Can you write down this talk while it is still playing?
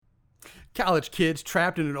College kids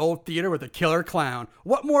trapped in an old theater with a killer clown.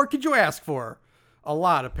 What more could you ask for? A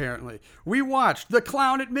lot, apparently. We watched The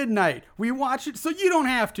Clown at Midnight. We watch it so you don't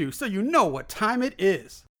have to, so you know what time it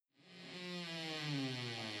is.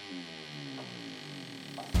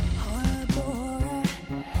 Horror,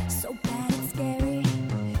 so bad and scary.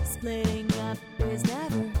 Splitting up is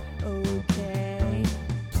never okay.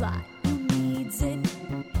 Plot, who needs it?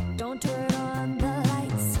 Don't turn on the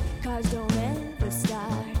lights. Cars don't ever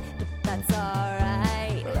start, but that's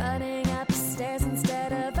alright. Running upstairs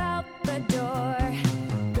instead of out the door.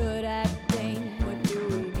 Good acting, what do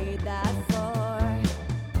we need that for?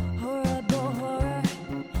 Horrible horror,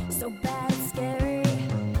 so bad and scary.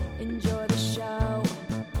 Enjoy the show,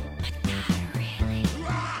 but not really.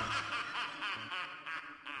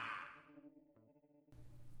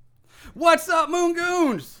 What's up, Moon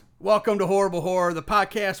Goons? Welcome to Horrible Horror, the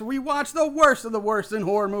podcast where we watch the worst of the worst in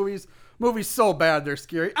horror movies. Movies so bad they're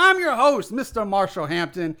scary. I'm your host, Mr. Marshall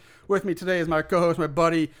Hampton. With me today is my co-host, my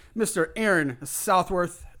buddy, Mr. Aaron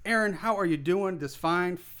Southworth. Aaron, how are you doing this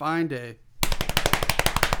fine day?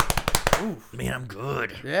 Oof. Man, I'm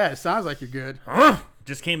good. Yeah, it sounds like you're good.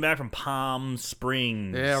 Just came back from Palm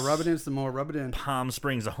Springs. Yeah, rub it in some more. Rub it in. Palm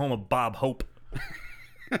Springs, the home of Bob Hope.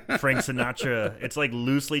 Frank Sinatra. It's like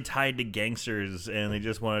loosely tied to gangsters, and they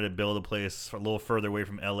just wanted to build a place a little further away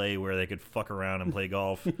from LA where they could fuck around and play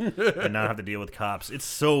golf and not have to deal with cops. It's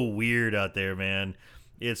so weird out there, man.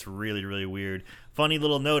 It's really, really weird. Funny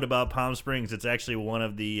little note about Palm Springs. It's actually one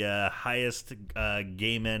of the highest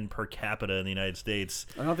gay men per capita in the United States.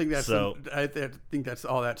 I don't think that's. So, I think that's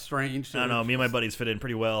all that strange. I don't know. Me and my buddies fit in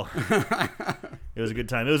pretty well. It was a good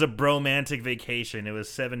time. It was a bromantic vacation. It was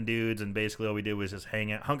 7 dudes, and basically all we did was just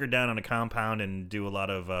hang out, hunker down on a compound, and do a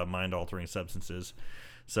lot of mind-altering substances.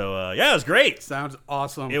 So, yeah, it was great. Sounds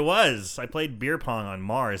awesome. It was. I played beer pong on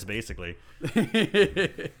Mars, basically.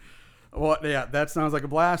 Well, yeah, that sounds like a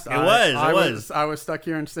blast. It was. I was stuck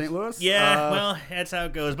here in St. Louis. Yeah, well, that's how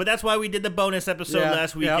it goes. But that's why we did the bonus episode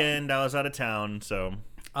last weekend. Yep. I was out of town, so.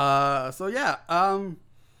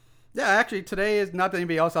 Yeah, actually, today is not that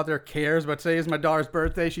anybody else out there cares, but today is my daughter's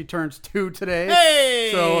birthday. She turns 2 today.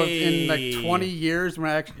 Hey! So in like 20 years,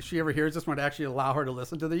 when she ever hears this, when I actually allow her to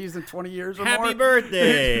listen to these in 20 years or more. Happy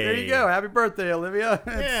birthday! There you go. Happy birthday, Olivia.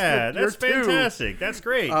 Yeah, that's fantastic. That's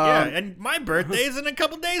great. Yeah, and my birthday is in a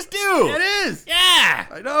couple days too. It is. Yeah,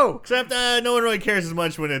 I know. Except no one really cares as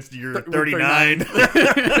much when you're 39.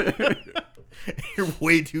 You're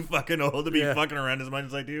way too fucking old to be fucking around as much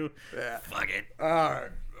as I do. Yeah. Fuck it. All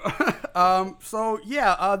right.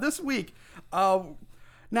 This week,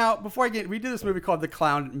 now before we did this movie called The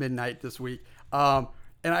Clown at Midnight this week, and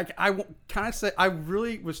I kind of say I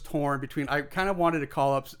really was torn between. I kind of wanted to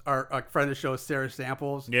call up our friend of the show, Sarah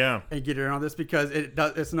Samples, and get her in on this because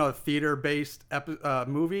it's another theater based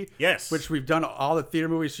movie, which we've done all the theater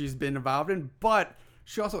movies she's been involved in, but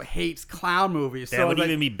she also hates clown movies. That would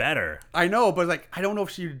even be better. I know, but like I don't know if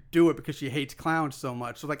she'd do it because she hates clowns so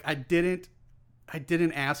much. So like I didn't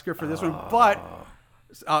ask her for this one, but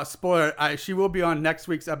spoiler, she will be on next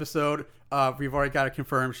week's episode. We've already got it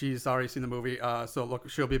confirmed. She's already seen the movie, so look,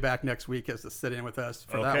 she'll be back next week as to sit in with us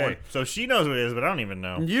for that one. So she knows what it is, but I don't even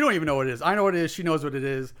know. You don't even know what it is. I know what it is. She knows what it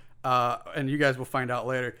is, and you guys will find out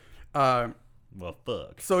later. Well,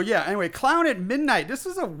 fuck. So yeah, anyway, Clown at Midnight. This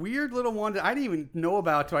is a weird little one that I didn't even know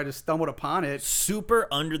about until I just stumbled upon it. Super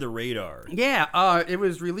under the radar. Yeah, it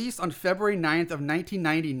was released on February 9th of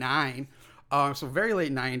 1999. So very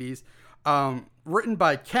late 90s, written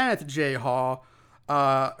by Kenneth J. Hall,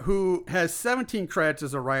 who has 17 credits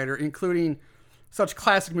as a writer, including such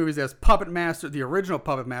classic movies as Puppet Master, the original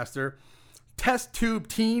Puppet Master, Test Tube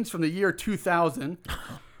Teens from the year 2000,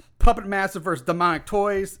 Puppet Master vs. Demonic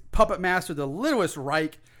Toys, Puppet Master, The Littlest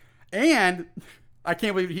Reich, and I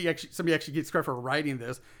can't believe somebody actually gets credit for writing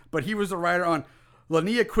this, but he was the writer on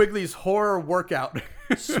Linnea Quigley's Horror Workout.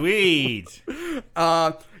 Sweet.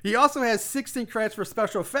 He also has 16 credits for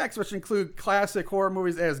special effects, which include classic horror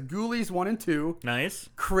movies as Ghoulies 1 and 2. Nice.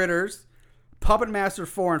 Critters, Puppet Master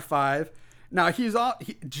 4 and 5. Now,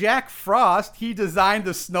 Jack Frost, he designed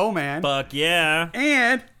the snowman. Fuck yeah.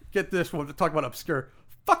 And, get this one, to talk about obscure,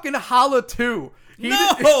 fucking Hala 2. He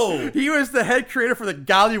was the head creator for the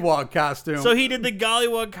Gollywog costume. So he did the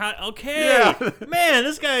Gollywog Okay. Yeah. Man,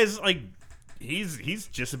 this guy's like... He's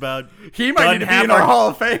just about. He might need to be in our Hall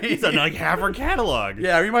of Fame. He's done like half our catalog.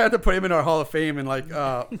 Yeah, we might have to put him in our Hall of Fame in like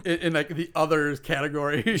in like the others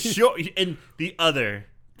category. Sure, in the other.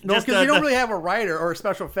 No, because we don't really have a writer or a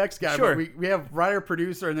special effects guy. Sure. But we have writer,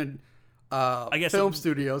 producer, and then I guess film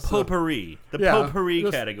studios. Potpourri,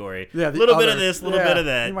 potpourri category. Yeah, a little bit of this, a little bit of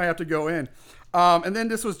that. You might have to go in. And then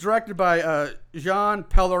this was directed by Jean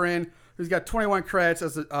Pellerin, He's got 21 credits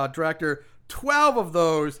as a director. 12 of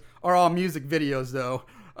those are all music videos, though,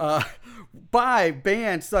 by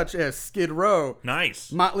bands such as Skid Row,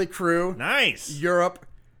 Nice. Motley Crue, Nice. Europe,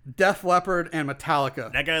 Def Leppard, and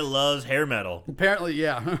Metallica. That guy loves hair metal. Apparently,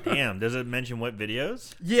 yeah. Damn. Does it mention what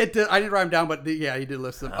videos? Yeah, it did. I didn't write them down, but yeah, he did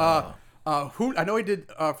list them. Who I know he did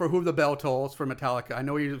for Who the Bell Tolls for Metallica. I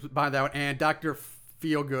know he was behind that one, and Dr.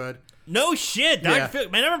 Feelgood. No shit. Yeah.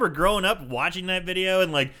 Man, I remember growing up watching that video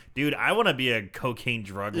and like, dude, I want to be a cocaine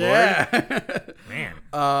drug lord. Yeah.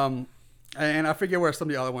 Man. And I forget where some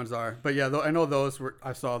of the other ones are, but yeah, I know those were.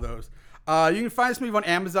 I saw those. You can find this movie on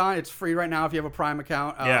Amazon. It's free right now if you have a Prime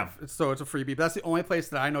account. Yeah. So it's a freebie. But that's the only place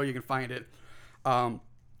that I know you can find it.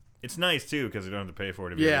 It's nice too because you don't have to pay for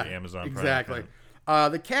it if you have the Amazon Prime exactly.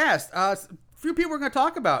 account. The cast. A few people we're going to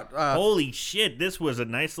talk about. Holy shit! This was a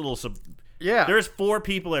nice little. Yeah. There's 4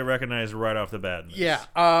 people I recognize right off the bat. in this.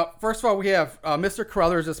 Yeah. First of all, we have Mr.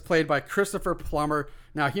 Carruthers, is played by Christopher Plummer.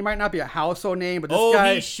 Now, he might not be a household name, but this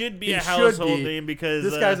guy... he should be a household name because...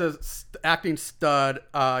 This guy's a acting stud.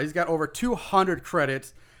 He's got over 200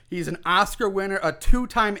 credits. He's an Oscar winner, a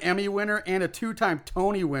 2-time Emmy winner, and a 2-time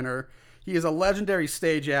Tony winner. He is a legendary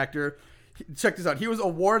stage actor. Check this out. He was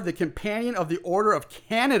awarded the Companion of the Order of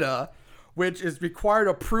Canada, which is required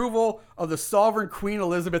approval of the Sovereign Queen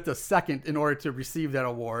Elizabeth II in order to receive that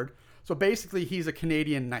award. So basically, he's a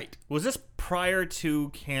Canadian knight. Was this prior to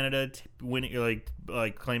Canada winning,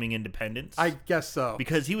 like claiming independence? I guess so.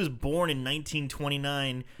 Because he was born in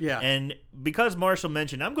 1929. Yeah. And because Marshall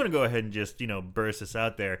mentioned, I'm going to go ahead and just, burst this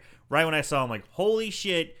out there. Right when I saw him, like, holy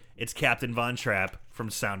shit, it's Captain Von Trapp from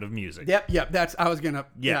Sound of Music. Yep. That's, I was going to...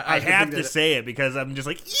 Yeah, I have to say it because I'm just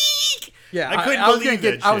like, eek! Yeah, I couldn't was believe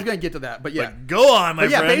gonna that I was shit. going to get to that, but yeah. Like, go on, my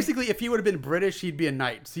But yeah, friend. basically, if he would have been British, he'd be a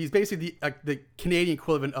knight. So he's basically the Canadian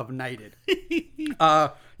equivalent of knighted.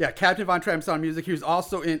 Captain Von Trapp, Sound of Music. He was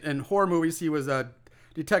also in horror movies. He was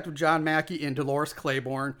Detective John Mackey in Dolores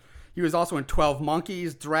Claiborne. He was also in 12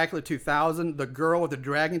 Monkeys, Dracula 2000, The Girl with the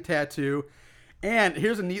Dragon Tattoo. And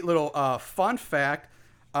here's a neat little fun fact.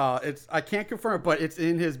 I can't confirm it, but it's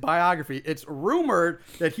in his biography. It's rumored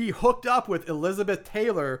that he hooked up with Elizabeth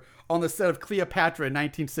Taylor on the set of Cleopatra in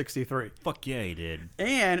 1963. Fuck yeah, he did.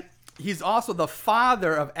 And he's also the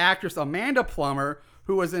father of actress Amanda Plummer,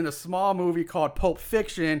 who was in a small movie called Pulp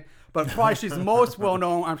Fiction, but probably she's most well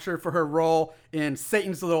known, I'm sure, for her role in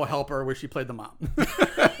Satan's Little Helper, where she played the mom.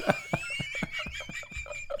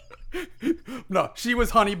 No, she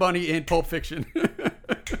was Honey Bunny in Pulp Fiction.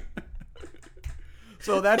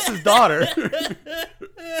 So that's his daughter.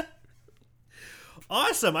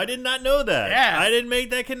 Awesome. I did not know that. Yeah. I didn't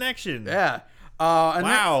make that connection. Yeah. And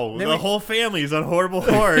Wow. then The whole family is on Horrible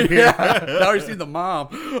Horror here. Yeah. Now we see the mom.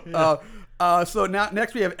 So now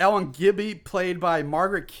next we have Ellen Gibby, played by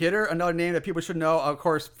Margaret Kidder, another name that people should know. Of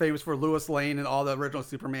course, famous for Lois Lane and all the original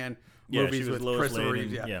Superman movies she was with Lois Christopher Lane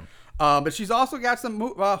Reeves. and- Yeah. yeah. But she's also got some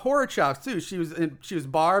horror chops too. She was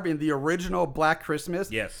Barb in the original Black Christmas.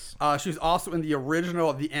 Yes. She was also in the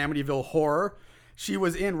original The Amityville Horror. She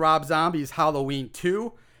was in Rob Zombie's Halloween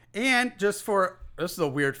 2. And this is a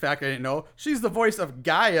weird fact I didn't know, she's the voice of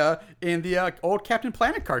Gaia in the old Captain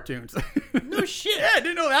Planet cartoons. No shit. Yeah, I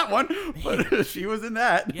didn't know that one, but she was in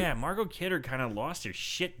that. Yeah, Margot Kidder kind of lost her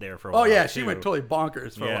shit there for a while. Oh yeah, she too. went totally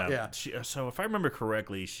bonkers for a while. Yeah. So if I remember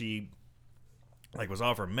correctly, she was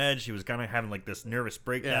off her meds. She was kind of having like this nervous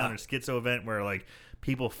breakdown or schizo event where like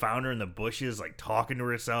people found her in the bushes, like talking to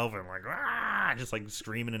herself and like just like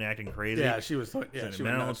screaming and acting crazy. Yeah, she was. Yeah, She was she in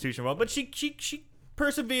a mental was. institution. But she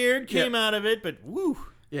persevered, came out of it. But woo.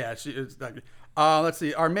 Yeah, she is. Let's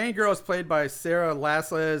see. Our main girl is played by Sarah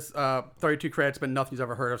Lasles, 32 credits, but nothing's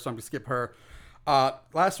ever heard of, so I'm going to skip her.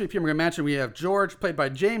 Last 3 people we're going to mention, we have George, played by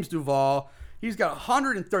James Duval. He's got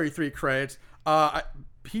 133 credits.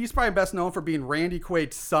 He's probably best known for being Randy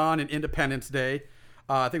Quaid's son in Independence Day.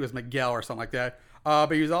 I think it was Miguel or something like that.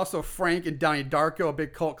 But he was also Frank in Donnie Darko, a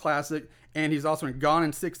big cult classic. And he's also in Gone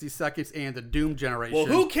in 60 Seconds and The Doom Generation. Well,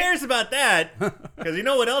 who cares about that? Because you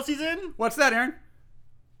know what else he's in? What's that, Aaron?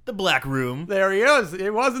 The Black Room. There he is.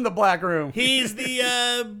 It was in the Black Room. He's the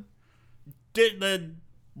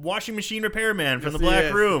washing machine repairman from Yes, the he Black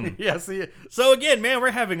is. Room. Yes, he is. So again, man,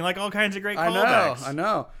 we're having like all kinds of great I callbacks.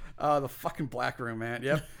 know. The fucking Black Room, man.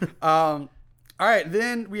 Yep. All right,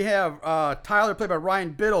 then we have Tyler, played by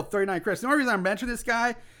Ryan Biddle, 39 credits. The only reason I mention this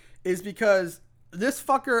guy is because this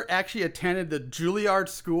fucker actually attended the Juilliard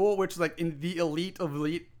School, which is like in the elite of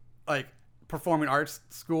elite, like performing arts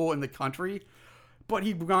school in the country. But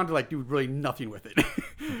he'd gone to like do really nothing with it.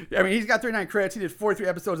 I mean, he's got 39 credits. He did 43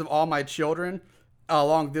 episodes of All My Children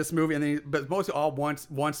along this movie, and then but mostly all one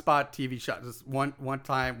spot TV shots. Just one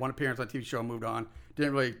time, one appearance on a TV show, moved on.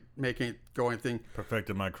 didn't really go anything.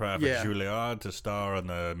 Perfected my craft Yeah. at Juilliard to star on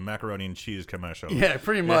the macaroni and cheese commercial. Yeah,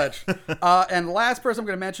 pretty much. And the last person I'm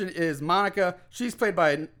going to mention is Monica. She's played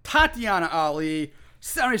by Tatiana Ali,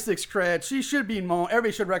 76 credits. She should be known.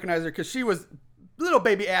 Everybody should recognize her because she was little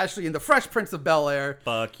baby Ashley in The Fresh Prince of Bel-Air.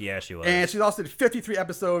 Fuck yeah, she was. And she also did 53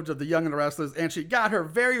 episodes of The Young and the Restless. And she got her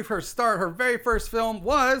very first start. Her very first film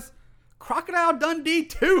was Crocodile Dundee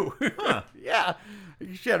 2. Huh. Yeah.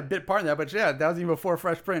 She had a bit part in that, but yeah, that was even before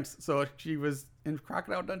Fresh Prince. So she was in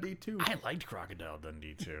Crocodile Dundee 2. I liked Crocodile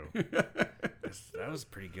Dundee too. That was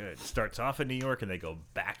pretty good. Starts off in New York and they go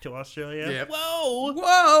back to Australia. Yep. Whoa!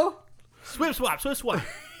 Whoa! Swip swap, swip swap.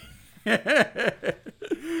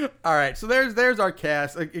 All right, so there's our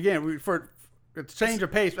cast. Again, for a change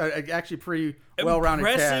of pace, actually pretty well-rounded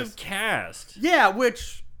Impressive cast. cast. Yeah,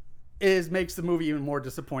 which makes the movie even more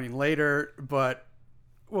disappointing later, but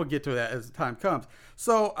we'll get to that as time comes.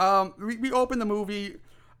 So we open the movie.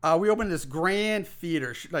 We open this grand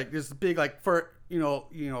theater, like this big, like for you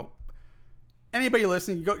know. Anybody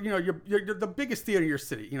listening, you go, you're the biggest theater in your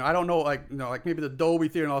city. I don't know, like maybe the Dolby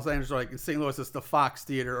Theater in Los Angeles, or like in St. Louis, it's the Fox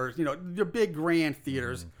Theater, or your big grand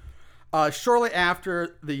theaters. Shortly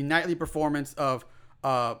after the nightly performance of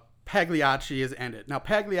Pagliacci has ended. Now,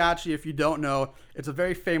 Pagliacci, if you don't know, it's a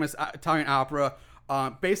very famous Italian opera.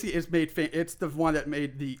 Basically, it's the one that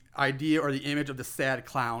made the idea or the image of the sad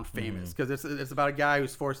clown famous, because it's about a guy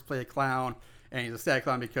who's forced to play a clown, and he's a sad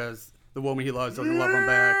clown because the woman he loves doesn't love him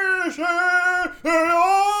back.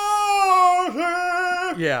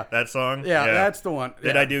 Yeah. That song? Yeah, that's the one.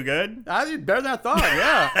 Did Yeah. I do good? I did better than I thought,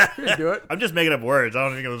 yeah. You can do it. I'm just making up words. I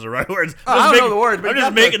don't think it was the right words. I don't know the words, but I'm you just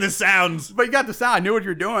got making the sounds. But you got the sound. I knew what you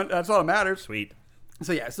were doing. That's all that matters. Sweet.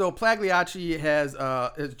 So Pagliacci has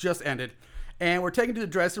just ended. And we're taken to the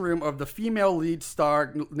dressing room of the female lead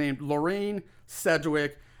star named Lorraine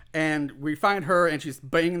Sedgwick. And we find her, and she's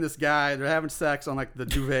banging this guy. They're having sex on like the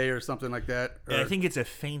duvet or something like that. I think it's a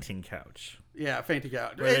fainting couch. Yeah, fainting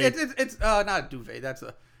couch. Right. It's not a duvet. That's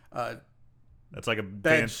a That's like a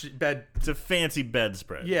bed. bed. It's a fancy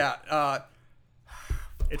bedspread. Yeah.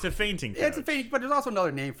 It's a fainting couch. It's a faint, but there's also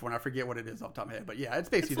another name for it. I forget what it is off the top of my head. But yeah, it's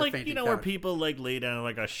basically It's the like, fainting where couch. people like lay down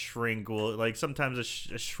like a shrink, like sometimes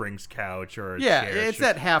a shrink's couch or a Yeah, chair. it's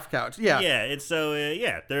that half couch. Yeah. Yeah, it's so,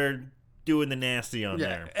 they're doing the nasty on Yeah.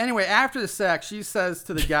 there. Anyway, after the sex, she says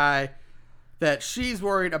to the guy that she's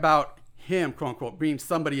worried about him, quote unquote, being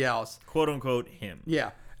somebody else. Quote unquote him.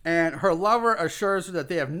 Yeah. And her lover assures her that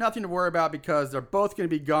they have nothing to worry about because they're both going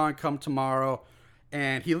to be gone come tomorrow.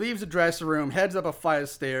 And he leaves the dressing room, heads up a flight of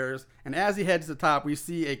stairs, and as he heads to the top, we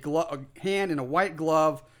see a hand in a white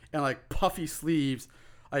glove and like puffy sleeves,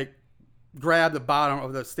 like grab the bottom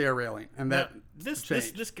of the stair railing. And that This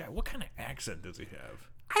guy, what kind of accent does he have?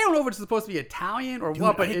 I don't know if it's supposed to be Italian or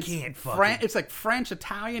what, but I it's can't it's like French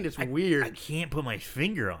Italian. It's weird. I can't put my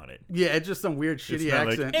finger on it. Yeah, it's just some weird It's shitty not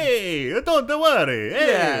accent. like, hey, don't worry. Hey.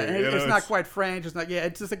 Yeah, and You know, it's not quite French. It's not. Yeah,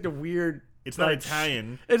 it's just like the weird. It's not like,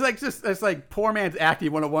 Italian. It's like poor man's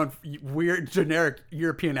acting 101 weird generic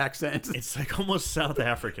European accent. It's like almost South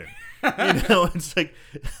African. It's like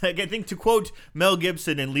I think to quote Mel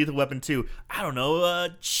Gibson in Lethal Weapon 2, I don't know,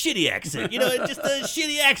 shitty accent. Just a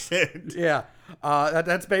shitty accent. Yeah,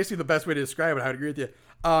 that's basically the best way to describe it. I would agree with you.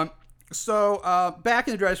 So back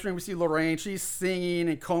in the dressing room, we see Lorraine. She's singing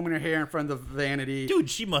and combing her hair in front of the vanity. Dude,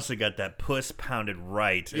 she must have got that puss pounded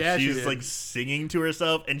right. Yeah, she she's did. like singing to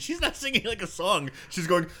herself, and she's not singing like a song. She's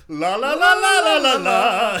going la la la la la la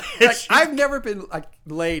la. Like, I've never been like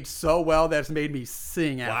laid so well that it's made me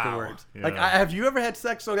sing afterwards. Yeah. Like, have you ever had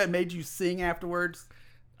sex so that made you sing afterwards?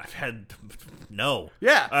 I've had no.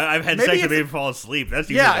 Yeah. I've had Maybe sex it's and made a- me fall asleep. That's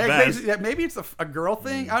usually Yeah, the best. maybe it's a girl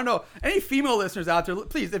thing. I don't know. Any female listeners out there,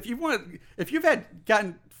 please, if you've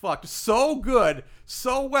gotten fucked so good,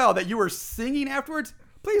 so well that you were singing afterwards,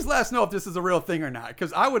 please let us know if this is a real thing or not,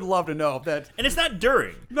 because I would love to know if that. And it's not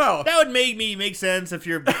during. No. That would make sense if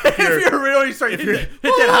you're If you're really starting to hit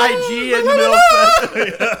that high G in the middle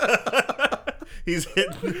of sex. he's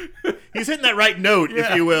hitting that right note, if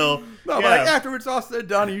Yeah. you will. No, but like afterwards, all said and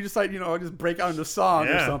done, and you just like just break out into song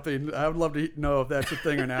or Yeah. something. I would love to know if that's a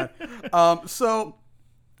thing or not. So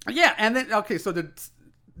yeah, and then so the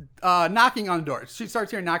knocking on the door. She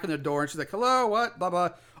starts hearing knocking on the door, and she's like, "Hello, what?" Blah blah.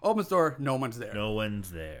 Opens the door, no one's there. No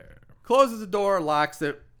one's there. Closes the door, locks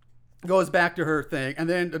it, goes back to her thing, and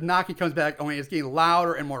then the knocking comes back. Only it's getting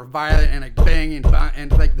louder and more violent, and like banging,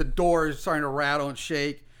 and like the door is starting to rattle and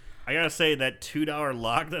shake. I gotta say that $2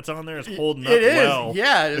 lock that's on there is holding up It is, well.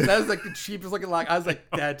 yeah. That was like the cheapest looking lock. I was like,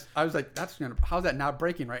 how's that not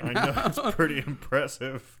breaking right I now? know, it's pretty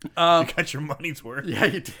impressive. You got your money's worth. Yeah,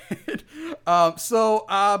 you did.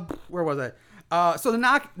 Where was I? So the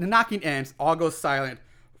knocking ends, all goes silent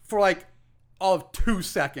for like all of 2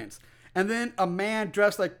 seconds. And then a man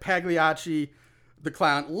dressed like Pagliacci, the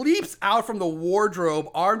clown, leaps out from the wardrobe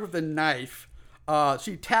armed with a knife.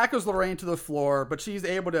 She tackles Lorraine to the floor, but she's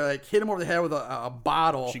able to like hit him over the head with a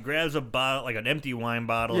bottle. She grabs a bottle, like an empty wine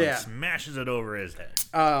bottle, Yeah. and smashes it over his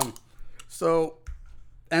head.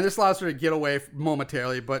 And this allows her to get away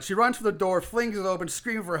momentarily, but she runs for the door, flings it open,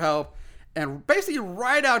 screaming for help. And basically,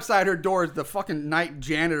 right outside her door is the fucking night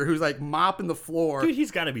janitor who's like mopping the floor. Dude, he's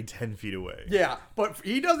got to be 10 feet away. Yeah, but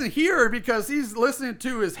he doesn't hear her because he's listening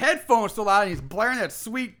to his headphones so loud and he's blaring that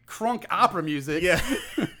sweet crunk opera music. Yeah.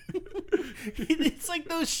 It's like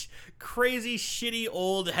those crazy, shitty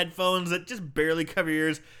old headphones that just barely cover your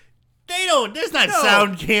ears. There's not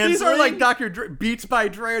sound canceling. These are like Dr. Dre, Beats by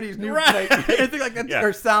Dre, or these new, Right. like, anything like that, Yeah.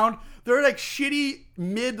 or sound. They're like shitty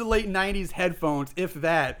mid to late 90s headphones, if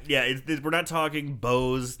that. Yeah, we're not talking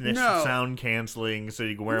Bose No. sound canceling so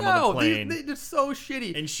you can wear them on the plane. They're so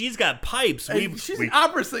shitty. And she's got pipes. She's an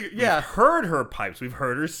opera singer. Yeah. Heard her pipes. We've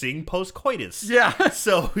heard her sing post-coitus. Yeah.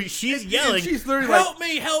 So she's yelling, she's literally help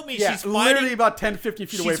me, help me. Yeah, She's literally fighting. about 10, 15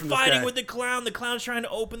 feet away She's from this fighting guy. with the clown. The clown's trying to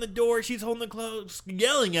open the door. She's holding the clothes,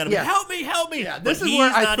 yelling at him, Yeah. help me, help me. Yeah, But this is he's where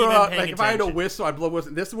I not throw even out, paying like, if I had to attention. whistle, I'd blow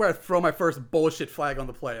whistle. This is where I throw my first bullshit flag on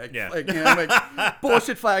the play. Like, Yeah. like, you know, like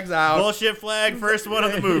bullshit flags out. Bullshit flag, first one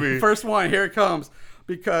of the movie. First one, here it comes.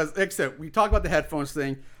 Because, like I said, we talked about the headphones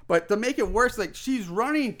thing, but to make it worse, like, she's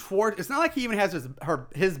running toward, it's not like he even has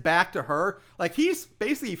his back to her. Like, he's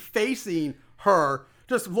basically facing her,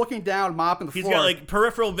 just looking down, mopping the He's floor. got like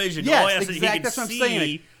peripheral vision. Yes, All he has to- exactly. he can That's what I'm see.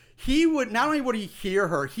 saying. Like, he would, not only would he hear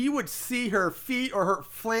her, he would see her feet or her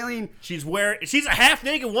flailing. She's a half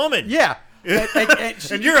naked woman. Yeah.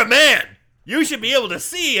 And you're a man. You should be able to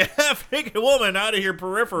see a half naked woman out of your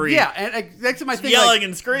periphery. Yeah, and that's my thing. Yelling like,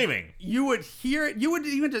 and screaming. you would hear it. You would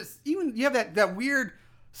even you have that weird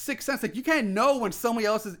sixth sense. Like, you kind of know when somebody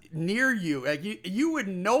else is near you. Like, you would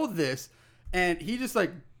know this, and he just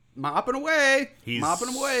like mopping away. He's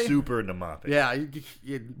mopping away. super into mopping. Yeah,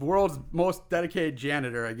 world's most dedicated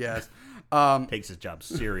janitor, I guess. Takes his job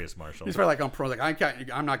serious, Marshall. He's probably like on pro. Like,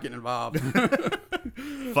 I'm not getting involved.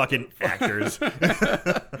 Fucking actors.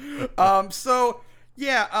 So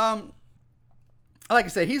yeah, like I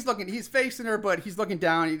said, he's facing her, but he's looking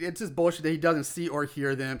down. It's just bullshit that he doesn't see or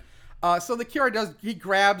hear them. So the cure he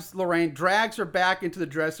grabs Lorraine, drags her back into the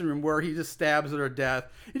dressing room where he just stabs her to death.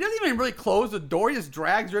 He doesn't even really close the door. He just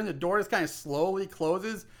drags her in. The door just kind of slowly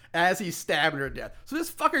closes as he's stabbing her to death. So this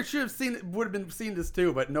fucker would have been seen this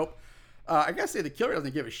too, but nope. I gotta say, the killer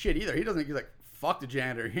doesn't give a shit either. He's like, fuck the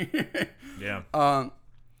janitor. Yeah.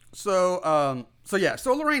 So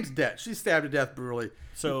Lorraine's dead. She's stabbed to death brutally.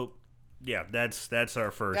 So, yeah, that's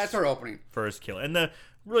our first. That's our opening. First kill. And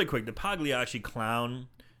really quick, the Pagliacci clown.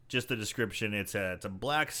 Just the description. It's a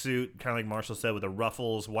black suit, kind of like Marshall said, with the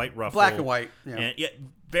ruffles, white ruffle, Black and white. Yeah. And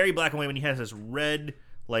very black and white. When he has this red,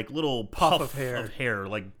 like little puff of hair.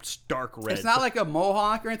 like stark red. It's not like a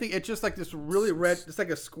mohawk or anything. It's just like this really red. It's like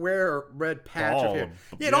a square red patch of hair.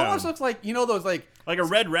 Bald. Yeah, it Yeah. almost looks like, you know, those like a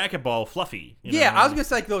red racquetball, fluffy. yeah. I was gonna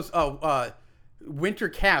say like those winter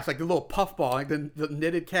caps, like the little puff ball, like the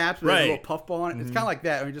knitted caps with a Right. little puff ball on it. It's kind of like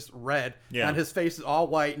that. I mean, just red. Yeah. And his face is all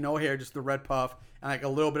white, no hair, just the red puff, and like a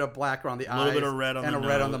little bit of black around the eyes, a little bit of red on and the a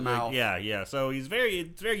red on the nose. mouth. Like, yeah. So it's very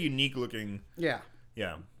unique looking. Yeah.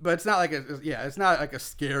 Yeah. But it's not like it's not like a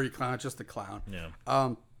scary clown. It's just a clown.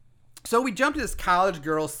 Yeah. So we jump to this college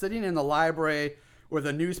girl sitting in the library with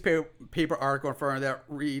a newspaper article in front of her that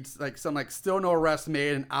reads like some like still no arrest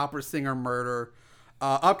made, an opera singer murder.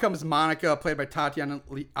 Up comes Monica, played by Tatiana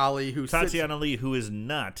Ali, who Tatiana Lee, who is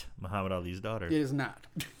not Muhammad Ali's daughter. It is not.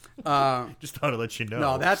 Just thought to let you know.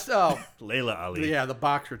 No, that's Layla Ali. yeah, the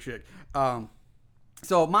boxer chick.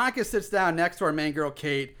 So Monica sits down next to our main girl,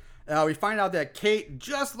 Kate. We find out that Kate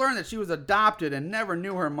just learned that she was adopted and never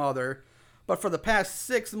knew her mother. But for the past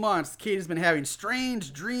 6 months, Kate has been having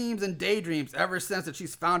strange dreams and daydreams ever since that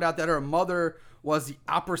she's found out that her mother was the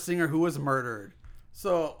opera singer who was murdered.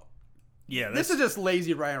 So Yeah, this is just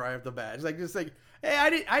lazy writing right off the bat. It's like,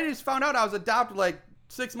 hey, I just found out I was adopted like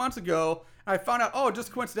 6 months ago. And I found out, oh,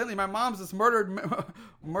 just coincidentally, my mom's this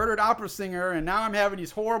murdered opera singer, and now I'm having these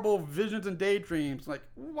horrible visions and daydreams. Like,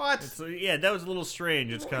 what? So yeah, that was a little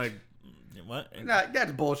strange. It's kind of like, what? Nah,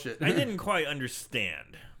 that's bullshit. I didn't quite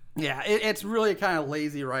understand. Yeah, it's really kind of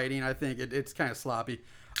lazy writing. I think it's kind of sloppy.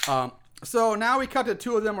 So now we cut to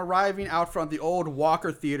two of them arriving out front of the old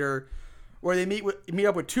Walker Theater, where they meet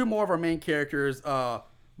up with two more of our main characters,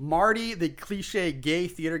 Marty, the cliche gay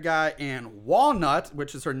theater guy, and Walnut,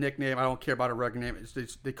 which is her nickname. I don't care about her regular name.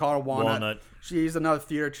 They call her Walnut. She's another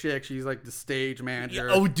theater chick. She's like the stage manager.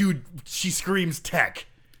 Oh, dude, she screams tech.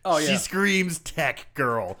 Oh, yeah. She screams tech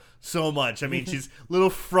girl so much. I mean, she's little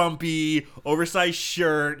frumpy, oversized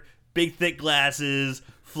shirt, big thick glasses,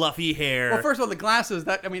 fluffy hair. Well, first of all, the glasses,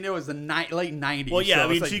 it was the late 90s. Well, yeah, so I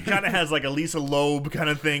mean, it's she kind of has like a Lisa Loeb kind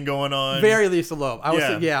of thing going on. very Lisa Loeb. I would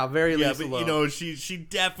say, very yeah, Lisa but, Loeb. you know, she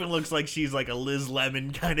definitely looks like she's like a Liz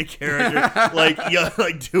Lemon kind of character,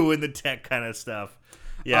 like doing the tech kind of stuff.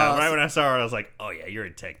 Yeah, right when I saw her, I was like, oh yeah, you're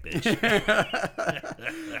a tech bitch.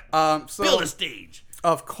 So, Build a stage.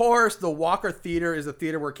 of course, the Walker Theater is a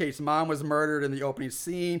theater where Kate's mom was murdered in the opening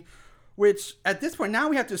scene, which at this point now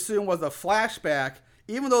we have to assume was a flashback,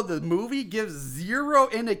 even though the movie gives zero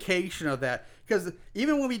indication of that. Because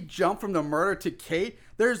even when we jump from the murder to Kate,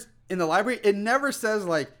 there's in the library, it never says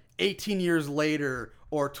like 18 years later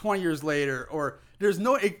or 20 years later, or there's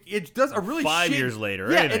no, it does a really 5 years later.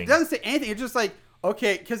 Or yeah, anything. it doesn't say anything. It's just like,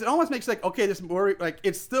 okay, because it almost makes like, okay, this movie, like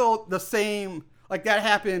it's still the same, like that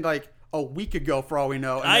happened like a week ago for all we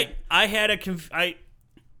know. And I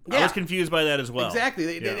was confused by that as well.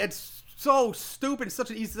 Exactly. Yeah. It's so stupid. It's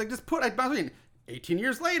such an easy, like just put, like, I mean, 18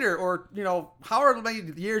 years later, or, you know, however many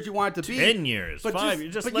years you want it to be. 10 years, but 5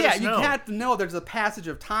 years, just but let yeah, us know. you have to know there's a passage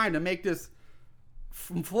of time to make this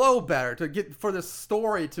flow better, for this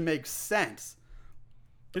story to make sense.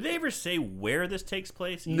 Did they ever say where this takes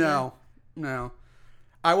place? Either? No.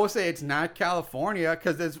 I will say it's not California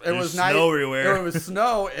because it was snow not everywhere. It was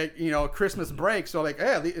snow at, Christmas break. So like,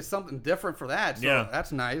 hey, it's something different for that. So Yeah.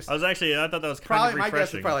 that's nice. I thought that was kind Probably of my refreshing.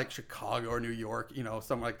 guess is probably like Chicago or New York,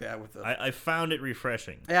 something like that. With the I found it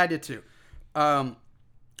refreshing. yeah, I did too.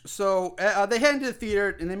 So they head into the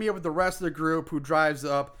theater and they meet up with the rest of the group who drives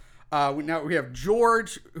up. Now we have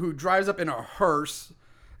George who drives up in a hearse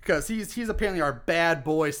because he's apparently our bad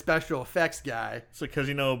boy special effects guy. So because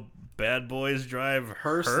bad boys drive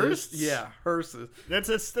Hearses. Yeah, hearses. That's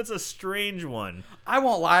a strange one. I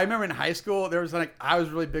won't lie. I remember in high school there was like I was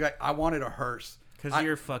really big. Like I wanted a hearse. Because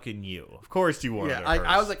you're fucking you. Of course you wanted a hearse.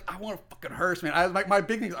 I was like, I want a fucking hearse, man. I was like, my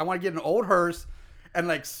big thing is I want to get an old hearse and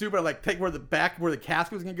like super like take where the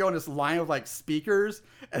casket was gonna go in this line of like speakers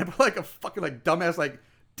and put like a fucking like dumbass like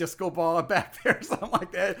disco ball back there or something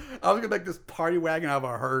like that. I was gonna make this party wagon out of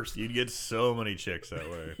a hearse. You'd get so many chicks that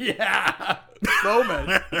way. Yeah, so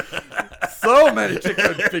many chicks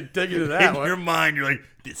would be digging to that In one. your mind, you're like,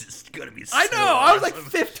 this is gonna be so I know. I was like awesome.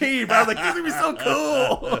 15, but I was like, this is gonna be so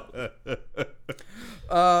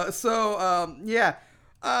cool. So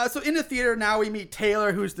in the theater now we meet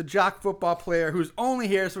Taylor, who's the jock football player, who's only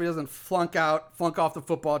here so he doesn't flunk off the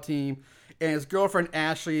football team, and his girlfriend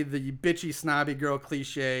Ashley, the bitchy snobby girl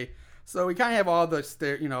cliche. So we kind of have all the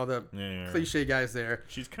cliche guys there.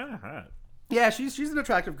 She's kind of hot. Yeah, she's an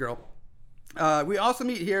attractive girl. We also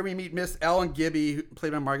meet Miss Ellen Gibby,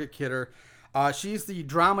 played by Margaret Kidder. She's the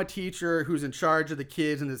drama teacher who's in charge of the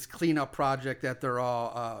kids in this cleanup project that they're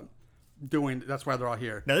all doing. That's why they're all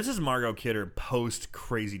here. Now, this is Margot Kidder post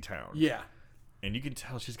Crazy Town. Yeah. And you can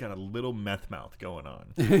tell she's got a little meth mouth going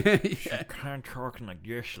on. She's kind of talking like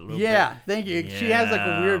this a little bit. Yeah, thank you. She has like a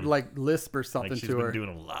Yeah. weird like lisp or something Like she's to been her. doing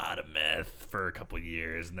a lot of meth for a couple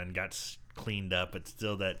years and then got cleaned up. It's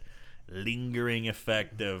still that lingering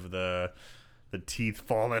effect of the teeth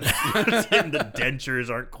falling out and the dentures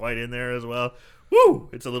aren't quite in there as well. Woo!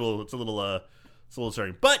 It's a little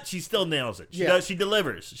starting, but she still nails it. She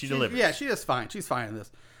delivers. She delivers. Yeah, she is fine. She's fine in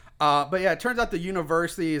this. But yeah, it turns out the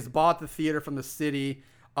university has bought the theater from the city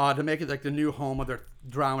to make it like the new home of their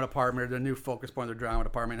drama department, or their new focus point of their drama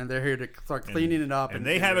department, and they're here to start cleaning it up. And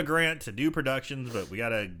they have a grant to do productions, but we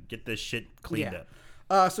gotta get this shit cleaned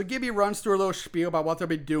up. So Gibby runs through a little spiel about what they'll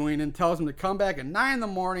be doing and tells them to come back at 9 in the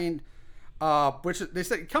morning, which they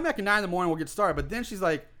said, come back at 9 in the morning, we'll get started. But then she's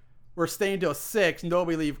like, we're staying till 6,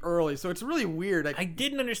 nobody leave early. So it's really weird. Like, I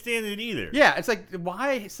didn't understand it either. yeah, it's like,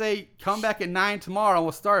 why say come back at 9 tomorrow and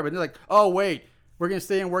we'll start? But they're like, oh, wait, we're going to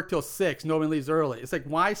stay and work till 6, nobody leaves early. It's like,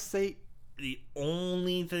 why say... The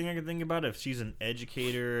only thing I can think about, if she's an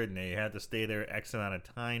educator and they have to stay there X amount of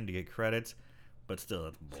time to get credits, but still,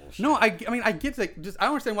 that's bullshit. No, I mean, I get like, I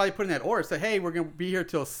don't understand why they put in that order. Say, hey, we're going to be here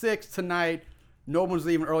till 6 tonight. No one's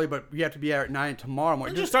leaving early, but we have to be there at 9 tomorrow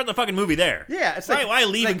morning. Just start the fucking movie there. Yeah, it's like, why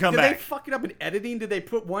leave like, and come did back? Did they fuck it up in editing? Did they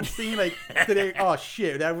put one scene like? Did they? Oh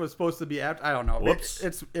shit, that was supposed to be after. I don't know. Whoops.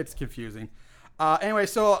 It's confusing. Anyway,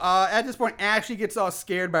 so at this point, Ashley gets all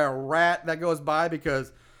scared by a rat that goes by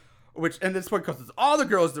and this point causes all the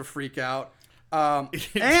girls to freak out.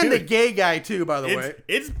 And the gay guy too, by the way.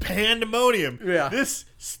 It's pandemonium. Yeah. This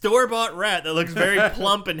store-bought rat that looks very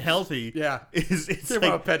plump and healthy. Yeah. It's From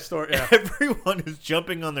like a pet store. Yeah. everyone is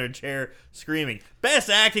jumping on their chair, screaming. Best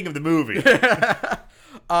acting of the movie.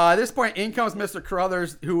 At this point, in comes Mr.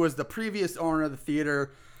 Carruthers, who was the previous owner of the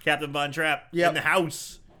theater. Captain Von Trapp Yep. in the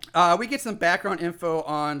house. We get some background info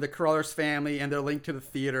on the Carruthers family and their link to the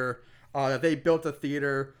theater. That they built the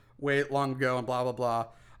theater way long ago and blah, blah,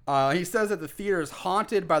 blah. He says that the theater is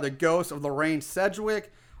haunted by the ghost of Lorraine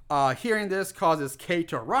Sedgwick. Hearing this causes Kate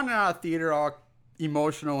to run out of the theater all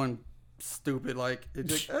emotional and stupid. Like,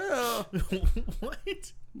 it's like, oh.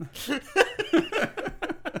 What?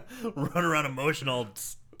 Run around emotional,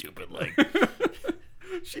 stupid like.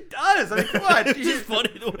 She does. I mean, come on. It's just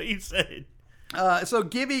funny the way you said it. So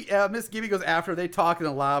Gibby, Miss Gibby goes after her. They talk in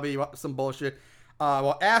the lobby about some bullshit.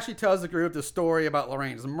 While Ashley tells the group the story about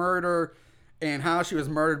Lorraine's murder and how she was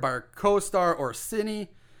murdered by her co-star Orsini.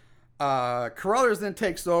 Carruthers then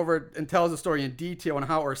takes over and tells the story in detail on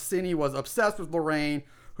how Orsini was obsessed with Lorraine,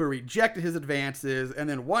 who rejected his advances. And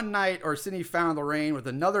then one night, Orsini found Lorraine with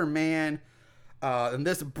another man, and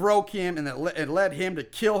this broke him, and it led him to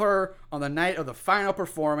kill her on the night of the final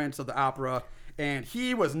performance of the opera. And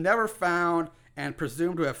he was never found and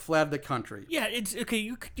presumed to have fled the country. Yeah, it's okay.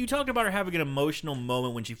 You talked about her having an emotional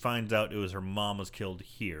moment when she finds out it was her mom was killed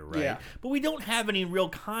here, right? Yeah. But we don't have any real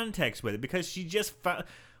context with it because she just found.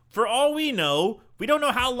 For all we know, we don't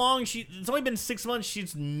know how long it's only been 6 months.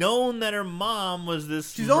 She's known that her mom was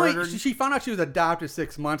this murdered. She found out she was adopted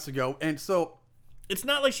 6 months ago, and so It's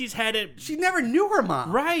not like she's had it. she never knew her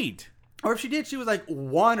mom. Right. Or if she did, she was like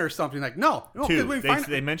 1 or something. Like, no. 'cause 2.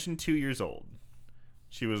 They mentioned 2 years old.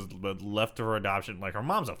 She was left to her adoption. Like, her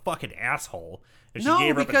mom's a fucking asshole. And she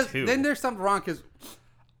gave her up at 2. Then there's something wrong because,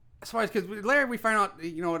 as far as, because later we find out,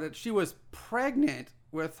 that she was pregnant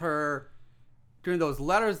with her during those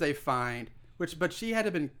letters they find, but she had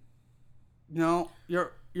to been, no,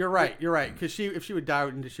 you're right, because if she would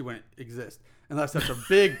die, she wouldn't exist. Unless that's a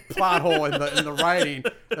big plot hole in the writing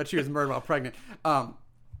that she was murdered while pregnant.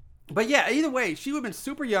 But yeah, either way, she would have been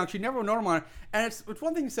super young. She never would know her mom. And it's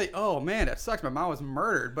one thing to say, oh man, that sucks. My mom was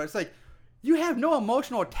murdered. But it's like, you have no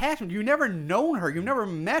emotional attachment. You've never known her. You've never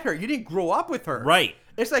met her. You didn't grow up with her. Right.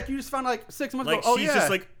 It's like you just found like 6 months Like, ago. Oh, she's yeah. just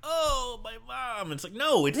like, oh, my mom. It's like,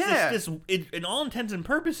 no, it's in all intents and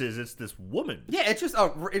purposes, it's this woman. Yeah, it's just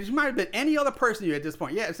it might have been any other person you at this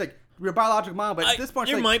point. Yeah, it's like your biological mom, but at this point,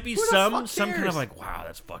 there it's might like, be who the some fuck kind cares? of like, wow,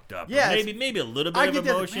 that's fucked up. Yeah, Or maybe a little I bit of get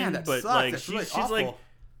that, emotion, man, that but sucks. like That's she's really like, awful.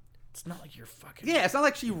 it's not like you're fucking. Yeah, it's not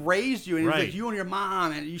like she raised you and it was Right. like you and your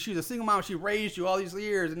mom and she was a single mom. She raised you all these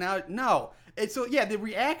years and now no. It's so yeah, the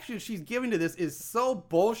reaction she's giving to this is so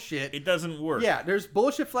bullshit. It doesn't work. Yeah, there's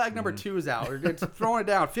bullshit flag number 2 is out. It's throwing it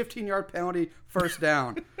down. 15-yard penalty, first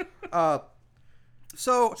down.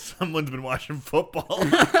 So Someone's been watching football.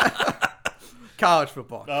 college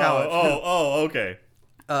football. Okay.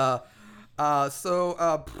 Where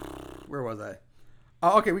was I?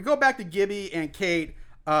 Okay, we go back to Gibby and Kate,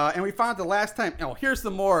 and we found the last time. Oh, here's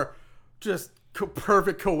the more just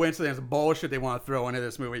perfect coincidence bullshit they want to throw into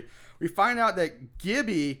this movie. We find out that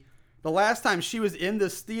Gibby, the last time she was in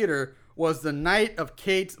this theater was the night of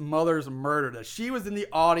Kate's mother's murder. That she was in the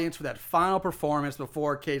audience for that final performance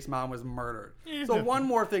before Kate's mom was murdered. So one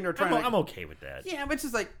more thing they're trying to. I'm okay with that. Yeah, but it's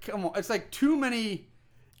just like, come on. It's like too many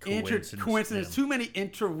coincidences, yeah. too many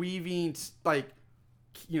interweaving, like,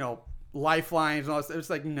 lifelines and all this. It's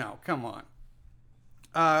like, no, come on.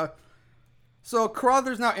 So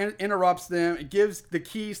Carruthers now interrupts them, gives the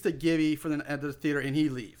keys to Gibby for the theater, and he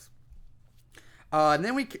leaves. And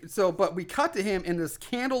then we cut to him in this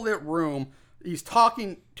candlelit room. He's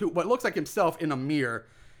talking to what looks like himself in a mirror.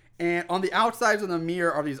 And on the outsides of the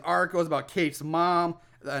mirror are these articles about Kate's mom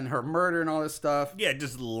and her murder and all this stuff. Yeah,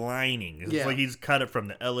 just lining. It's like he's cut it from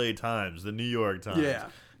the L.A. Times, the New York Times. Yeah.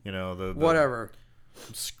 The whatever.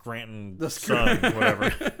 Scranton Sun,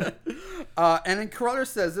 whatever. And then Carruthers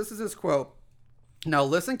says, this is his quote, "Now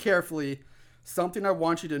listen carefully. Something I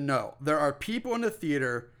want you to know. There are people in the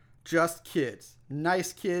theater, just kids.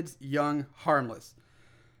 Nice kids, young, harmless.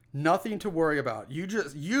 Nothing to worry about. You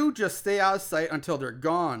just stay out of sight until they're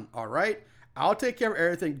gone, all right? I'll take care of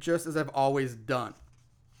everything just as I've always done."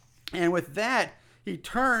 And with that, he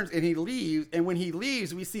turns and he leaves. And when he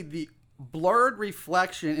leaves, we see the blurred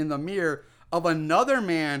reflection in the mirror of another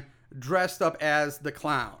man dressed up as the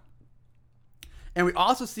clown. And we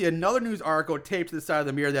also see another news article taped to the side of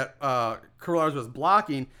the mirror that Carruthers was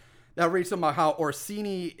blocking that reads something about how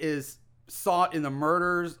Orsini is saw it in the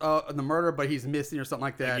murder, but he's missing or something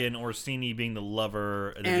like that. Again, Orsini being the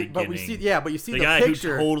lover at the beginning. But you see the guy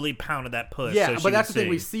picture. who totally pounded that puss. Yeah, so she but that's could the thing.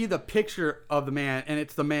 We sing. see the picture of the man, and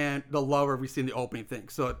it's the lover we see in the opening thing.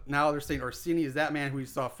 So now they're saying Orsini is that man who you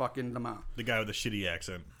saw fucking them out. The guy with the shitty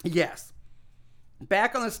accent. Yes.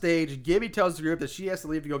 Back on the stage, Gibby tells the group that she has to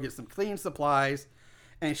leave to go get some cleaning supplies,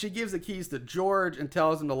 and she gives the keys to George and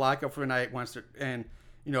tells him to lock up for the night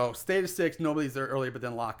stay to 6, nobody's there early, but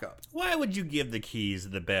then lock up. Why would you give the keys to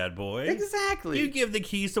the bad boy? Exactly. You give the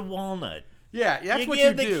keys to Walnut. Yeah, that's what you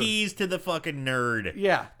you give do. the keys to the fucking nerd.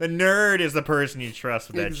 Yeah. The nerd is the person you trust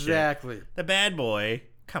with that Exactly. shit. The bad boy,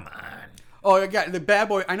 come on. Oh, yeah, the bad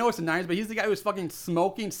boy, I know it's the 90s, but he's the guy who's fucking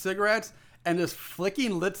smoking cigarettes and just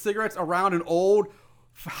flicking lit cigarettes around an old,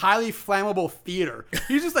 highly flammable theater.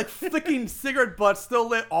 He's just like flicking cigarette butts still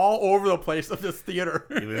lit all over the place of this theater.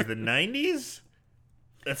 It was the 90s?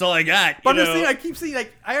 That's all I got. But I'm just saying, I keep seeing,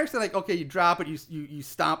 like, I understand, like, okay, you drop it, you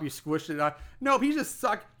stomp, you squish it out. No, he's just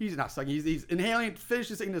he's not sucking, he's inhaling,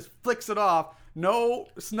 finishes it, and just flicks it off. No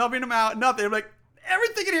snubbing him out, nothing. I'm like,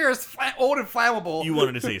 everything in here is old and flammable. You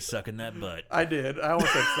wanted to say sucking that butt. I did. I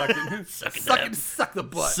almost said sucking. Suck the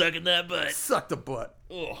butt. Sucking that butt. Suck the butt.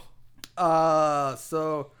 Ugh.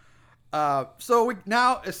 So we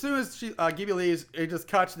now, as soon as Gibby leaves, it just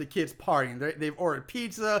cuts to the kids partying. They've ordered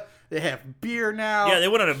pizza. They have beer now. Yeah, they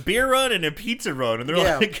went on a beer run and a pizza run, and they're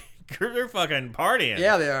Yeah. like, they're fucking partying.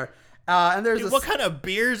 Yeah, they are. And there's Dude, what kind of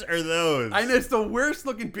beers are those? I know it's the worst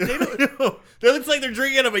looking beer. It looks like they're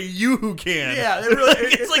drinking out of a Yoo-hoo can. Yeah, they really,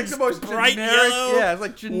 it's like the most bright generic. yellow. Yeah, it's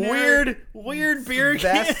like generic. Weird beer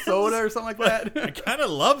Vast cans. soda or something like I that. kind of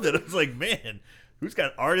loved it. I was like, man, who's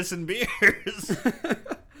got artisan beers?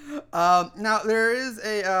 Now there is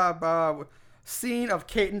a scene of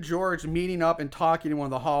Kate and George meeting up and talking in one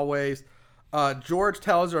of the hallways. George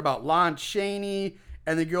tells her about Lon Chaney,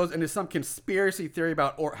 and then goes into some conspiracy theory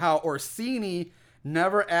about how Orsini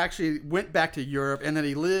never actually went back to Europe, and that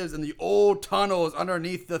he lives in the old tunnels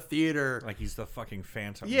underneath the theater. Like he's the fucking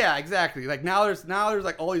Phantom. Yeah, exactly. Like now there's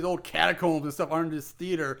like all these old catacombs and stuff under this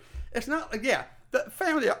theater. It's not like, yeah, the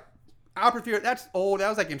family opera theater, that's old. That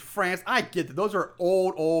was like in France. I get that. Those are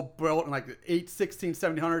old built in like the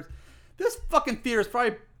 1700s. This fucking theater is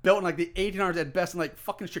probably built in like the 1800s at best in like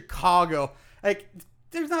fucking Chicago. Like,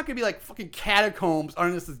 there's not gonna be like fucking catacombs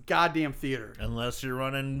underneath this goddamn theater. Unless you're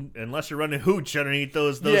running hooch underneath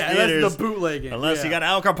those Yeah, theaters. that's the bootlegging. Unless you got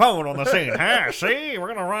Al Capone on the scene. Hey, see,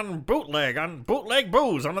 we're gonna run bootleg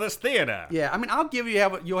booze onto this theater. Yeah, I mean, I'll give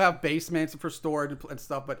you'll have basements for storage and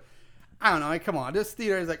stuff, but I don't know. Like, come on, this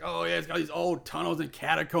theater is like, oh yeah, it's got these old tunnels and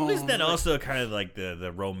catacombs. Isn't that also kind of like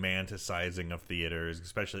the romanticizing of theaters,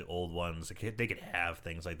 especially old ones? They could have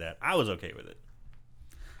things like that. I was okay with it.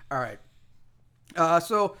 All right.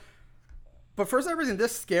 But for some reason,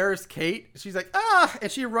 this scares Kate. She's like,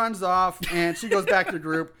 and she runs off, and she goes back to the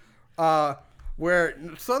group, where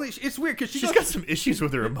suddenly, it's weird, because She's got some issues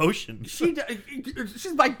with her emotions. she's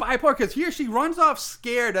like bipolar, because here she runs off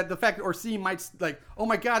scared at the fact that Orsini might, like, oh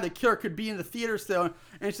my god, the killer could be in the theater still,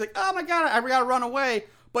 and she's like, oh my god, I gotta run away.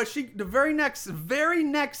 But the very next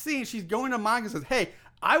scene, she's going to Monica and says, hey,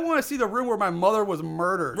 I want to see the room where my mother was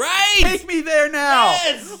murdered. Right! Take me there now.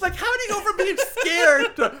 Yes! Like, how do you go from being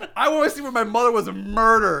scared to, I want to see where my mother was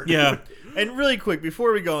murdered? Yeah. And really quick,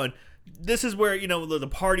 before we go on, this is where, the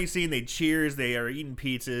party scene, they cheers, they are eating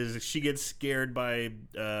pizzas, she gets scared by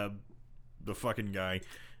the fucking guy,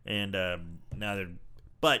 and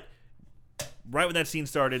but right when that scene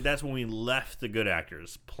started, that's when we left the good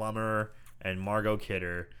actors, Plummer and Margot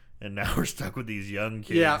Kidder, and now we're stuck with these young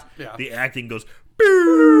kids. Yeah. The acting goes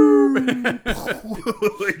boom.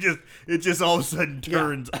 it just all of a sudden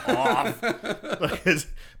turns off because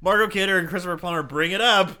Margot Kidder and Christopher Plummer bring it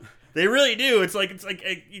up. They really do. It's like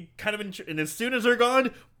you kind of, and as soon as they're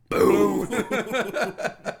gone, boom.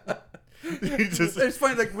 It's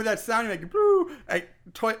funny, like with that sound, you make boo.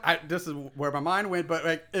 This is where my mind went, but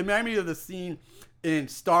like it reminded me of the scene in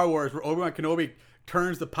Star Wars where Obi-Wan Kenobi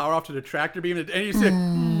turns the power off to the tractor beam, and you see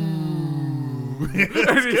that's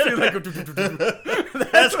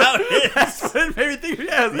how it is. That's what it made me think.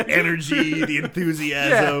 Yeah, The energy, the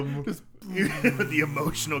enthusiasm, the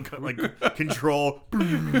emotional control.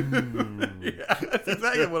 Yeah, that's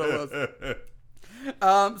exactly what it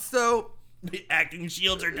was. So the acting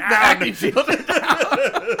shields are down. the acting shields are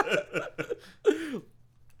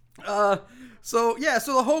down. So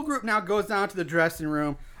the whole group now goes down to the dressing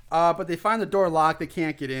room, but they find the door locked. They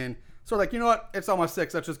can't get in. So like, you know what? It's almost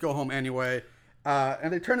 6. Let's just go home anyway.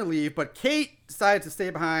 And they turn to leave, but Kate decides to stay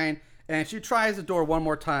behind, and she tries the door one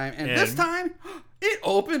more time. And this time, It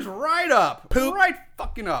opens right up. Poop. Right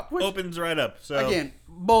fucking up. Which, Opens right up. So again,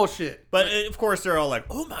 bullshit. But of course, they're all like,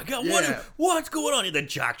 "Oh my god, Yeah. what's going on?" And the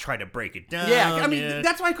jock tried to break it down. Yeah, I mean,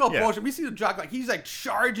 that's why I call it Yeah. bullshit. We see the jock, like, he's, like,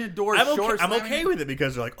 charging doors, I'm slamming. okay with it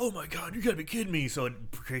because they're like, "Oh my god, you gotta be kidding me!" So it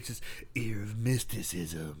creates this air of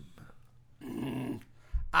mysticism.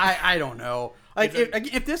 I don't know. Like,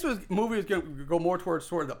 if this movie was going to go more towards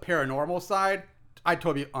sort of the paranormal side, I'd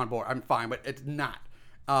totally be on board. I'm fine, but it's not.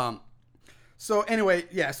 So anyway,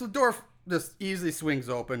 yeah, so the door just easily swings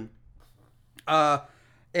open. And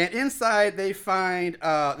inside they find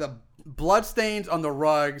the bloodstains on the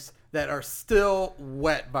rugs that are still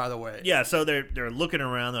wet, by the way. Yeah, so they're looking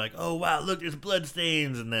around. They're like, "Oh wow, look, there's blood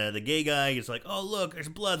stains." And the gay guy is like, "Oh look, there's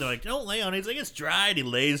blood." They're like, "Don't lay on it." He's like, "It's dried." He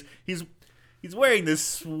lays. He's wearing this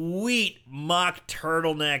sweet mock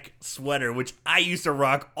turtleneck sweater, which I used to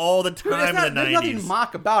rock all the time in the 90s. There's nothing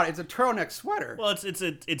mock about it. It's a turtleneck sweater. Well,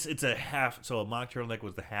 it's a half. So a mock turtleneck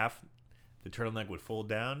was the half. The turtleneck would fold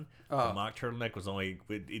down. Oh. The mock turtleneck was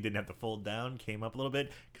it didn't have to fold down. Came up a little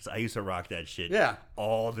bit because I used to rock that shit. Yeah.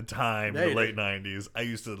 All the time Yeah, in you the did. late 90s. I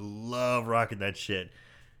used to love rocking that shit.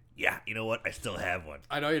 Yeah, you know what? I still have one.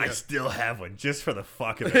 I know you do. I still have one just for the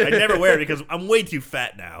fuck of it. I never wear it because I'm way too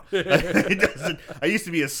fat now. I used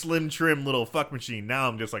to be a slim, trim little fuck machine. Now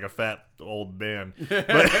I'm just like a fat old man.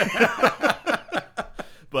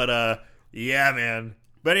 But yeah, man.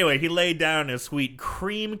 But anyway, he laid down a sweet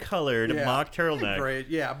cream-colored mock turtleneck. Great,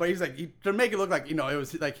 yeah. But he's like, to make it look like, it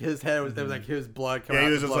was like his head, there was like his blood coming Yeah, out.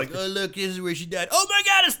 he was the just blood. like, "Oh look, this is where she died. Oh my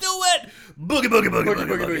god, it's still wet. Boogie, boogie, boogie,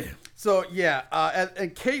 boogie, boogie." So yeah,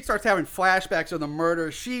 and Kate starts having flashbacks of the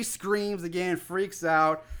murder. She screams again, freaks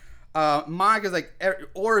out. Monica's like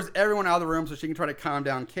orders everyone out of the room so she can try to calm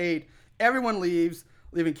down Kate. Everyone leaves,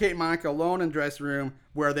 leaving Kate and Monica alone in the dressing room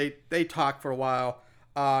where they talk for a while.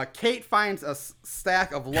 Kate finds a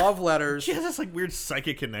stack of love letters. She has this like weird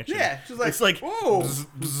psychic connection. Yeah, she's like, it's like whoa. bzz,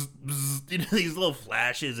 bzz, bzz. You know, these little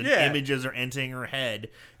flashes and images are entering her head,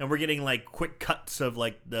 and we're getting like quick cuts of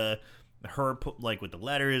like her like with the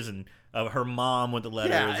letters and of her mom with the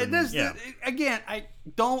letters. Yeah, and this, yeah. again, I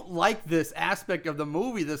don't like this aspect of the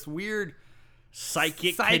movie. This weird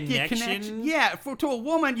psychic connection. Yeah, to a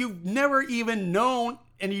woman you've never even known,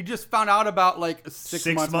 and you just found out about like six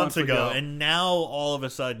months ago. And now all of a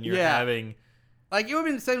sudden you're having like you would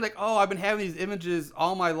have been saying like, oh, I've been having these images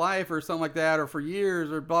all my life or something like that, or for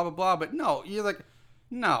years or blah blah blah. But no, you're like,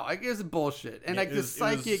 no, like it's bullshit. And like this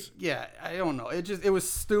psychic, I don't know. It was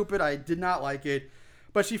stupid. I did not like it.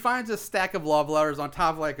 But she finds a stack of love letters on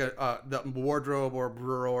top of like the wardrobe or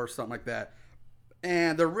bureau or something like that,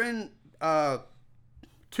 and they're written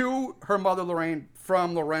to her mother Lorraine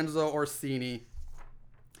from Lorenzo Orsini.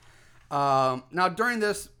 Now during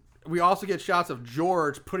this, we also get shots of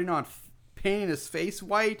George painting his face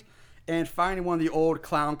white and finding one of the old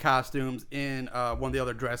clown costumes in one of the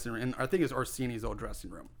other dressing rooms. I think it's Orsini's old dressing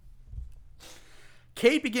room.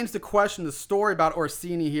 Kate begins to question the story about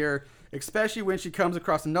Orsini here, especially when she comes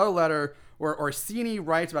across another letter where Orsini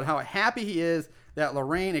writes about how happy he is that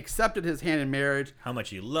Lorraine accepted his hand in marriage, how much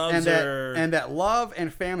he loves her, and that love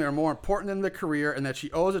and family are more important than the career, and that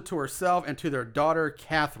she owes it to herself and to their daughter,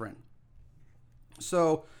 Catherine.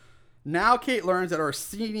 So now Kate learns that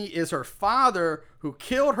Orsini is her father who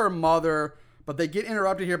killed her mother, but they get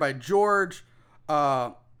interrupted here by George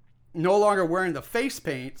no longer wearing the face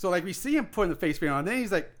paint. So like we see him putting the face paint on, then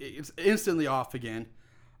he's like, it's instantly off again.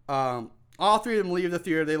 All three of them leave the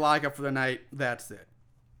theater. They lock up for the night. That's it.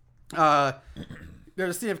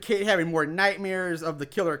 There's a scene of Kate having more nightmares of the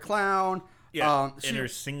killer clown. Yeah, in her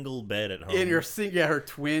single bed at home. In her her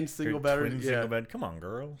twin single bed. Single bed. Come on,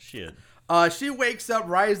 girl. Shit. She wakes up,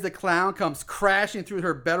 Rise the clown comes crashing through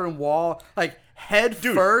her bedroom wall, like head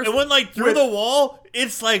first. It went like through the wall.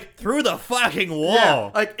 It's like through the fucking wall.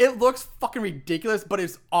 Yeah, like it looks fucking ridiculous, but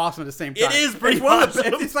it's awesome at the same time. It is pretty awesome.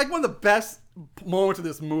 awesome. It's like one of the best moments of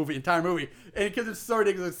this entire movie, and because it's so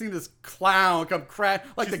ridiculous, seeing this clown come crash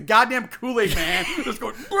like the goddamn Kool-Aid Man, just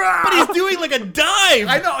going. But he's doing like a dive.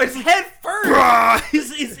 I know, it's head first.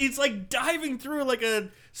 He's like diving through like a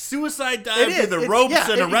suicide dive through the ropes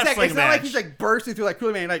in a wrestling it's match. not like he's like bursting through like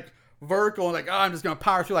Kool-Aid Man, like vertical and like, oh, I'm just gonna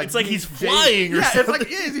power through like. It's like he's flying or something. It's like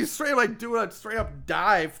he's straight like doing a straight up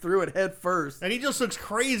dive through it head first. And he just looks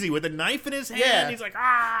crazy with a knife in his hand. Yeah. He's like,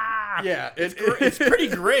 ah. Yeah, it's pretty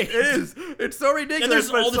great. It is. It's so ridiculous. And there's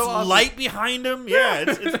but all it's this so awesome. light behind him. Yeah,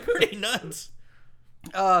 it's pretty nuts.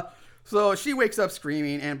 So she wakes up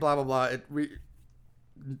screaming and blah blah blah.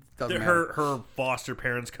 Doesn't matter. Her foster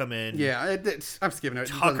parents come in. Yeah, I'm skipping it.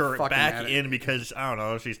 Tuck her fucking back matter. in because I don't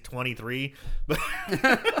know, she's 23. But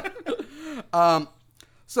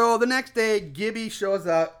So the next day, Gibby shows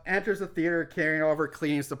up, enters the theater carrying all of her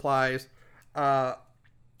cleaning supplies. On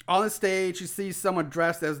the stage, she sees someone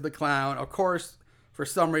dressed as the clown. Of course, for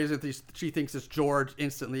some reason, she thinks it's George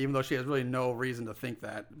instantly, even though she has really no reason to think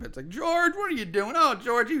that. But it's like, George, what are you doing? Oh,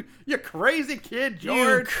 George, you crazy kid,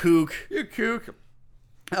 George. You kook. You kook.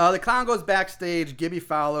 The clown goes backstage. Gibby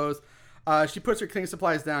follows. She puts her cleaning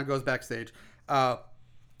supplies down, goes backstage.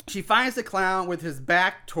 She finds the clown with his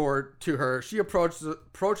back to her. She approaches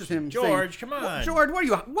him. George, saying, come on. George,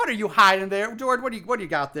 what are you hiding there? George, what do you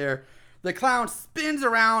got there? The clown spins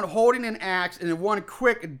around holding an axe, and in one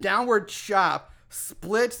quick downward chop,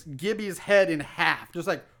 splits Gibby's head in half. Just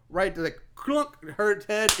like right to clunk her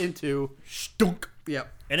head into stunk.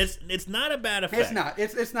 Yep. And it's not a bad effect.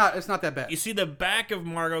 It's not. It's not that bad. You see the back of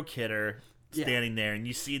Margot Kidder standing there, and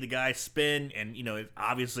you see the guy spin, and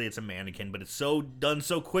obviously it's a mannequin, but it's done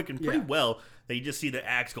so quick and pretty well that you just see the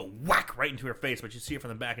axe go whack right into her face, but you see it from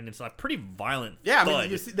the back, and it's a pretty violent thud. I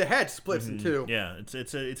mean, you see the head splits in two. Yeah,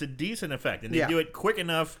 it's a decent effect, and they do it quick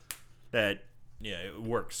enough that it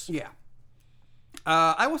works. Yeah.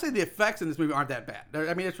 I will say the effects in this movie aren't that bad.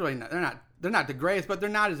 It's really not. They're not the greatest, but they're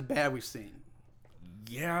not as bad we've seen.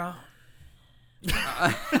 Yeah.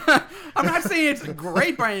 I'm not saying it's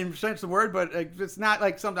great by any sense of the word, but it's not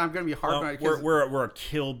like something I'm going to be hard on. We're a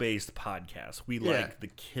kill-based podcast. We like the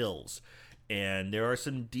kills. And there are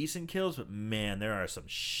some decent kills, but man, there are some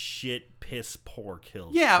shit, piss poor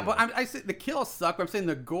kills. Yeah, too. but I say the kills suck. But I'm saying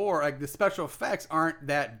the gore, like the special effects, aren't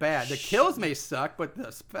that bad. The kills may suck, but the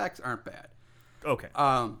effects aren't bad. Okay.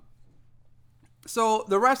 So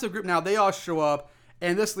the rest of the group now, they all show up,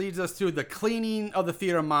 and this leads us to the cleaning of the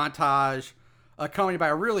theater montage, accompanied by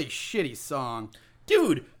a really shitty song.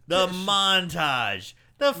 Dude, the montage.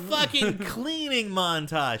 The fucking cleaning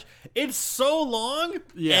montage. It's so long,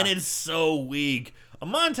 and it's so weak. A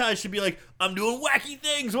montage should be like, I'm doing wacky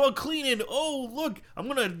things while cleaning. Oh, look, I'm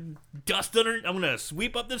going to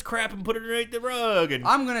sweep up this crap and put it underneath the rug. And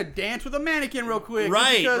I'm going to dance with a mannequin real quick.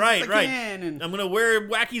 Right. And I'm going to wear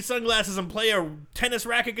wacky sunglasses and play a tennis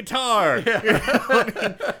racket guitar.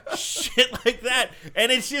 Shit like that.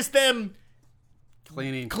 And it's just them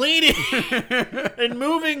cleaning and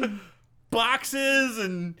moving boxes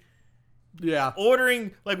and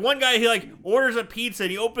ordering. Like one guy, he like orders a pizza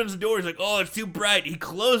and he opens the door. He's like, oh, it's too bright. He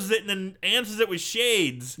closes it and then answers it with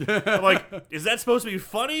shades. I'm like, is that supposed to be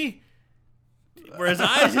funny? Were his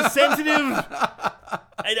eyes just sensitive?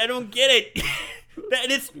 I don't get it. And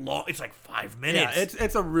it's long. It's like 5 minutes. Yeah,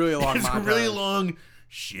 it's a really long It's montage. a really long,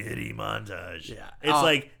 shitty montage. Yeah. It's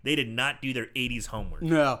like they did not do their 80s homework.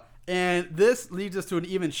 No. And this leads us to an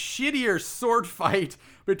even shittier sword fight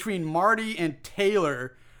between Marty and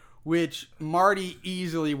Taylor, which Marty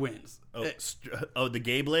easily wins. The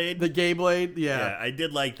gay blade? The gay blade, Yeah, I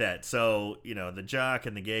did like that. So, the jock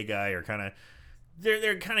and the gay guy are kind of...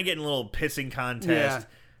 They're kind of getting a little pissing contest.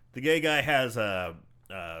 Yeah. The gay guy has a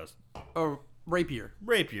rapier.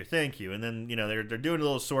 Rapier, thank you. And then, they're doing a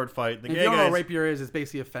little sword fight. If you don't know what a rapier is, it's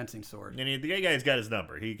basically a fencing sword. And the gay guy's got his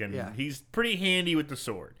number. He's pretty handy with the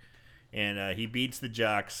sword. And he beats the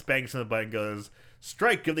jock, spanks on the butt, and goes,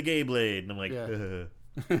 "Strike of the gay blade." And I'm like,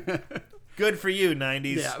 good for you,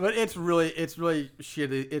 90s. Yeah, but it's really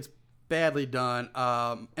shitty. It's badly done.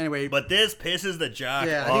 Anyway. But this pisses the jock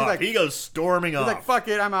off. Like, he goes storming off. He's like, fuck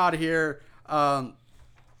it, I'm out of here.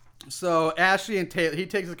 So Ashley and Taylor, he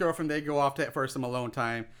takes his girlfriend, they go off for some alone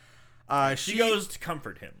time. She goes to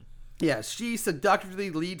comfort him. Yeah, she seductively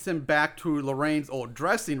leads him back to Lorraine's old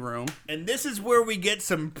dressing room. And this is where we get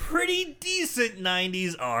some pretty decent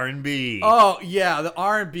 90s R&B. Oh, yeah, the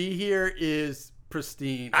R&B here is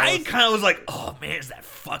pristine. I kind of was like, oh, man, is that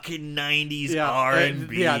fucking 90s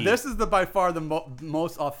R&B? Yeah, this is by far the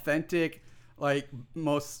most authentic, like,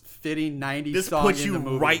 most fitting 90s this song puts in the you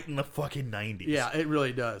movie. right in the fucking 90s. Yeah, it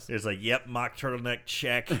really does. There's like, yep, mock turtleneck,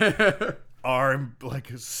 check. Like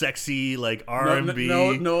sexy, like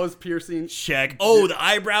R&B. Nose piercing. Check. Oh, the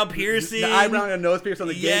eyebrow piercing. The eyebrow and nose piercing on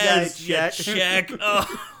the gay guy. Check. Check.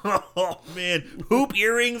 Oh, man. Hoop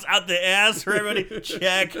earrings out the ass for everybody.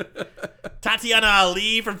 Check. Tatiana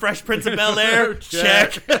Ali from Fresh Prince of Bel-Air.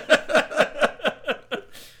 Check.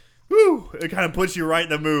 Woo. It kind of puts you right in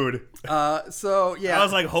the mood. So, yeah. I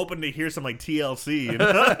was like hoping to hear some like TLC.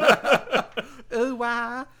 Ooh,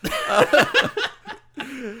 wah.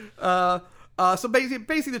 So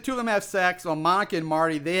basically the two of them have sex while Monica and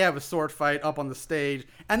Marty, they have a sword fight up on the stage.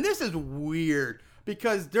 And this is weird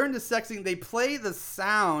because during the sex scene, they play the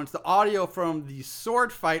sounds, the audio from the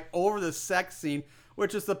sword fight over the sex scene,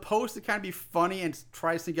 which is supposed to kind of be funny and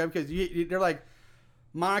try to sync up because they're like,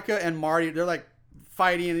 Monica and Marty, they're like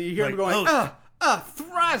fighting and you hear them going,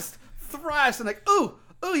 thrust, and like, ooh,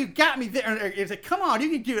 oh, you got me there. And it's like, come on, you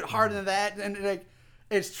can do it harder than that. And like,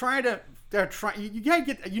 it's trying to. They're trying. You gotta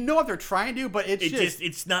get. You know what they're trying to do, but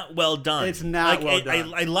it's not well done. It's not well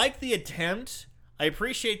done. I like the attempt. I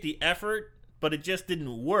appreciate the effort, but it just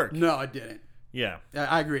didn't work. No, it didn't. Yeah,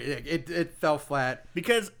 I agree. It fell flat.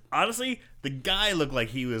 Because honestly, the guy looked like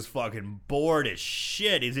he was fucking bored as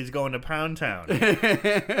shit as he's going to Pound Town.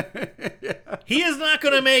 Yeah. He is not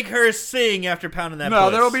going to make her sing after pounding that. No,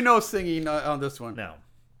 puss. there will be no singing on this one. No.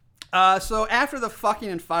 So after the fucking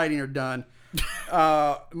and fighting are done,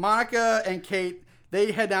 Monica and Kate,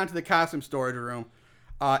 they head down to the costume storage room.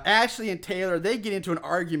 Ashley and Taylor, they get into an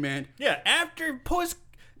argument. Yeah, after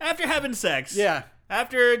having sex. Yeah.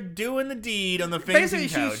 After doing the deed on the fainting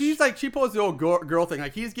couch. She's like, she pulls the old girl thing.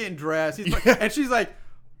 Like, he's getting dressed. And she's like,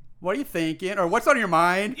 what are you thinking? Or what's on your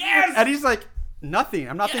mind? Yes! And he's like, nothing.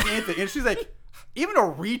 I'm not thinking anything. And she's like, even a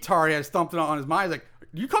retard has something on his mind. He's like,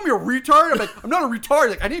 you call me a retard? I'm like, I'm not a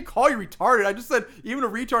retard. Like, I didn't call you retarded. I just said even a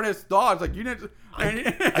retard has thoughts. Like, you didn't.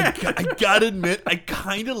 I gotta admit, I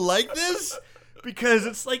kind of like this. Because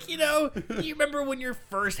it's like, you remember when you're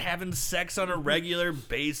first having sex on a regular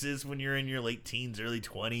basis when you're in your late teens, early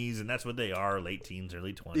 20s, and that's what they are, late teens,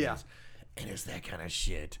 early 20s. Yeah. And it's that kind of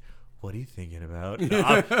shit. What are you thinking about?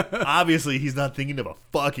 Obviously, he's not thinking of a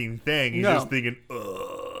fucking thing. He's just thinking,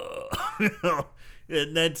 ugh.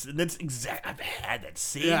 And that's exact. I've had that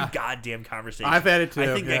same goddamn conversation. I've had it too.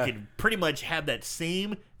 I think I could pretty much have that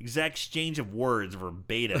same exact exchange of words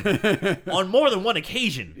verbatim on more than one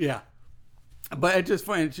occasion. Yeah. But it's just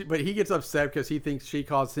funny. But he gets upset because he thinks she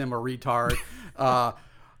calls him a retard.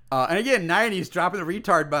 And again, 90s dropping the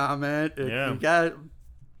retard bomb, man. Yeah. You got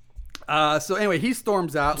it. So anyway, he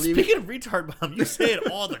storms out. Speaking of retard bomb, you say it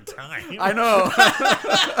all the time. I know.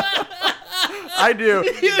 I do.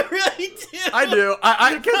 You really do. I do.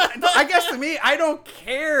 I guess to me, I don't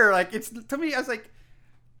care. Like, to me, I was like,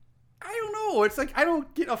 I don't know. It's like, I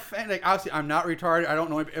don't get offended. Like, obviously, I'm not retarded. I don't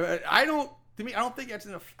know. To me, I don't think that's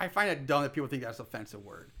I find it dumb that people think that's an offensive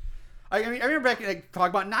word. I mean, I remember back, like, talk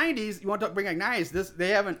about 90s. You want to bring back 90s. They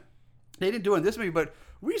didn't do it in this movie, but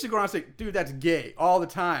we used to go around and say, dude, that's gay all the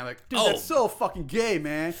time. Like, dude, that's so fucking gay,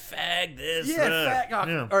 man. Fag this. Yeah, fag.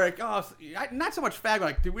 Yeah. Or like, not so much fag, but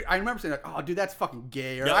like, dude, I remember saying, like, oh, dude, that's fucking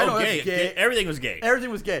gay. Or, No, I know gay. that's gay. Everything was gay.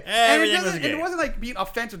 Everything was gay. Everything was gay. It wasn't like being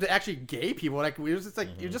offensive to actually gay people. Like, it was just like,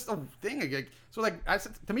 it was just a thing. Like, so, like,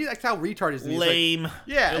 to me, that's how retard is. Lame. Like,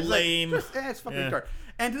 yeah. It's lame. Like, it's fucking retard.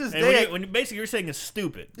 And to this and day. when basically you're saying it's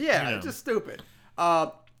stupid. Yeah, it's just stupid.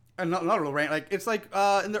 Another little rant. Like, it's like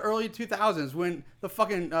in the early 2000s when the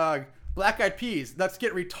fucking Black Eyed Peas, Let's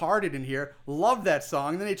Get Retarded in Here, loved that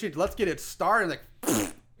song. And then they changed Let's Get It Started. Like,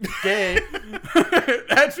 gay.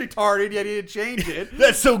 That's retarded, yet he didn't change it.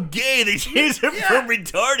 That's so gay. They changed it from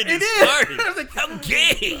retarded to started. I was like, how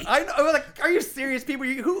gay. I know. I was like, are you serious, people?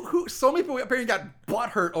 Who? So many people apparently got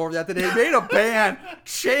butthurt over that they made a band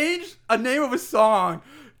change a name of a song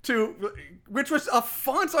to, which was a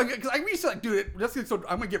fun song. Because we used to like, dude,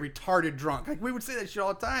 I'm gonna get retarded drunk. Like, we would say that shit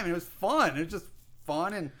all the time, and it was fun. It was just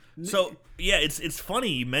fun and. So yeah, it's funny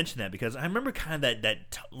you mentioned that because I remember kind of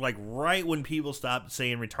that like right when people stopped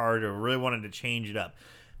saying retarded or really wanted to change it up.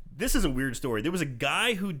 This is a weird story. There was a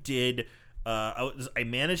guy who did. I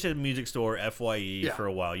managed a music store, FYE, for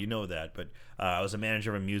a while. You know that, but I was a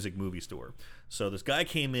manager of a movie store. So this guy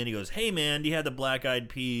came in. He goes, "Hey man, do you have the Black Eyed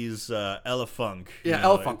Peas Ella Funk?" Yeah,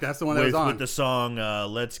 Ella Funk. That's the one that was on with the song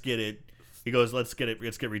 "Let's Get It." He goes, "Let's get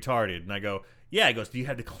retarded." And I go, "Yeah." He goes, "Do you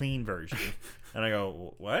have the clean version?" And I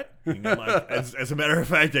go, "What?" As a matter of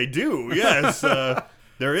fact, I do. Yes,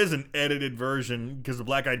 there is an edited version because the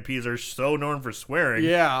Black Eyed Peas are so known for swearing.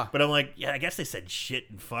 Yeah, but I'm like, yeah, I guess they said shit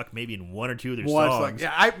and fuck maybe in one or two of their songs.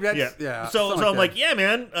 Like, So I'm like, yeah,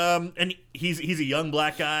 man. And he's a young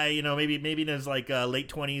black guy, maybe in his like late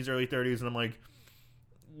 20s, early 30s, and I'm like.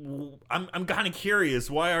 I'm kind of curious.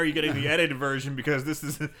 Why are you getting the edited version? Because this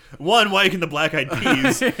is one, why are you getting the Black Eyed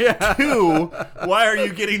Peas? Two, why are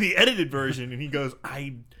you getting the edited version? And he goes,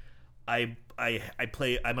 I'm a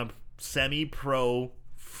semi-pro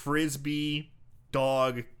frisbee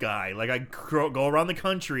dog guy. Like I go around the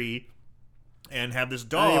country and have this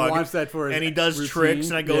dog, and he wants that for his and he does routine. tricks,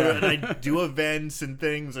 and I go to, and I do events and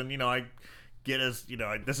things, and I.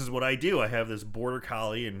 This is what I do. I have this border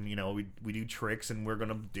collie, and we do tricks, and we're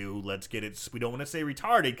gonna do. Let's get it. We don't want to say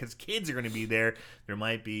retarded because kids are gonna be there. There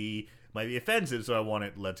might be offensive, so I want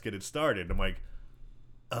it. Let's get it started. I'm like,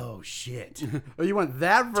 oh shit. Oh, you want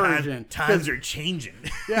that version? Times are changing.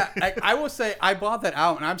 Yeah, I will say I bought that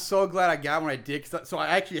out, and I'm so glad I got when I did. So I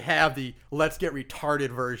actually have the Let's Get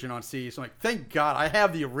Retarded version on CD. So I'm like, thank God I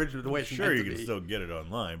have the original. The way it's sure meant you to can be. still get it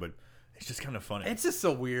online, but. It's just kind of funny. It's just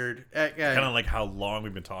so weird. Kind of like how long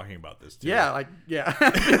we've been talking about this, too. Yeah, like, yeah.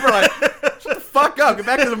 People are like, shut the fuck up. Get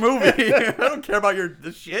back to the movie. I don't care about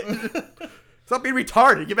this shit. Stop being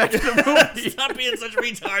retarded. Get back to the movie. Stop being such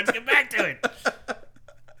retards. Get back to it.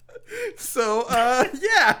 So,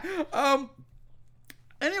 yeah.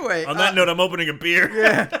 Anyway. On that note, I'm opening a beer.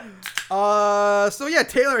 Yeah. So, yeah,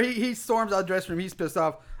 Taylor, he storms out of the dressing room. He's pissed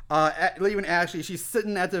off. Leaving Ashley. She's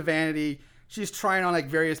sitting at the vanity. She's trying on, like,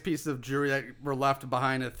 various pieces of jewelry that were left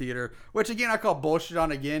behind in the theater. Which, again, I call bullshit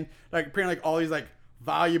on again. Like, apparently, like, all these, like,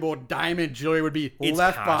 valuable diamond jewelry would be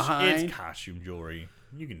left behind. It's costume jewelry.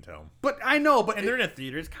 You can tell. But I know, but And they're in a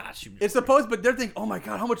theater. It's costume jewelry. it's supposed, but they're thinking, oh my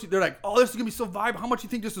god, how much? They're like, oh, this is gonna be so vibrant. How much do you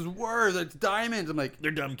think this is worth? It's diamonds. I'm like,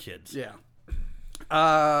 They're dumb kids. yeah.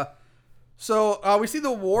 So we see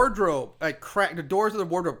the wardrobe like crack. The doors of the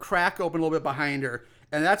wardrobe crack open a little bit behind her,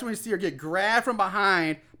 and that's when we see her get grabbed from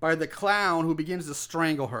behind by the clown who begins to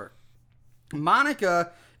strangle her.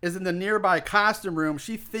 Monica is in the nearby costume room.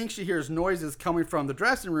 She thinks she hears noises coming from the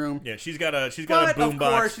dressing room. Yeah, she's got a But boom of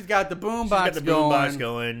box. course, she's got the boom She's got box the going. boom box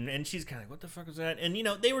going, and she's kind of like, "What the fuck was that?" And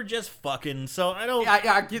they were just fucking. So I don't.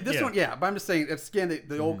 Yeah, I get this Yeah. one. Yeah, but I'm just saying, it's again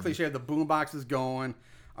the old cliche of the boom box is going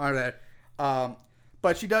on that.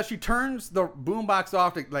 But she turns the boom box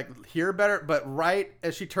off to like hear better. But right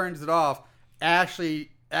as she turns it off, Ashley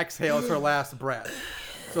exhales her last breath.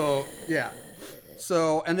 So yeah.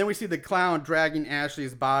 So and then we see the clown dragging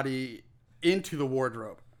Ashley's body into the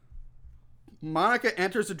wardrobe. Monica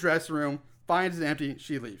enters the dressing room, finds it empty.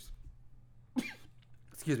 She leaves.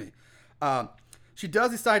 Excuse me. She does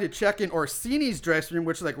decide to check in Orsini's dressing room,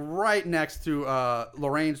 which is like right next to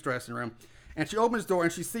Lorraine's dressing room. And she opens the door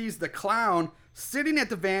and she sees the clown sitting at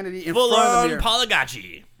the vanity in Full front of the on mirror.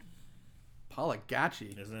 Palagacci.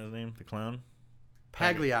 Palagacci. Isn't that his name? The clown?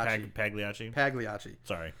 Pagliacci. Pagliacci. Pagliacci.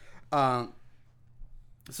 Sorry.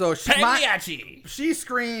 So Pagliacci. she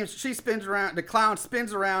screams. She spins around. The clown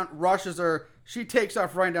spins around, rushes her. She takes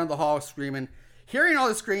off running down the hall screaming. Hearing all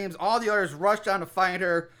the screams, all the others rush down to find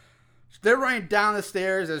her. They're running down the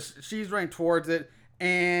stairs as she's running towards it.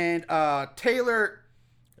 And Taylor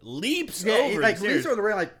Leaps Yeah, over. like the leaps stairs. over the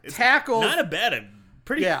rail, like It's tackles. Not a bad.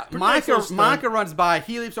 Pretty. Yeah, pretty nice little stunt. Monica runs by.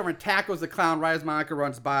 He leaps over and tackles the clown right as Monica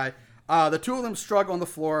runs by. The two of them struggle on the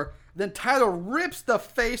floor. Then Tyler rips the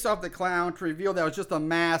face off the clown to reveal that it was just a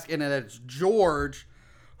mask and that it's George,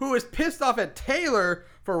 who is pissed off at Taylor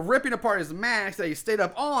for ripping apart his mask that he stayed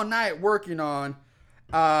up all night working on.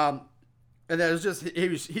 And that was just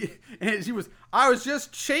I was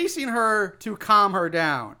just chasing her to calm her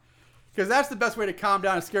down. Because that's the best way to calm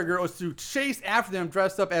down a scared girl is to chase after them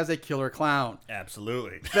dressed up as a killer clown.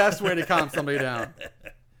 Absolutely. Best way to calm somebody down.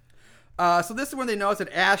 So this is when they notice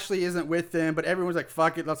that Ashley isn't with them, but everyone's like,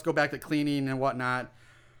 fuck it, let's go back to cleaning and whatnot.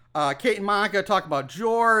 Kate and Monica talk about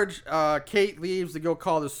George. Kate leaves to go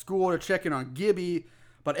call the school to check in on Gibby,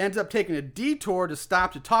 but ends up taking a detour to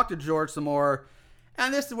stop to talk to George some more.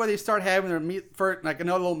 And this is where they start having their meet for like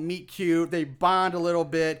another little meet cute. They bond a little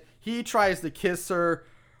bit. He tries to kiss her,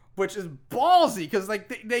 which is ballsy because like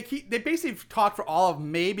they basically talk for all of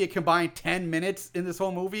maybe a combined 10 minutes in this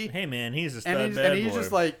whole movie. Hey man, he's a stud And bad he boy.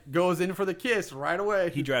 just like goes in for the kiss right away.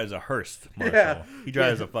 He drives a hearse, Marshall. Yeah. He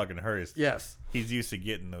drives a fucking hearse. Yes, He's used to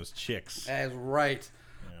getting those chicks. that's right.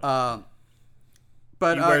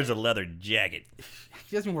 But He wears a leather jacket.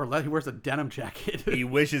 he doesn't wear leather. He wears a denim jacket. He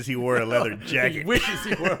wishes he wore a leather He jacket. wishes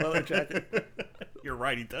he wore a leather jacket. You're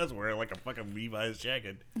right, he does wear like a fucking Levi's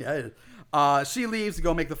jacket. Yeah, it is. She leaves to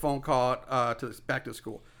go make the phone call back to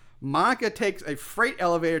school. Monica takes a freight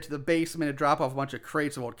elevator to the basement to drop off a bunch of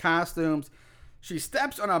crates of old costumes. She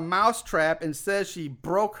steps on a mouse trap and says she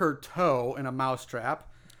broke her toe in a mouse trap.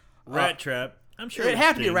 Rat trap. I'm sure It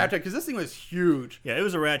had to be a ding. rat trap because this thing was huge. Yeah, it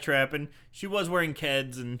was a rat trap, and she was wearing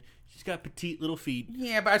Keds, and she's got petite little feet.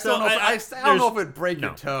 Yeah, but I So still don't know. I don't know if it'd break no,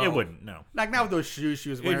 your toe. It wouldn't. No, Like not with those shoes she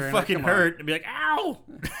was wearing. it'd Like, fucking come on. hurt and be like, ow.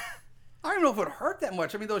 I don't even know if it would hurt that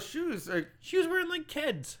much. I mean, those shoes are She was wearing like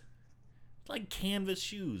Keds, like canvas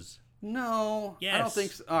shoes. no. I don't Yes.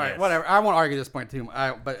 think so. All right, Yes. whatever. I won't argue this point too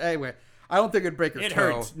much. But anyway, I don't think it'd break her It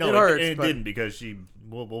toe. hurts. No, it hurts. it but didn't because she.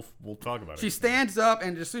 We'll talk about She it. stands up,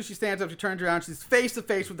 and as soon as she stands up, she turns around. She's face to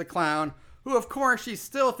face with the clown, who, of course, she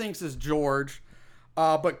still thinks is George.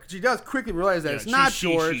 But she does quickly realize that it's not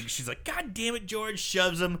George. She's like, God damn it, George!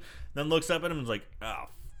 Shoves him, then looks up at him and is like, oh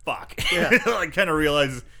fuck. Yeah. Like kind of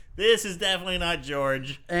realizes this is definitely not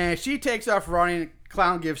George. And she takes off running.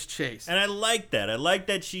 Clown gives chase. And I like that. I like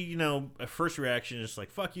that she, her first reaction is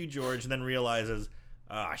like, fuck you, George, and then realizes,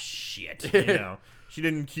 ah, shit. She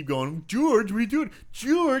didn't keep going, George, what are you doing?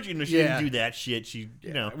 George! She Yeah. didn't do that shit. She,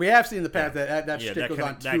 We have seen in the past that shtick goes kinda-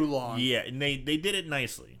 on too long. Yeah, and they did it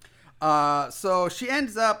nicely. So she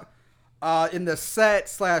ends up in the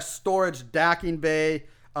set/storage docking bay.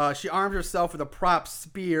 She arms herself with a prop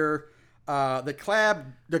spear. The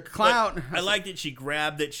clown. I liked it. She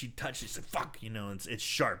grabbed it. She touched it. She said, "Fuck," it's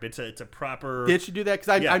sharp. It's a proper. Did she do that?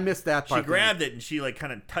 Because I missed that part. She grabbed it and she like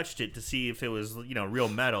kind of touched it to see if it was real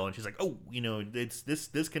metal, and she's like, "Oh, it's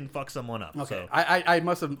this can fuck someone up." Okay, So. I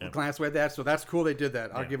must have glanced away at that, so that's cool. They did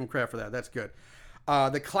that. I'll give them credit for that. That's good.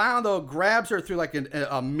 The clown though grabs her through like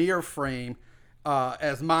a mirror frame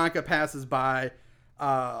as Monica passes by,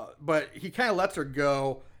 but he kind of lets her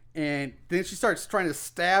go. And then she starts trying to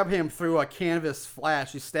stab him through a canvas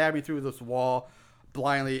flash. She's stabbing through this wall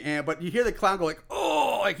blindly, but you hear the clown go like,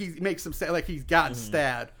 "Oh!" Like he makes him like he's gotten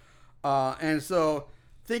stabbed. And so,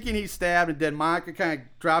 thinking he's stabbed and dead, Monica kind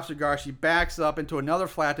of drops her guard. She backs up into another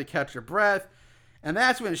flat to catch her breath, and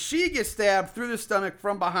that's when she gets stabbed through the stomach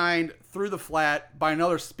from behind through the flat by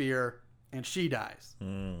another spear, and she dies.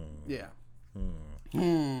 Yeah.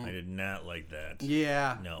 I did not like that.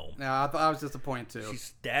 Yeah. No. I was disappointed too. She's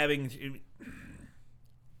stabbing.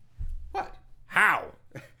 What? How?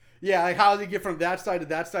 Yeah, like how does he get from that side to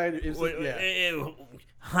that side?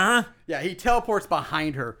 Huh? Yeah, he teleports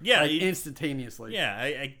behind her. Yeah, like, instantaneously. Yeah,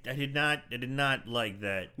 I did not like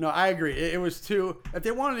that. No, I agree. It was too. If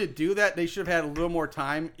they wanted to do that, they should have had a little more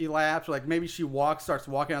time elapsed. Like maybe she starts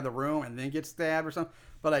walking out of the room and then gets stabbed or something.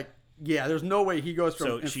 But like, yeah, there's no way he goes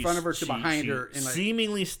from in front of her to behind her and like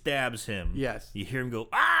seemingly stabs him. Yes. You hear him go,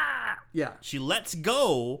 "Ah!" Yeah. She lets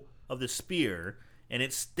go of the spear, and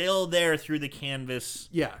it's still there through the canvas.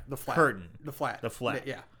 Yeah, the flat curtain. The flat.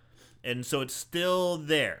 Yeah. And so it's still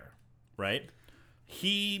there, right?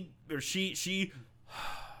 He or she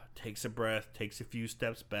takes a breath, takes a few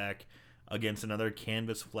steps back against another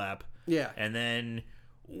canvas flap. Yeah. And then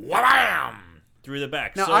wham! Through the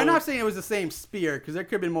back. Now, so, I'm not saying it was the same spear because there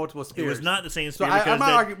could have been multiple spears. It was not the same So spear. I'm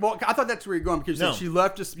not arguing. Well, I thought that's where you're going because No. she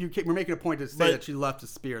left. We're making a point to say that she left a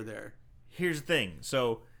spear there. Here's the thing.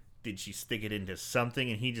 So, did she stick it into something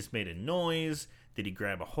and he just made a noise? Did he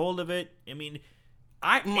grab a hold of it? I mean,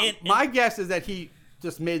 my guess is that he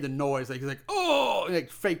just made the noise. Like he's like, "Oh," and like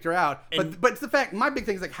faked her out. But it's the fact. My big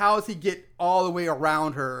thing is like, how does he get all the way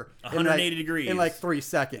around her 180 degrees in like 3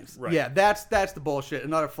 seconds? Right. Yeah, that's the bullshit.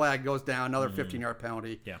 Another flag goes down. Another 15-yard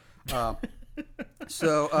penalty. Yeah.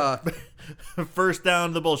 So first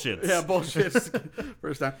down the bullshits. yeah, bullshit's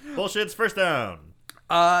first down. Bullshit's first down.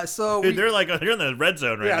 So Dude, they're in the red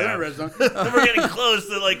zone right now. yeah, they're in red zone. We're getting close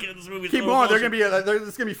to like this movie. Keep going. They're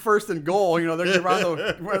gonna be first and goal. They're gonna be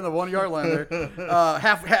around the 1 yard line there.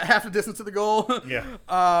 Half the distance to the goal.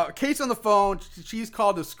 Yeah. Kate's on the phone. She's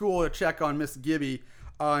called to school to check on Miss Gibby.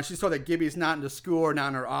 And she's told that Gibby's not in the school or not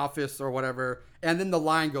in her office or whatever. And then the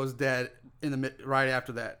line goes dead right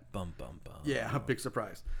after that. Bum bum bum. Yeah, a big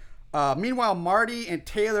surprise. Meanwhile, Marty and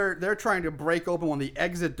Taylor, they're trying to break open one of the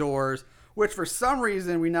exit doors, which for some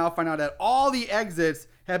reason we now find out that all the exits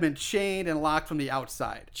have been chained and locked from the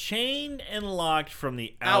outside. Chained and locked from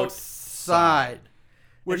the Outside.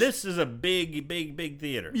 Which, this is a big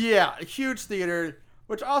theater. Yeah, a huge theater,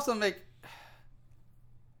 which also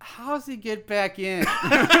how does he get back in?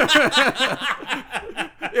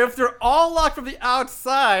 If they're all locked from the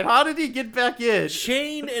outside, how did he get back in?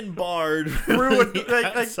 Chained and barred Through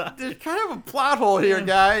there's kind of a plot hole here,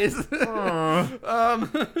 guys.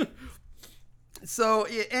 So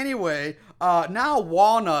anyway, now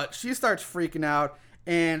Walnut, she starts freaking out,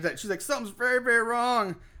 and she's like, something's very, very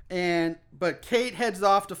wrong. But Kate heads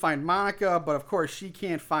off to find Monica, but of course she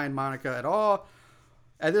can't find Monica at all.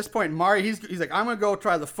 At this point, Marty, he's like, I'm gonna go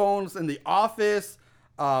try the phones in the office,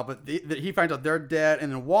 but he finds out they're dead.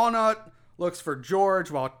 And then Walnut looks for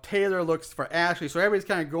George, while Taylor looks for Ashley. So everybody's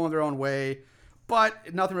kind of going their own way,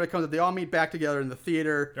 but nothing really comes up. They all meet back together in the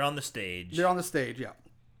theater. They're on the stage. Yeah.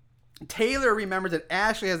 Taylor remembers that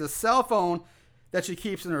Ashley has a cell phone that she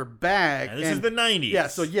keeps in her bag. And this is the 90s. Yeah,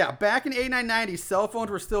 so back in 89-90, cell phones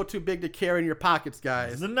were still too big to carry in your pockets, guys.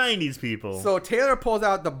 This is the 90s, people. So Taylor pulls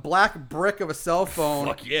out the black brick of a cell phone.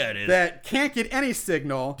 Fuck yeah, it is. That can't get any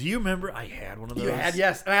signal. Do you remember I had one of those? You had,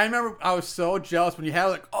 yes. And I remember I was so jealous when you had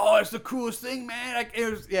it, oh, it's the coolest thing, man. Like,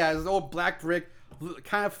 it was this old black brick,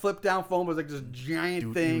 kind of flip down phone, but it was like this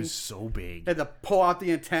giant thing. It was so big. Had to pull out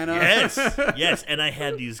the antenna. Yes, and I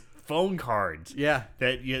had these phone cards. Yeah.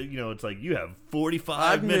 That it's like you have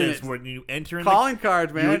 45 minutes where you enter in calling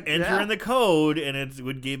cards, man. You would enter in the code and it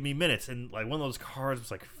would give me minutes, and like one of those cards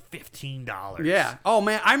was like $15. Yeah. Oh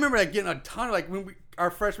man, I remember like getting a ton of when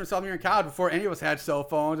our freshman sophomore year in college, before any of us had cell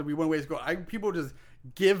phones and we went ways to go. People just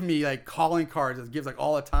give me like calling cards. It gives like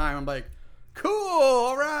all the time. I'm like, Cool,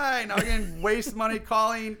 all right. Now I can waste money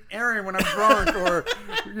calling Aaron when I'm drunk, or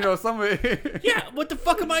somebody. Yeah, what the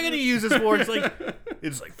fuck am I gonna use this for? It's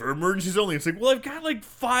like for emergencies only. It's like, well, I've got like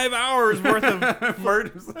 5 hours worth of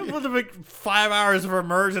Emergency. like 5 hours of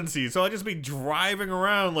emergency, so I'll just be driving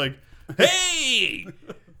around like, hey,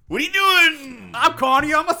 what are you doing? I'm calling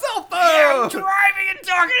you on my cell phone. Yeah, I'm driving and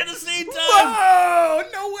talking at the same time. Whoa,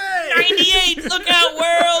 no way. 98, look out,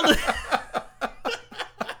 world.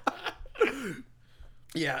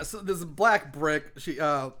 Yeah, so there's a black brick. But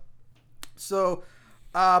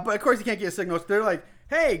of course you can't get a signal. So they're like,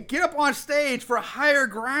 hey, get up on stage for higher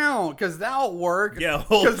ground, because that'll work. Yeah,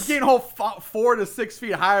 because getting a whole 4 to 6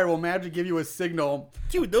 feet higher will magically give you a signal.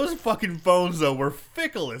 Dude, those fucking phones though were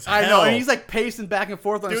fickle as hell. I know, and he's like pacing back and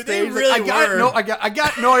forth on Dude, stage. they really like, I got were. it, no, I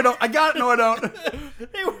got it, no, I don't. I got it, no, I don't.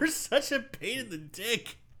 They were such a pain in the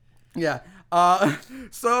dick. Yeah.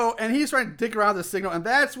 And he's trying to dig around the signal, and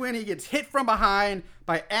that's when he gets hit from behind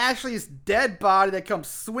by Ashley's dead body that comes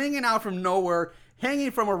swinging out from nowhere,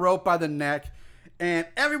 hanging from a rope by the neck, and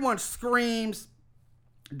everyone screams.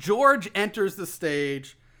 George enters the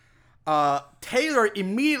stage. Taylor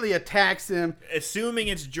immediately attacks him. Assuming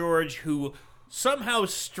it's George, who somehow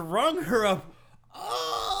strung her up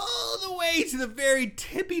all the way to the very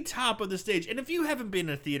tippy top of the stage. And if you haven't been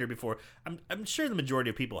in a theater before, I'm sure the majority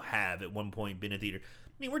of people have at one point been in a theater. I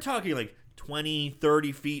mean, we're talking like 20,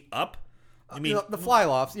 30 feet up. I mean, The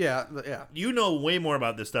fly-lofts, yeah. you know way more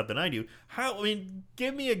about this stuff than I do.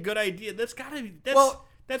 Give me a good idea. That's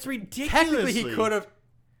that's ridiculous. Technically, he could have.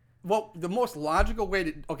 Well, the most logical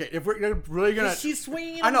way to if we're really gonna, she's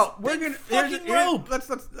swinging. I know we're gonna fucking rope.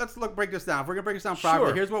 Let's break this down. If we're gonna break this down properly,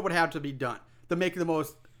 Sure. here's what would have to be done to make it the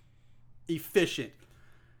most efficient.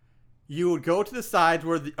 You would go to the sides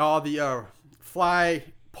where all the fly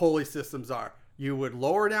pulley systems are. You would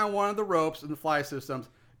lower down one of the ropes in the fly systems,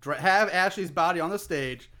 have Ashley's body on the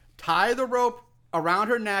stage, tie the rope around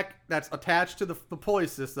her neck that's attached to the pulley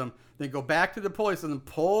system, then go back to the pulley system,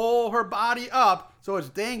 pull her body up so it's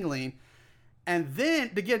dangling, and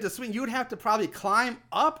then to get to swing, you would have to probably climb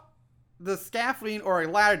up the scaffolding or a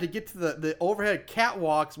ladder to get to the overhead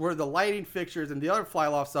catwalks where the lighting fixtures and the other fly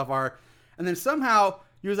loft stuff are, and then somehow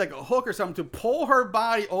use like a hook or something to pull her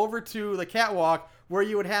body over to the catwalk, where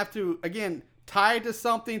you would have to, again, tie it to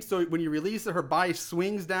something so when you release it, her body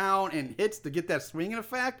swings down and hits to get that swinging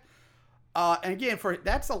effect. And again,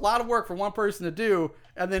 that's a lot of work for one person to do,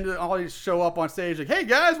 and then to always show up on stage like, "Hey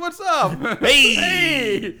guys, what's up? Hey,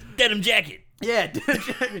 hey, denim jacket." yeah."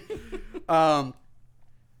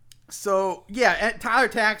 So yeah, and Tyler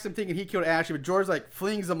attacks him thinking he killed Ashley, but George like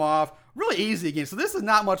flings him off really easy again. So this is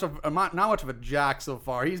not much of a jock so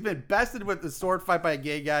far. He's been bested with the sword fight by a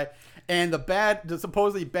gay guy, and the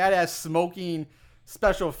supposedly badass smoking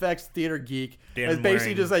special effects theater geek has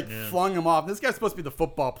basically just flung him off. This guy's supposed to be the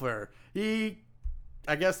football player. I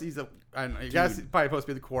guess he's I don't know. I guess he's probably supposed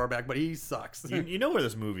to be the quarterback, but he sucks. You know where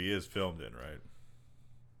this movie is filmed in, right?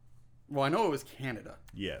 Well, I know it was Canada.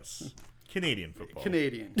 Yes. Canadian football.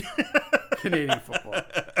 Canadian football.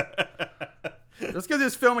 Just because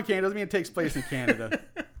it's filmed in Canada doesn't mean it takes place in Canada.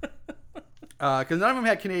 Because none of them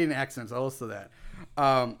had Canadian accents. I'll listen to that.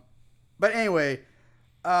 But anyway,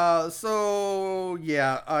 so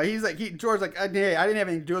yeah, he's like, George's like, hey, I didn't have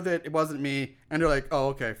anything to do with it. It wasn't me. And they're like, oh,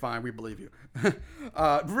 okay, fine, we believe you.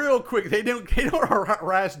 Real quick, they don't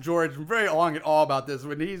harass George very long at all about this.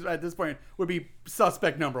 When he's at this point would be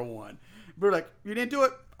suspect number one. We're like, you didn't do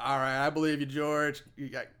it? All right, I believe you, George. You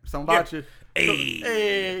got something about you.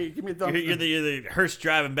 Hey, give me a thumbs. You're the hearse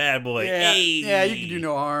driving bad boy. Yeah, Hey. yeah, you can do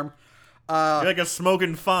no harm. You're like a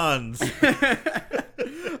smoking Fonz.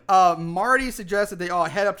 Marty suggested they all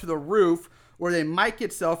head up to the roof where they might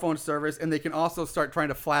get cell phone service, and they can also start trying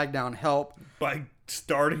to flag down help. By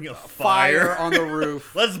starting a Fire on the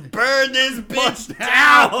roof. Let's burn this bitch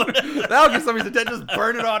down. That'll get somebody's attention. Just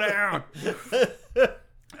burn it all down.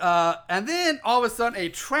 And then all of a sudden, a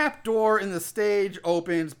trap door in the stage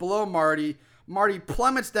opens below Marty. Marty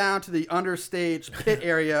plummets down to the understage pit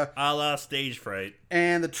area. A la stage fright.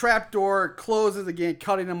 And the trap door closes again,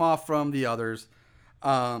 cutting him off from the others.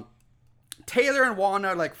 Taylor and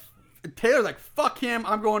Walnut Taylor's like, fuck him,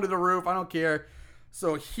 I'm going to the roof, I don't care.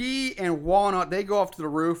 So he and Walnut, they go off to the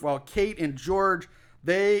roof, while Kate and George,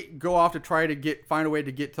 they go off to try to find a way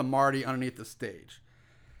to get to Marty underneath the stage.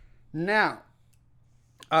 Now,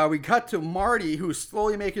 we cut to Marty, who's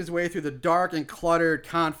slowly making his way through the dark and cluttered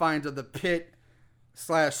confines of the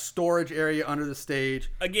pit/storage area under the stage.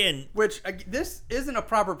 Again, Which, this isn't a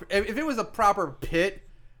proper... If it was a proper pit,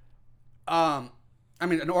 I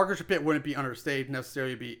mean, an orchestra pit wouldn't be under stage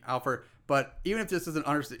necessarily, be Alfred. But even if this isn't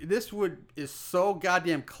under stage, this is so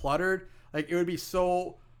goddamn cluttered. Like, it would be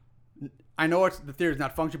so. I know the theater's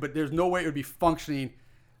not functioning, but there's no way it would be functioning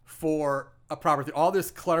for a proper theater. All this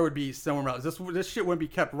clutter would be somewhere else. This shit wouldn't be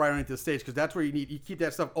kept right underneath the stage, because that's where you keep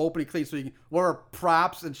that stuff open and clean, so you can, whatever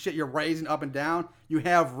props and shit you're raising up and down, you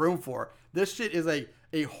have room for. This shit is a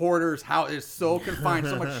hoarder's house. It's so confined,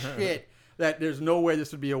 so much shit, that there's no way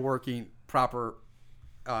this would be a working proper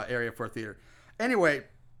area for a theater. Anyway,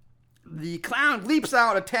 the clown leaps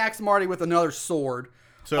out, attacks Marty with another sword.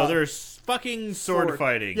 So there's fucking sword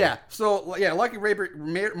fighting. Yeah. So yeah, Lucky Rapier,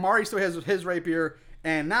 Marty still has his rapier,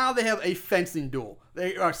 and now they have a fencing duel.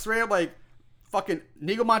 They are straight up like fucking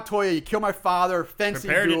Inigo Montoya. You kill my father. Fencing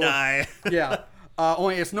Prepare duel. to die. Yeah.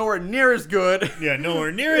 Only it's nowhere near as good. Yeah,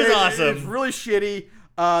 nowhere near as awesome. It's really shitty.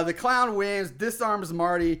 The clown wins, disarms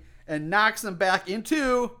Marty, and knocks him back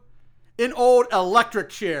into an old electric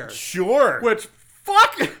chair. Sure. Which,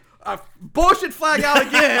 fuck, bullshit flag out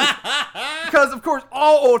again. Because, of course,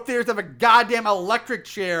 all old theaters have a goddamn electric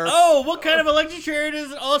chair. Oh, what kind of electric chair it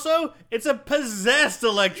is also? It's a possessed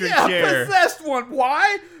electric chair. Yeah, possessed one.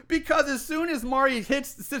 Why? Because as soon as Marty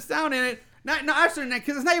sits down in it, not actually,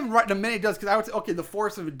 because it's not even right the minute he does, because I would say, okay, the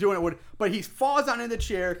force of doing it would, but he falls down in the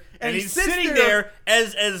chair, and he's sits sitting there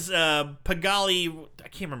as Pagali, I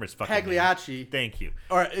can't remember his fucking Pagliacci. name. Thank you.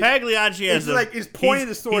 Or, Pagliacci has he's pointing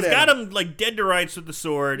the sword He's at got him. him like dead to rights with the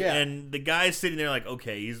sword, Yeah. and the guy's sitting there like,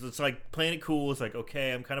 okay, it's like playing it cool. It's like,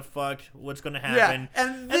 okay, I'm kind of fucked. What's gonna happen? Yeah,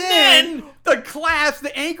 and then the clasp,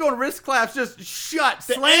 the ankle and wrist clasp just shut,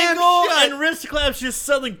 the slam ankle shut, and wrist clamps just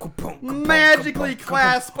suddenly magically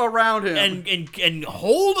clasp around him. and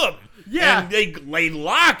hold him. Yeah. And they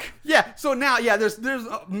lock. Yeah, so now, there's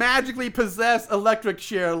a magically possessed electric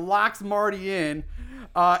chair, locks Marty in,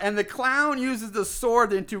 and the clown uses the sword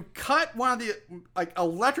then to cut one of the like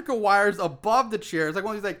electrical wires above the chair. It's like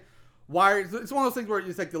one of these like wires. It's one of those things where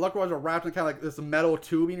it's like the electrical wires are wrapped in kind of like this metal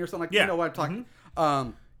tubing or something like that. Yeah. You know what I'm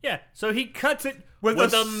talking? Yeah, so he cuts it With a a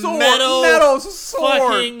sword, metal sword.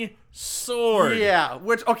 fucking sword. Yeah,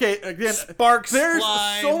 which okay again. Sparks There's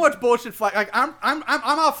fly. so much bullshit flag. Like I'm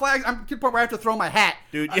out of flags. I'm to the point where I have to throw my hat.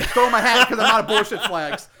 Dude, I yeah. throw my hat because I'm out of bullshit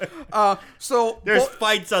flags. So There's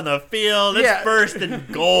fights on the field. It's Yeah. first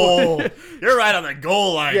and goal. You're right on the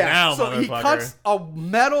goal line now, so motherfucker. he cuts a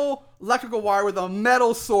metal electrical wire with a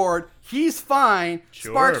metal sword. He's fine.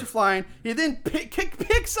 Sure. Sparks are flying. He then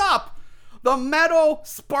picks up the metal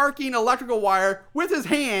sparking electrical wire with his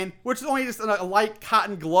hand, which is only just a light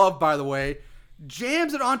cotton glove, by the way,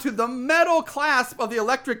 jams it onto the metal clasp of the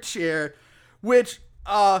electric chair, which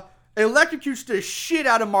electrocutes the shit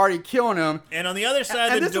out of Marty, killing him. And on the other side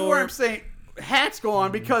And of the this door, is where I'm saying hats go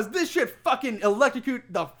on, because this shit fucking electrocute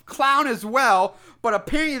the clown as well. But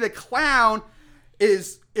apparently the clown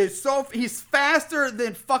is so he's faster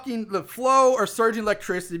than fucking the flow or surging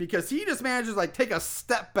electricity, because he just manages to like take a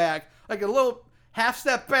step back, like a little half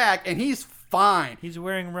step back, and he's fine. he's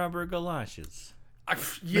wearing rubber galoshes.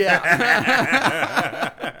 Yeah.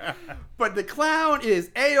 But the clown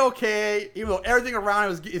is A-okay, even though everything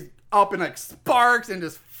around him is up in like sparks and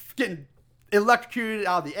just getting electrocuted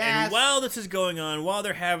out of the ass. And while this is going on, while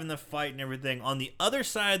they're having the fight and everything, on the other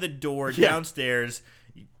side of the door Yeah. downstairs,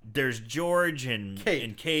 there's George and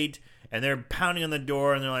Kate, and they're pounding on the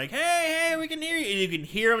door, and they're like, hey, we can hear you. And you can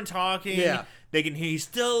hear them talking. Yeah. They can hear he's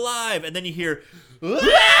still alive. And then you hear, and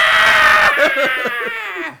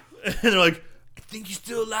they're like, I think he's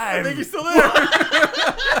still alive. I think he's still there.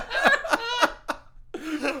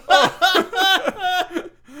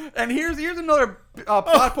 And here's another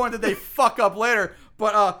plot point that they fuck up later.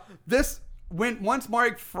 But once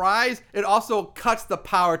Marty fries, it also cuts the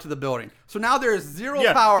power to the building. So now there's zero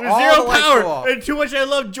power. There's all zero the lights power. go off. And to which I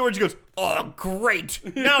love, George goes, oh, great.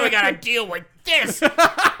 Now we got to deal with this.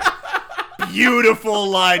 Beautiful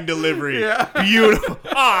line delivery. Yeah. Beautiful.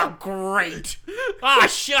 Oh, great. Oh,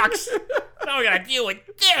 shucks. Now we got to deal with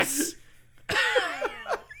this.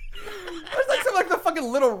 It's like something like the fucking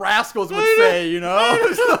Little Rascals would say, you know?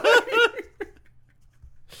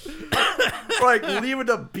 It's like Leave It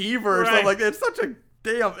to Beaver or something like that. It's such a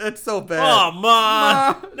damn, it's so bad. Oh,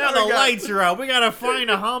 Ma. Now the we got- lights are out. We got to find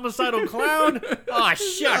a homicidal clown. Oh,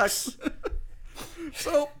 shucks.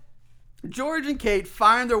 So George and Kate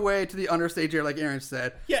find their way to the understage area, like Aaron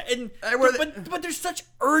said. Yeah, and where but there's such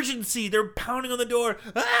urgency. They're pounding on the door.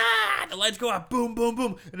 Ah! The lights go out. Boom, boom,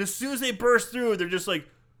 boom. And as soon as they burst through, they're just like,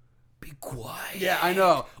 be quiet. Yeah, I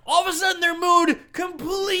know. All of a sudden, their mood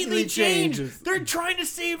completely It changes. changes. They're trying to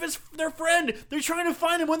save their friend. They're trying to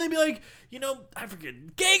find him. When they be like, I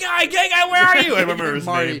forget. Gay guy, where are you? I remember his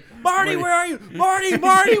name. Marty, where are you? Marty,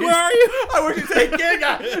 where are you? I wish you'd say, gay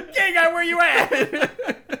guy, where you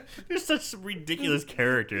at? They're such ridiculous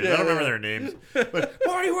characters. I don't remember their names. But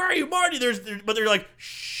Marty, where are you, Marty? But they're like,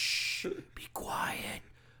 shh, be quiet.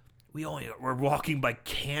 We're walking by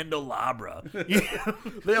candelabra.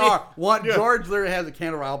 They are. George literally has a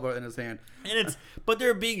candelabra in his hand. But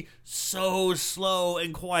they're being so slow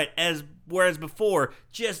and quiet, whereas before,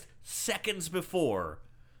 just seconds before,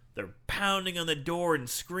 they're pounding on the door and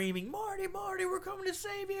screaming, Marty, we're coming to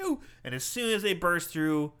save you. And as soon as they burst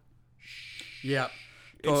through, yeah,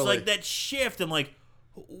 totally. It's like that shift. I'm like,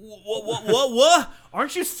 what?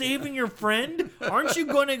 Aren't you saving your friend? Aren't you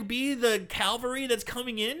going to be the cavalry that's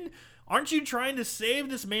coming in? Aren't you trying to save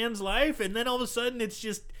this man's life? And then all of a sudden, it's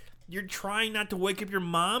just you're trying not to wake up your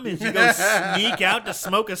mom as you go sneak out to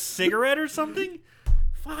smoke a cigarette or something.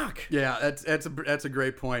 Fuck. Yeah, that's a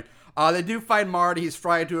great point. They do find Marty. He's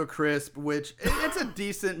fried to a crisp, which it's a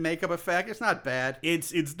decent makeup effect. It's not bad.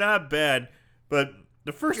 It's not bad, but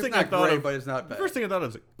the first thing I thought of, but it's not bad. The first thing I thought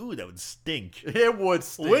was, ooh, that would stink. It would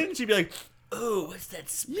stink. Wouldn't you be like, ooh, what's that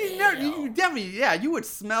smell? You definitely, you would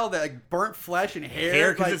smell that like burnt flesh and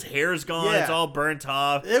hair. Because his hair's gone, it's all burnt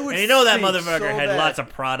off. It would and you know that stink motherfucker so had bad. lots of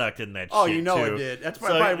product in that Oh, shit, you know too. it did. That's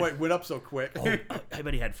probably why it went up so quick. I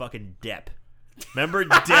bet he had fucking Depp. Remember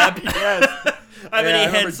Depp? Yes. I bet he had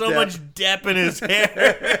remember so Depp. much Depp in his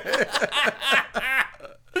hair.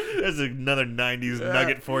 There's another 90s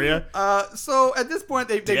nugget for you. So at this point,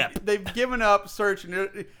 they've given up searching.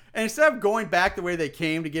 And instead of going back the way they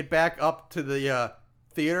came to get back up to the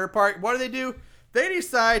theater part, what do? They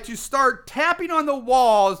decide to start tapping on the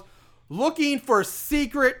walls looking for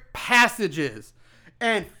secret passages.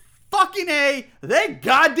 And fucking A, they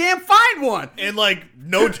goddamn find one. In like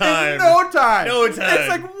no time. No time. No time. It's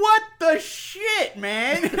like, what the shit,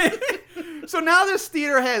 man? So now this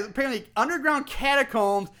theater has apparently underground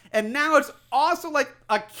catacombs, and now it's also like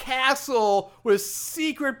a castle with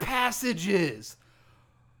secret passages.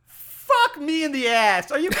 Fuck me in the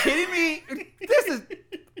ass. Are you kidding me? This is,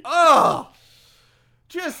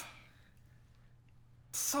 just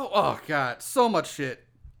so, God, so much shit.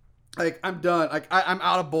 Like, I'm done. Like, I'm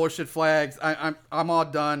out of bullshit flags. I'm all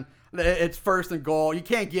done. It's first and goal. You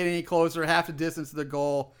can't get any closer. Half the distance to the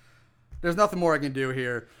goal. There's nothing more I can do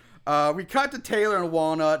here. We cut to Taylor and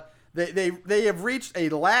Walnut. They have reached a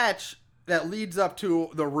latch that leads up to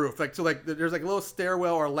the roof. There's like a little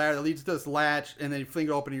stairwell or ladder that leads to this latch, and then you fling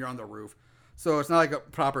it open and you're on the roof. So it's not like a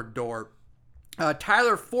proper door.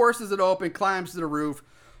 Tyler forces it open, climbs to the roof.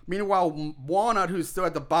 Meanwhile, Walnut, who's still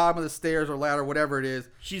at the bottom of the stairs or ladder, whatever it is,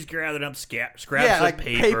 she's gathering up scraps like of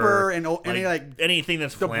paper and any like anything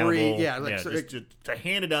that's debris. flammable. Yeah, just to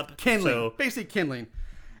hand it up. Kindling, basically kindling.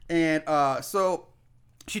 And so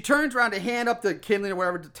she turns around to hand up the kindling or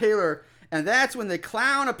whatever to Taylor, and that's when the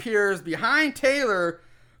clown appears behind Taylor,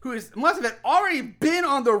 who must have already been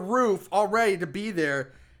on the roof already to be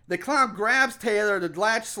there. The clown grabs Taylor, the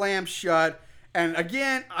latch slams shut. And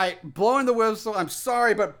again, blowing the whistle. I'm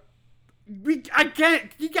sorry, but I can't.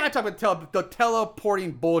 You gotta talk about the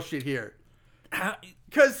teleporting bullshit here.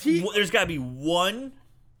 Because there's gotta be one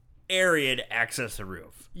area to access the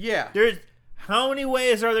roof. Yeah. How many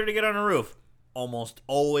ways are there to get on a roof? Almost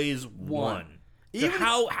always one. Even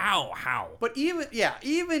how? But even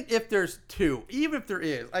if there's two, even if there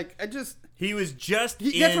is, he was just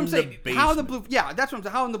that's in what I'm saying. the basement. How the blue? Yeah, that's what I'm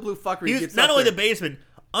saying. How in the blue fuckery? He was not only the basement.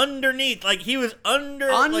 Underneath, like he was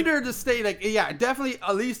under the state, definitely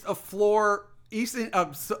at least a floor,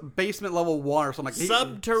 basement level 1 or something like that.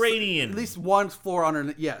 Subterranean, at least one floor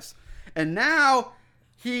under. Yes, and now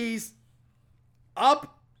he's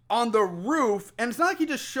up on the roof, and it's not like he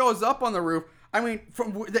just shows up on the roof. I mean,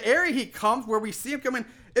 from the area he comes, where we see him come in,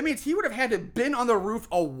 it means he would have had to have been on the roof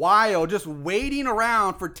a while, just waiting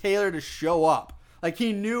around for Taylor to show up. Like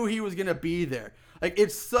he knew he was gonna be there. Like,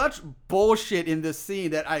 it's such bullshit in this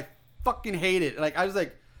scene that I fucking hate it. Like, I was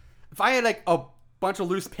like, if I had, like, a bunch of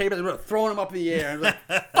loose papers, I would have thrown them up in the air. And like,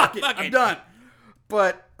 fuck it, I'm done.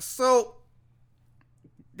 But, so,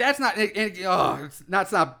 that's not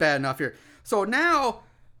bad enough here. So now,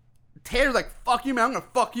 Taylor's like, fuck you, man, I'm going to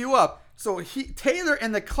fuck you up. So, Taylor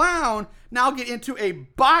and the clown now get into a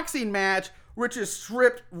boxing match, which is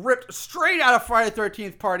ripped straight out of Friday the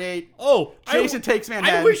 13th Part 8. Oh, Jason Takes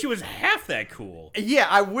Manhattan. I wish it was half that cool. Yeah,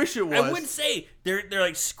 I wish it was. I would say they're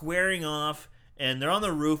like squaring off, and they're on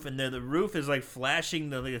the roof, and the roof is like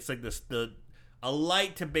flashing. It's like a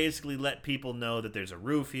light to basically let people know that there's a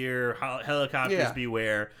roof here. Helicopters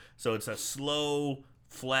beware. So it's a slow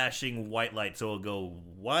flashing white light. So it'll go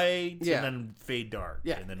white and then fade dark,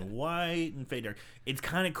 and then white and fade dark. It's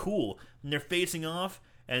kind of cool, and they're facing off.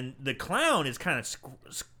 And the clown is kind of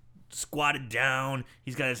squatted down.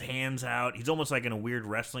 He's got his hands out. He's almost like in a weird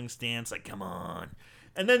wrestling stance, like, come on.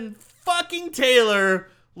 And then fucking Taylor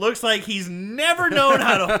looks like he's never known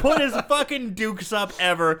how to put his fucking dukes up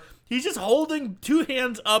ever. He's just holding two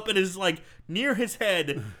hands up and is like near his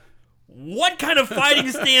head. What kind of fighting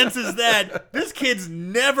stance is that? This kid's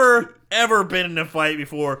never, ever been in a fight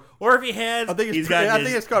before. Or if he has, I think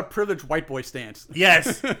it's called privileged white boy stance.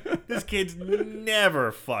 Yes. This kid's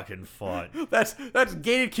never fucking fought. That's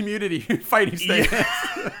gated community fighting stance.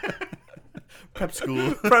 Yeah. Prep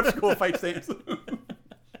school. Prep school fight stance.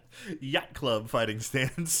 Yacht club fighting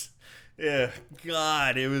stance. Yeah.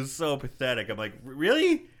 God, it was so pathetic. I'm like,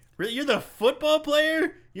 really? Really? You're the football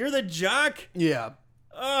player? You're the jock? Yeah.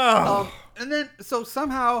 Oh. And then, so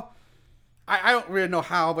somehow, I don't really know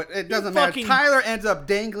how, but it doesn't matter. Tyler ends up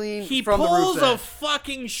dangling from the roof. He pulls a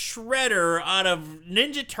fucking Shredder out of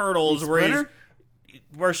Ninja Turtles where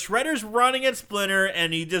Shredder's running at Splinter,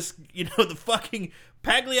 and he just, the fucking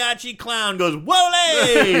Pagliacci clown goes,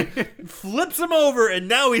 whoa, flips him over, and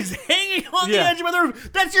now he's hanging on the edge of the roof.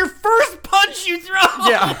 That's your first punch you throw.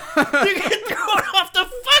 Yeah. You get thrown off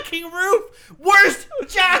the fucking roof. Worst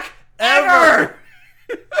jock ever.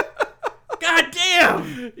 God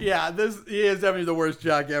damn. Yeah, he is definitely the worst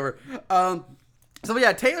jock ever. So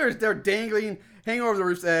yeah, Taylor's there dangling, hanging over the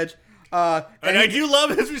roof's edge. And I do love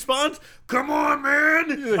his response. Come on,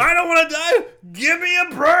 man! I don't want to die. Give me a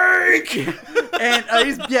break. And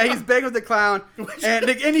he's begging with the clown, and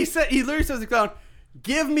he literally says to the clown,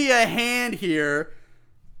 "Give me a hand here."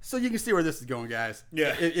 So you can see where this is going, guys.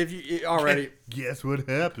 Yeah. If you already guess what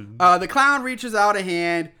happened. The clown reaches out a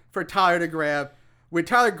hand for Tyler to grab. When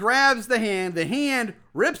Tyler grabs the hand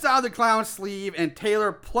rips out of the clown's sleeve, and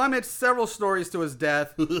Taylor plummets several stories to his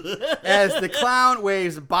death as the clown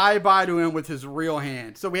waves bye-bye to him with his real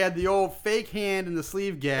hand. So we had the old fake hand in the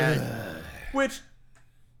sleeve gag, which,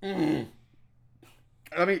 I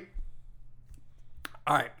mean,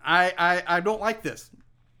 all right, I don't like this.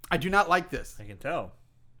 I do not like this. I can tell.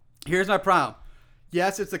 Here's my problem.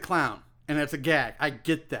 Yes, it's a clown, and it's a gag. I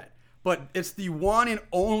get that. But it's the one and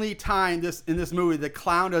only time in this movie the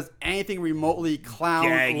clown does anything remotely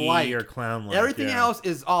clown-like. Gaggy or clown-like. Everything else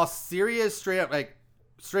is all serious, straight up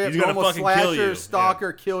normal slasher,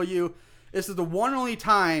 stalker, kill you. This is the one and only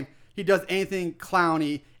time he does anything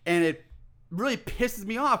clowny, and it really pisses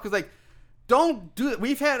me off because don't do it.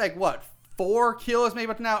 We've had 4 kills maybe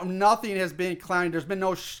up to now. Nothing has been clowny. There's been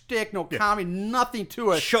no shtick, no comedy, nothing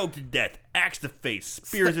to it. Choked to death, axe to face,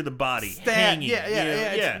 spears to the body, hanging. Yeah.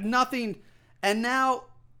 It's nothing. And now,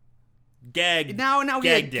 gag. Now we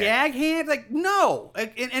gag have gag hands. No,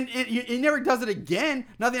 and he never does it again.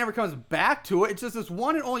 Nothing ever comes back to it. It's just this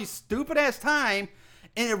one and only stupid ass time,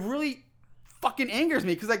 and it really fucking angers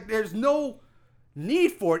me because there's no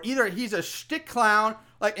need for it. Either he's a shtick clown,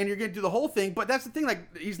 and you're gonna do the whole thing, but that's the thing.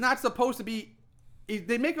 He's not supposed to be.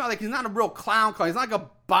 They make him out like he's not a real clown. He's not like a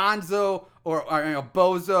Bonzo or a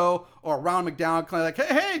Bozo or a Ronald McDonald clown.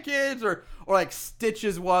 Hey kids, or like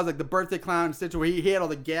Stitches was the birthday clown in Stitch where he had all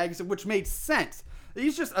the gags, which made sense.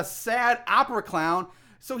 He's just a sad opera clown,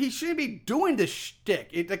 so he shouldn't be doing this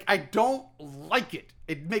shtick. I don't like it.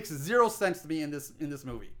 It makes zero sense to me in this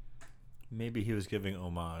movie. Maybe he was giving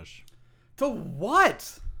homage to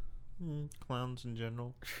what? Clowns in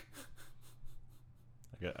general.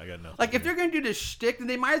 I got nothing. If they're gonna do this shtick, then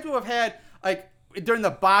they might as well have had during the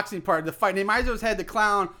boxing part of the fight. They might as well have had the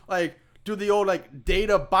clown do the old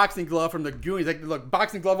Data boxing glove from the Goonies, look,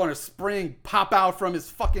 boxing glove on a spring pop out from his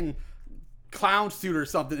fucking clown suit or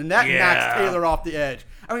something, and that knocks Taylor off the edge.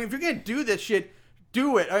 I mean, if you're gonna do this shit,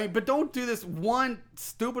 do it. I mean, but don't do this one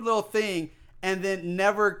stupid little thing and then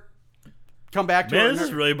never come back to it. Man, this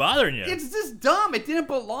is really bothering you. It's just dumb. It didn't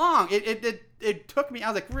belong. It took me.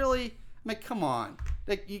 I was really. Come on.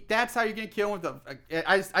 That's how you're gonna kill him with the.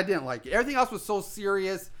 I didn't like it. Everything else was so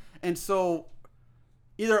serious and so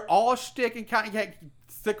either all shtick and kind of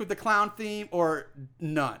stick with the clown theme or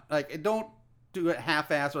none. Don't do it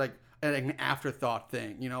half-assed or an afterthought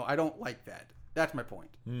thing. I don't like that. That's my point.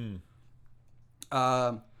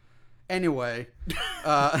 Anyway,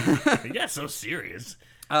 yeah, so serious.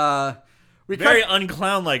 Very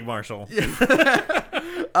unclown-like, Marshall.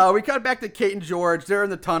 We cut back to Kate and George. They're in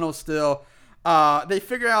the tunnel still. They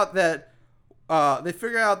figure out that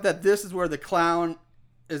this is where the clown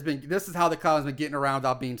has been. This is how the clown has been getting around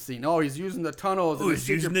without being seen. Oh, he's using the tunnels. Oh, he's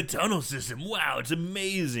using the tunnel system. Wow, it's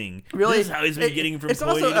amazing. Really, this is how he's been getting from it's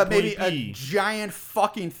point also A to point maybe B. a giant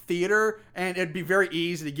fucking theater, and it'd be very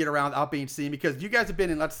easy to get around without being seen because you guys have been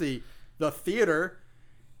in, let's see, the theater.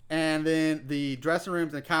 And then the dressing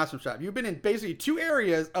rooms and the costume shop. You've been in basically 2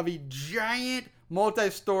 areas of a giant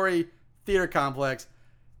multi-story theater complex.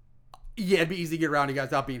 Yeah, it'd be easy to get around you guys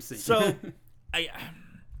without being seen. So,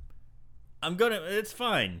 It's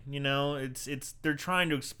fine. You know, it's they're trying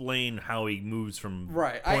to explain how he moves from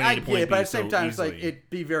Right. point I A to get point it, B but at the so same time, it's easily. like it'd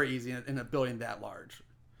be very easy in a building that large.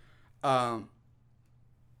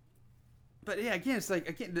 But yeah, again, it's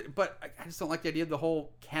like but I just don't like the idea of the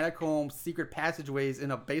whole catacomb secret passageways in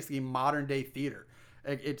a basically modern day theater.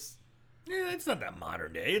 It's It's not that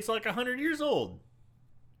modern day. It's like 100 years old.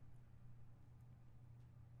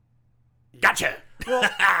 Gotcha. well,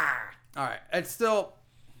 all right. It's still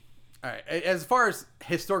all right. As far as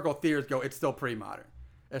historical theaters go, it's still pretty modern.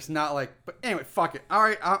 It's not like, but anyway, fuck it. All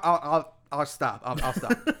right, I'll stop. I'll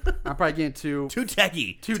stop. I'm probably getting too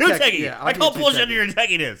techie. Too Too techie, techie. yeah, I'll I give call you too bullshit techie. on your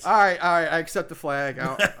techiness. All right. I accept the flag.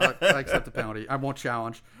 I accept the penalty. I won't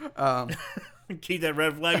challenge. Keep that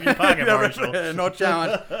red flag in your pocket, Marshall. No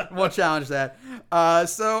challenge. Won't challenge that.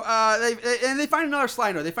 They find another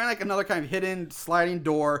sliding door. They find like another kind of hidden sliding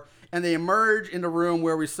door, and they emerge in the room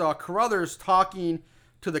where we saw Carruthers talking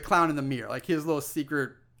to the clown in the mirror, like his little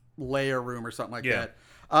secret lair room or something like that.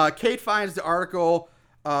 Kate finds the article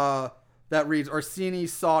that reads, Orsini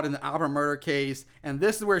saw it in the Albert murder case, and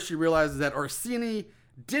this is where she realizes that Orsini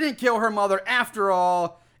didn't kill her mother after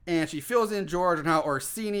all, and she fills in George on how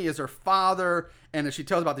Orsini is her father, and then she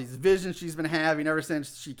tells about these visions she's been having ever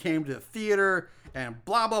since she came to the theater, and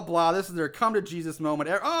blah, blah, blah. This is their come to Jesus moment.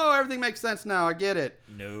 Oh, everything makes sense now. I get it.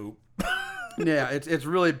 Nope. Yeah, it's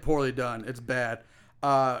really poorly done. It's bad.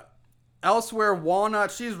 Elsewhere,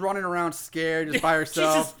 Walnut, she's running around scared just by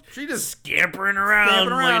herself. She just scampering around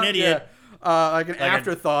like an idiot. Yeah. Like an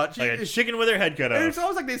afterthought. Like a chicken with her head cut and it's off.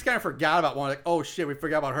 almost like they just kind of forgot about one. Like, oh shit, we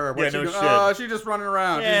forgot about her. What's Yeah, she no doing? shit. Oh, she's just running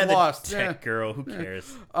around. Yeah, She's the lost. tech girl. Who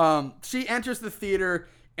cares? She enters the theater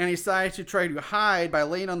and decides to try to hide by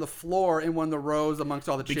laying on the floor in one of the rows amongst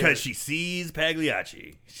all the chairs. Because she sees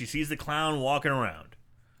Pagliacci. She sees the clown walking around.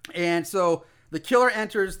 And so the killer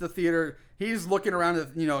enters the theater. He's looking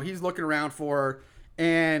around. He's looking around for her,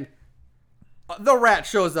 and the rat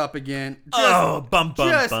shows up again.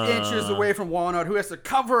 Just inches away from Walnut, who has to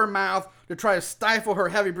cover her mouth to try to stifle her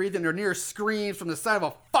heavy breathing. Her near screams from the side of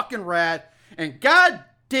a fucking rat. And god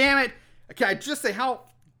damn it, can I just say how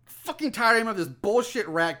fucking tired I am of this bullshit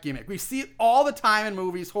rat gimmick? We see it all the time in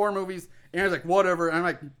movies, horror movies. And Aaron's like, whatever. And I'm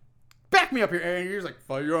like, back me up here, Aaron. You're just like,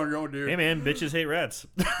 fuck, you're on your own, dude. Hey man, bitches hate rats.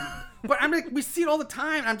 But I'm like, we see it all the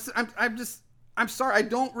time. I'm sorry. I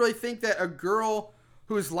don't really think that a girl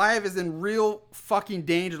whose life is in real fucking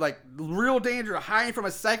danger, like real danger, hiding from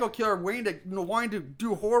a psycho killer, wanting to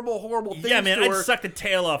do horrible things. Yeah, man, to I'd her. suck the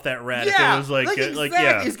tail off that rat Yeah, if it was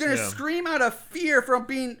exactly. He's gonna scream out of fear from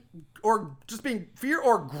being fear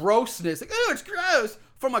or grossness. Like, oh, it's gross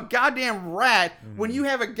from a goddamn rat. When you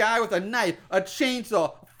have a guy with a knife, a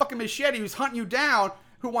chainsaw, a fucking machete who's hunting you down,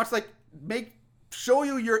 who wants to show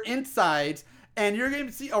you your insides, and you're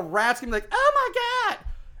gonna see a rat's gonna be like, oh my god.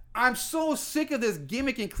 I'm so sick of this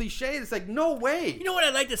gimmick and cliche. It's like, no way. You know what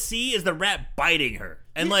I'd like to see is the rat biting her.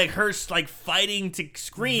 And her fighting to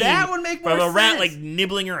scream. That would make more from a rat sense.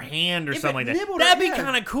 nibbling her hand or If something it like that. nibbled That'd her, be yeah.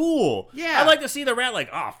 kind of cool. Yeah. I'd like to see the rat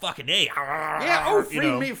oh fucking hey. Yeah, oh,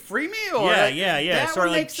 free me. Or Yeah. That Sort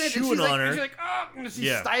would of make sense. And chewing she's on her. She's like, oh, and she's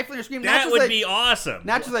Yeah. stifling her scream. That would be awesome.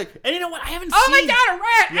 Not just like, and you know what? I haven't oh seen. my god, a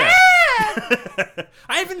rat! Yeah. Ah!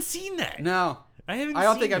 I haven't seen that. No. I haven't I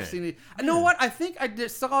don't seen think I've that. seen it. You know what? I think I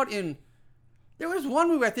saw it in. There was one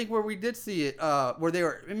movie I think where we did see it, where they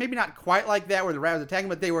were maybe not quite like that, where the rat was attacking,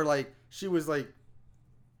 but they were like, she was like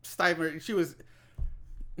stifling. She was,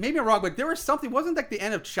 maybe I'm wrong, but there was something. Wasn't like the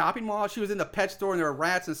end of Shopping Mall? She was in the pet store and there were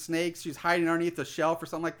rats and snakes. She was hiding underneath the shelf or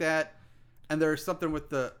something like that, and there was something with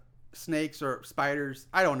the snakes or spiders.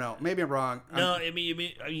 I don't know. Maybe I'm wrong. No, I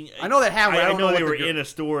mean, I know that happened. I know what they were the- in a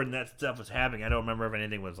store and that stuff was happening. I don't remember if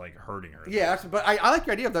anything was hurting her. Yeah, but I like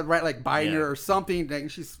the idea of the rat biting Yeah. her or something.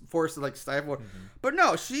 She's forced to stifle her. But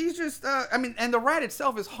no, she's just. And the rat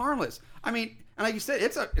itself is harmless. I mean, and like you said,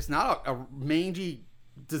 it's not a mangy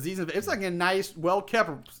disease. It's like a nice, well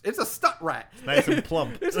kept. It's a stunt rat. Nice and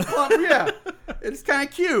plump. It's plump. Yeah, it's kind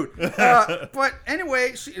of cute. But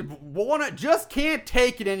anyway, Walnut just can't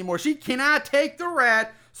take it anymore. She cannot take the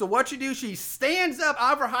rat. So what she do? She stands up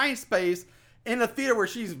out of her hiding space in a theater where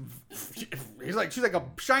she's like a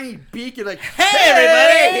shiny beacon. Like, Hey,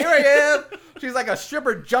 everybody! here I am. She's like a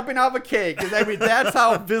stripper jumping off a cake. 'Cause, I mean, that's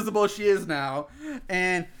how visible she is now.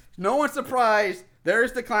 And no one's surprised.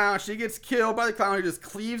 There's the clown. She gets killed by the clown who just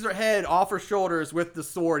cleaves her head off her shoulders with the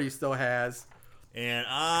sword he still has. And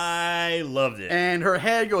I loved it. And her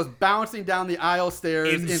head goes bouncing down the aisle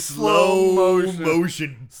stairs in in slow motion.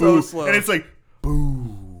 motion. So Boom. slow. And it's like,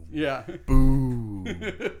 boom, Yeah. boom,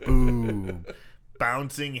 boom.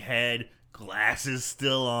 Bouncing head, glasses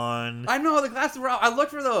still on. I know, the glasses were out. I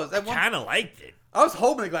looked for those. Kind of liked it. I was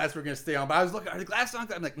hoping the glasses were going to stay on, but I was looking, are the glasses on?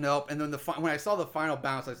 I'm like, nope. And then when I saw the final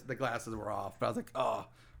bounce, the glasses were off. But I was like, oh,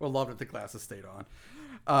 we'll love if the glasses stayed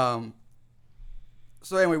on.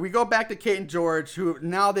 So anyway, we go back to Kate and George, who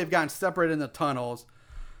now they've gotten separated in the tunnels,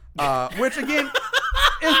 which again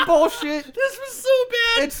is bullshit. This was so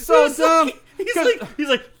bad. It's so dumb. He's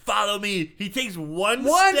like, follow me. He takes one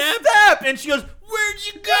step, and she goes, where'd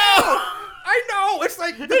you go? I know. It's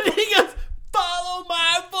like, and he goes, follow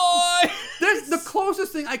my boy. There's the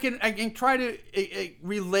closest thing I can try to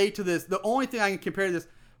relate to this. The only thing I can compare to this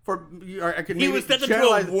I could he maybe was sent into a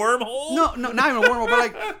generalize. wormhole. No, not even a wormhole,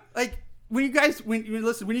 but like when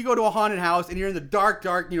you go to a haunted house and you're in the dark,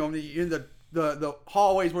 you're in the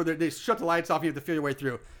hallways where they shut the lights off, you have to feel your way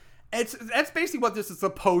through. That's basically what this is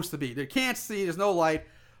supposed to be. They can't see, there's no light.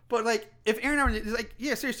 But like if Aaron and I were like,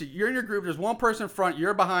 yeah, seriously, you're in your group, there's one person in front,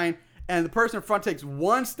 you're behind, and the person in front takes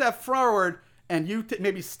one step forward, and you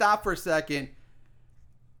maybe stop for a second.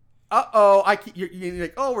 You're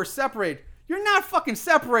like, oh, we're separated. You're not fucking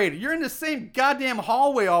separated. You're in the same goddamn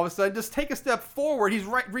hallway all of a sudden. Just take a step forward.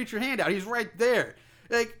 Reach your hand out. He's right there.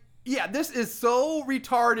 Like, yeah, this is so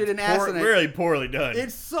retarded and asinine. Really poorly done.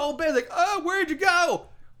 It's so bad. Like, oh, where'd you go?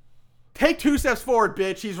 Take 2 steps forward,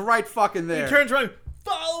 bitch. He's right fucking there. He turns around,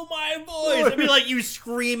 follow my voice. It'd be like you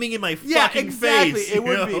screaming in my fucking exactly. face. It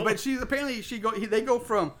would be. But they go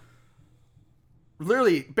from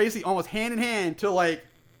literally basically almost hand in hand to like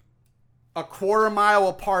a quarter mile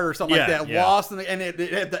apart or something like that. Yeah. Lost and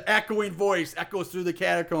the echoing voice echoes through the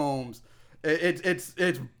catacombs.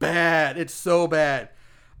 It's bad. It's so bad.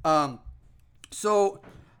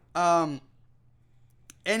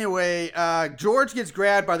 Anyway, George gets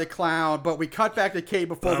grabbed by the clown, but we cut back to Kate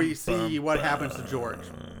before we see what happens to George.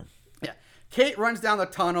 Yeah, Kate runs down the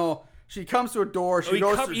tunnel. She comes to a door.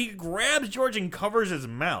 He grabs George and covers his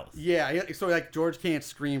mouth. Yeah, so like George can't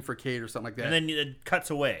scream for Kate or something like that. And then it cuts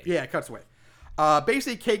away. Yeah, it cuts away.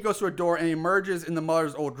 Basically, Kate goes to a door and emerges in the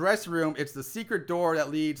mother's old dressing room. It's the secret door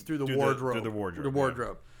that leads through the wardrobe. The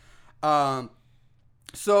wardrobe.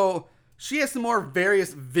 So she has some more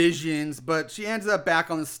various visions, but she ends up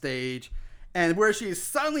back on the stage, and where she is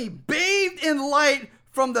suddenly bathed in light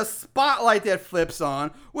from the spotlight that flips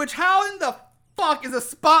on. Which, how in the fuck is the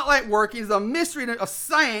spotlight working? Is a mystery of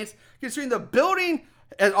science, considering the building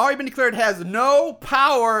has already been declared has no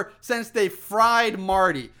power since they fried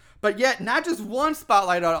Marty. But yet, not just one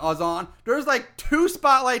spotlight was on. There's like 2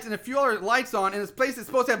 spotlights and a few other lights on, and this place is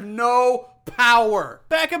supposed to have no power.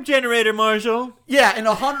 Backup generator, Marshall. Yeah, in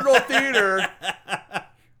a 100-year-old theater.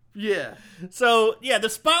 Yeah. So, yeah, the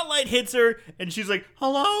spotlight hits her, and she's like,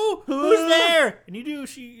 hello? Who's there? And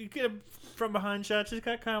you get a from behind shot. She's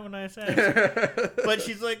got kind of a nice ass. But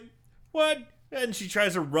she's like, what? And she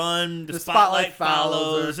tries to run. The spotlight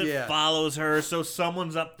follows. It follows her. So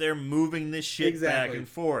someone's up there moving this shit back and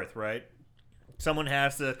forth, right? Someone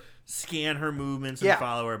has to scan her movements and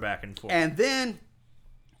follow her back and forth. And then,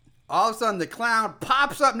 all of a sudden, the clown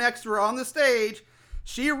pops up next to her on the stage.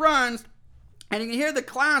 She runs, and you can hear the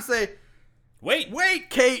clown say, Wait,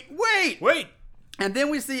 Kate, wait. And then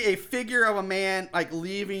we see a figure of a man, like,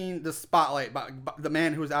 leaving the spotlight. The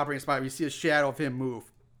man who was operating the spotlight. We see a shadow of him move.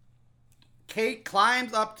 Kate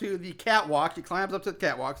climbs up to the catwalk. She climbs up to the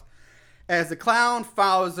catwalks. As the clown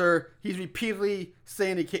follows her, he's repeatedly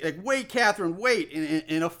saying to Kate, like, wait, Catherine, wait,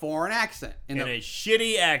 in a foreign accent. In a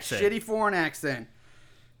shitty accent. Shitty foreign accent.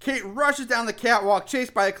 Kate rushes down the catwalk,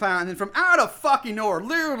 chased by the clown, and then from out of fucking nowhere,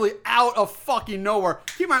 literally out of fucking nowhere,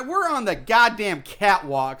 keep in mind, we're on the goddamn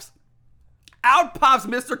catwalks. Out pops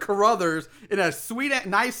Mr. Carruthers in a sweet,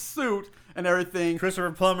 nice suit and everything.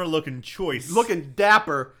 Christopher Plummer looking choice. Looking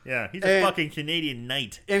dapper. Yeah, he's a fucking Canadian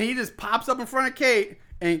knight. And he just pops up in front of Kate,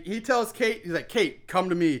 and he tells Kate, he's like, Kate, come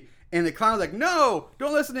to me. And the clown's like, no,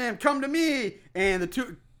 don't listen to him, come to me. And the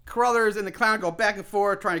two Carruthers and the clown go back and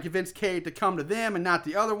forth trying to convince Kate to come to them and not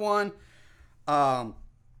the other one.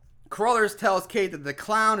 Carruthers tells Kate that the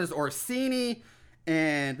clown is Orsini,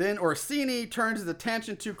 and then Orsini turns his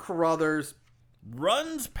attention to Carruthers.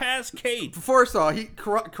 Runs past Kate. First of all,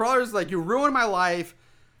 Carruthers is like, you ruined my life.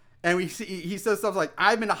 And he says stuff like,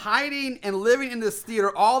 I've been hiding and living in this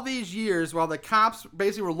theater all these years while the cops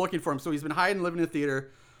basically were looking for him. So he's been hiding and living in the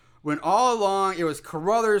theater. When all along, it was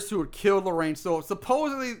Carruthers who had killed Lorraine. So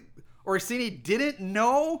supposedly, Orsini didn't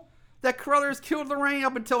know that Carruthers killed Lorraine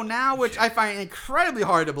up until now, which I find incredibly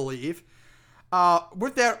hard to believe.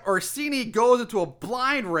 With that, Orsini goes into a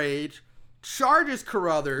blind rage, charges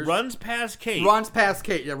Carruthers. Runs past Kate. Runs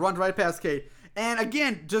right past Kate. And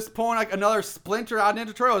again, just pulling like another splinter out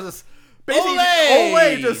Ninja Turtles. Just basically,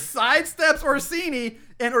 Ole just sidesteps Orsini,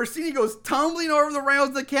 and Orsini goes tumbling over the rails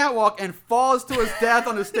of the catwalk and falls to his death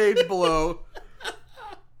on the stage below.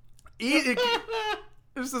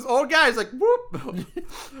 There's this old guy. He's like, whoop.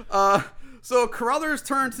 So Carruthers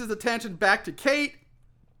turns his attention back to Kate.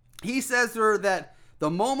 He says to her that the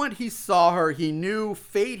moment he saw her, he knew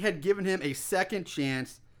fate had given him a second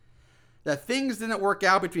chance. That things didn't work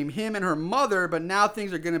out between him and her mother, but now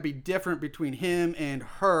things are going to be different between him and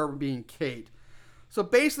her, being Kate. So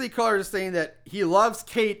basically, Carruthers is saying that he loves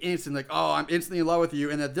Kate instantly. Like, oh, I'm instantly in love with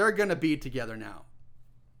you, and that they're going to be together now.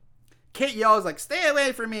 Kate yells like, "Stay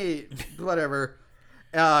away from me!" Whatever.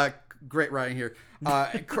 Great writing here.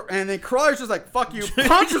 And then Carruthers just like, "Fuck you!"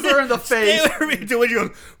 Punches her in the face. Stay away from me until you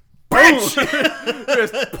go, bitch!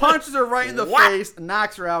 Just punches her right in the face,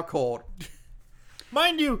 knocks her out cold.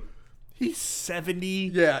 Mind you, he's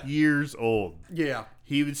 70 Yeah. years old. Yeah.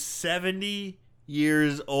 He was 70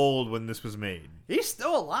 years old when this was made. He's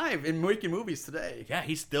still alive and making movies today. Yeah,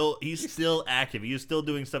 he's still active. He was still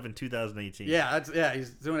doing stuff in 2018. Yeah, he's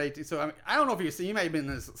doing 18. So I mean, I don't know if he might have been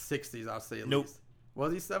in his 60s, I'll say at Nope. least.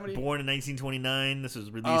 Was he 70? Born in 1929. This was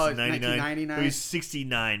released in 99. 1999. He was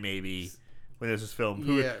 69 maybe when this was filmed.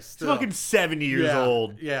 Yeah, He's still. fucking 70 years Yeah,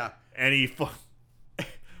 old. Yeah. And he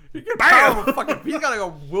He's got like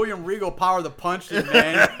a William Regal power of the punches,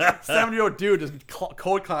 man. 70-year-old dude just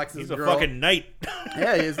cold cocks this he's a girl. fucking knight.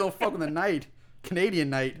 Yeah, he's no fucking the knight. Canadian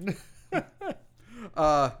knight.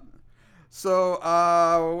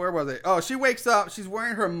 Where was it? Oh, she wakes up. She's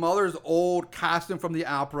wearing her mother's old costume from the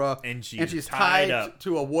opera. And she's tied tied up.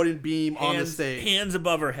 to a wooden beam on the stage. Hands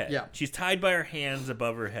above her head. Yeah. She's tied by her hands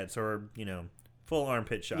above her head. So her, full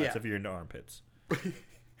armpit shots Yeah. if you're into armpits.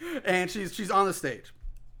 And she's on the stage.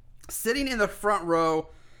 Sitting in the front row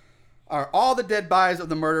are all the dead bodies of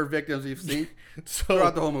the murder victims we've seen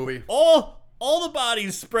throughout the whole movie. All the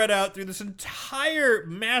bodies spread out through this entire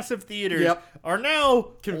massive theater Yep. are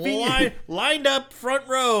now Convenient. lined up front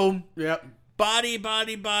row. Yep. Body,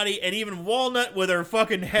 and even Walnut with her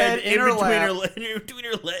fucking head in in her between lap. between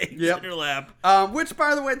her legs Yep. in her lap. Which,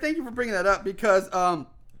 by the way, thank you for bringing that up because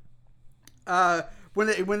when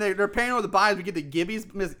they're painting over the bodies, we get the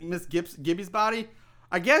Miss Gibby's body.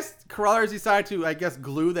 I guess Carruthers decided to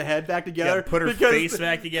glue the head back together. Yeah, put her face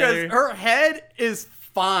back together. Because her head is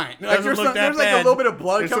fine. Like, Doesn't look that there's like a bad. little bit of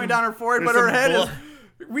blood There's coming down her forehead, but there's her some head blood.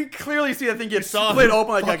 is. We clearly see that thing get saw split her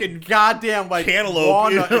open like a fucking goddamn cantaloupe,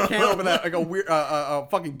 walnut you know? cantaloupe in like a weird a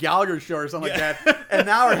fucking Gallagher show or something like that. And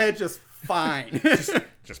now her head's just fine.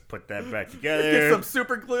 Just put that back together. Get some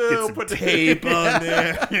super glue. Get some put the tape on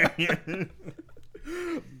there.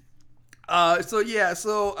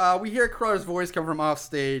 So we hear Carruthers' voice come from off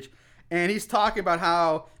stage, and he's talking about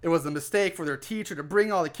how it was a mistake for their teacher to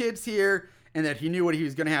bring all the kids here, and that he knew what he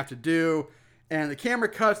was going to have to do. And the camera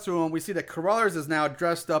cuts to him. We see that Carruthers is now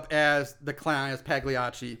dressed up as the clown, as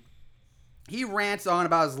Pagliacci. He rants on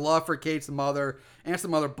about his love for Kate's mother and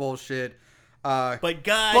some other bullshit. But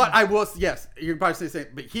I will, yes, you're probably saying the same,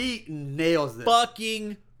 but he nails this.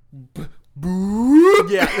 fucking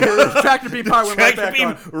Yeah, the tractor beam part went right back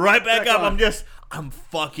on. right back up. on. I'm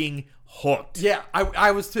fucking hooked. Yeah,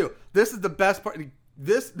 I was too. This is the best part.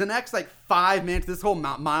 The next 5 minutes, this whole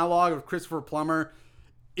monologue of Christopher Plummer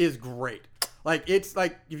is great. Like, it's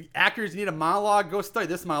like, if actors need a monologue, go study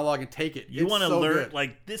this monologue and take it. You want to so learn good.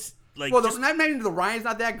 like this? Like, Well, just, not even the Ryan's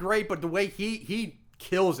not that great, but the way he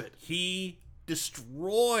kills it. he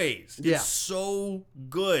destroys. Yeah. It's so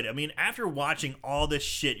good. I mean, after watching all this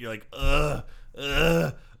shit, you're like,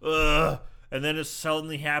 and then it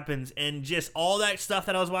suddenly happens, and just all that stuff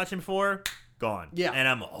that I was watching before, gone. Yeah. And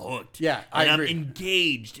I'm hooked. Yeah, and I I'm agree.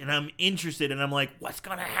 engaged, and I'm interested, and I'm like, what's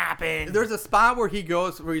gonna happen? There's a spot where he's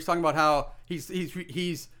talking about how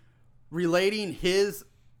he's relating his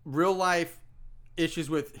real life issues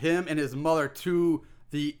with him and his mother to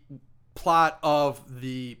the plot of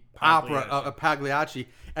the opera of Pagliacci.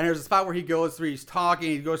 And there's a spot where he's talking,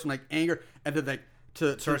 he goes from like anger and then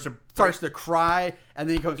starts to cry, and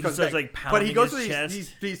then he comes starts, back. like, But he pounding goes his through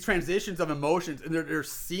chest. these transitions of emotions, and they're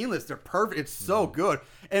seamless, they're perfect. It's so good.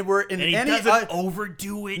 And we're in and he any doesn't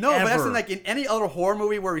overdo it. no, ever. but that's in, like, in any other horror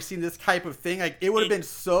movie where we've seen this type of thing, like, it would have been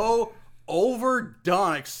so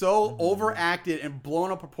overdone, like so overacted and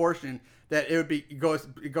blown up proportion that it would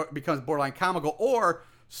becomes borderline comical, or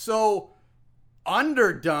so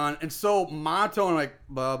underdone and so monotone, like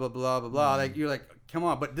blah blah blah blah blah. Like, you're like, come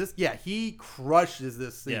on. But this, yeah, he crushes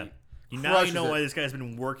this scene. Yeah. Now you know why this guy's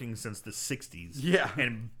been working since the 60s. Yeah.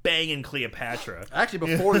 And banging Cleopatra. Actually,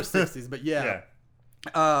 before the 60s, but yeah.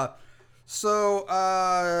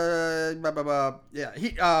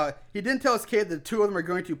 He didn't tell his kid that the two of them are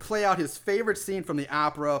going to play out his favorite scene from the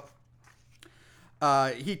opera.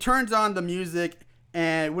 He turns on the music,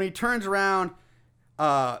 and when he turns around,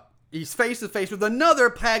 he's face to face with another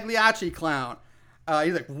Pagliacci clown.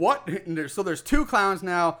 He's like, what? So there's 2 clowns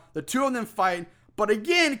now. The 2 of them fight. But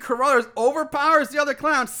again, Carruthers overpowers the other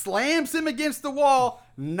clown, slams him against the wall,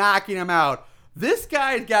 knocking him out. This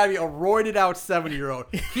guy's got to be a roided out 70-year-old.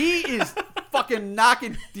 He is fucking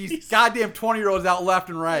knocking these goddamn 20-year-olds out left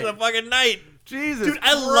and right. The fucking night. Jesus Dude,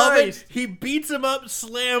 I love it. He beats him up,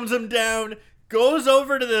 slams him down, goes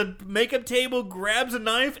over to the makeup table, grabs a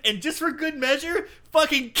knife, and just for good measure,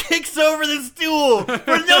 fucking kicks over the stool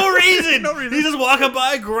for no reason. No reason. He's just walking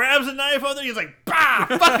by, grabs a knife on there, he's like, bah,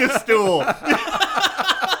 fuck the stool.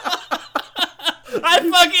 I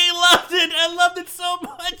fucking loved it. I loved it so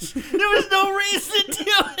much. There was no reason to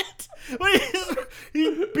it. When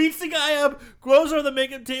he beats the guy up, goes over the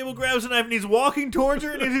makeup table, grabs a knife, and he's walking towards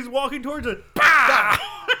her, and as he's walking towards her, bah!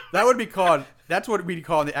 That would be called, that's what we'd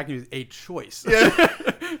call in the acting, a choice. Yeah.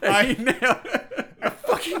 I nailed it. I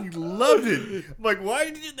fucking loved it. I'm like, why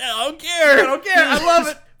did you do that? I don't care. I don't care. I love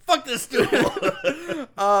it. Fuck this stool.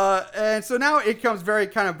 And so now it comes very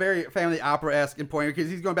family opera-esque in point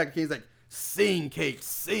because he's going back to Kate. He's like, sing, Kate,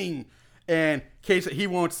 sing. And Kate,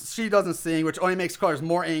 she doesn't sing, which only makes Carruthers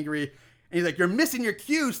more angry. And he's like, you're missing your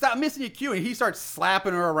cue. Stop missing your cue. And he starts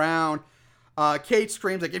slapping her around. Kate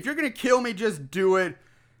screams like, if you're going to kill me, just do it.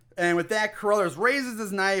 And with that, Carruthers raises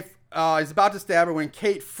his knife. He's about to stab her when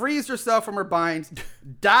Kate frees herself from her binds,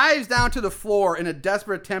 dives down to the floor in a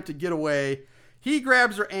desperate attempt to get away. He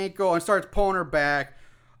grabs her ankle and starts pulling her back.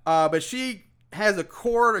 But she has a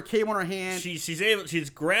cord or cable in her hand. She's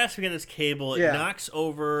grasping at this cable. It knocks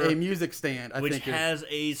over a music stand, which think has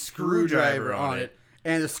a screwdriver on it.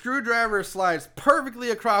 And the screwdriver slides perfectly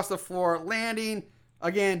across the floor, landing,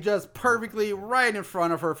 again, just perfectly right in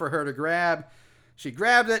front of her for her to grab. She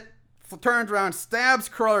grabs it, turns around, stabs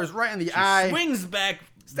Carruthers right in the eye. Swings back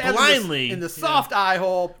stabs blindly. In the soft eye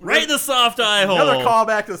hole. Right in the soft eye hole. Another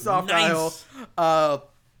callback to the soft eye hole.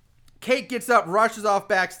 Kate gets up, rushes off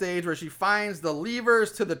backstage where she finds the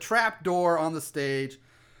levers to the trap door on the stage.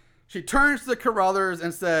 She turns to Carruthers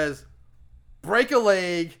and says, break a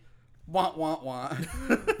leg. Want, want, want.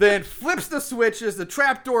 Then flips the switches. The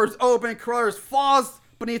trap doors open. Carruthers falls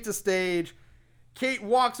beneath the stage. Kate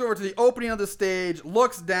walks over to the opening of the stage,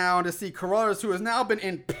 looks down to see Carruthers, who has now been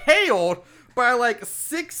impaled by like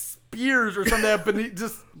 6 spears or something beneath,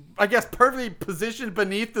 just, I guess, perfectly positioned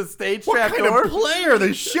beneath the stage trap door. What kind of play are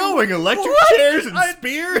they showing? Electric chairs and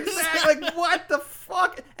spears? Like, what the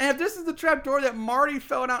fuck? And if this is the trap door that Marty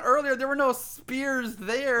fell down earlier, there were no spears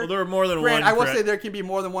there. Well, there were more than one. I will say there can be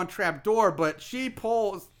more than one trap door, but she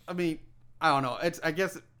pulls, I mean, I don't know. I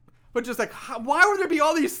guess... But just like, why would there be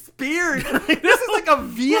all these spears? This is like a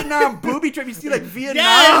Vietnam booby trip. You see, like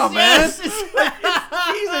Vietnam, man. Yes.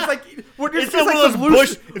 Jesus, like it's one of those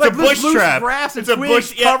bush. It's a bush trap. It's a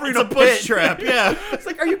bush. Covering it's a bush trap. Yeah. It's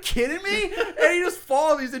like, are you kidding me? And he just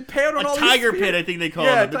falls. He's impaled on all these tiger spears. pit. I think they call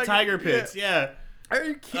it the tiger pits. Yeah. Are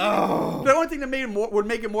you kidding me? The only thing that would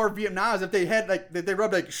make it more Vietnam is if they had like they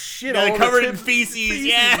rubbed like shit all over covered in feces.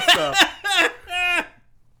 Yeah. And stuff.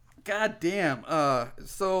 God damn.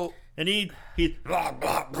 And he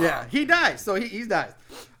yeah, he dies. So he dies.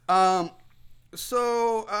 The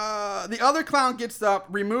other clown gets up,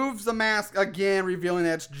 removes the mask again, revealing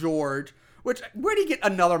that's George. Which, where do you get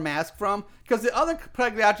another mask from? Because the other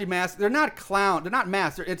Pagliacci masks, they're not clown, they're not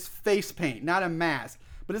masks. It's face paint, not a mask.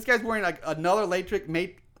 But this guy's wearing like another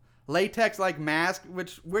latex like mask.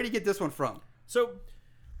 Which, where do you get this one from? So,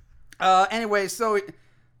 anyway, so.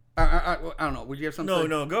 I don't know. Would you have something?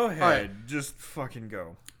 No, go ahead. Right. Just fucking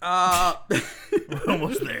go. We're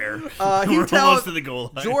almost there. We're almost to the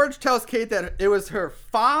goal line. George tells Kate that it was her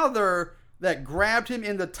father that grabbed him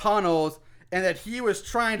in the tunnels and that he was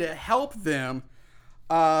trying to help them.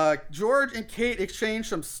 George and Kate exchange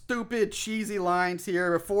some stupid, cheesy lines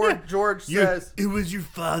here before George says... It was your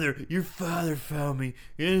father. Your father found me.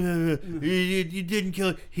 You didn't kill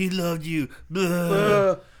him. He loved you.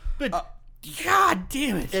 But... God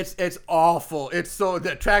damn it! It's awful. It's so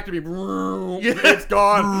the tractor beam. It's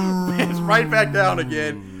gone. It's right back down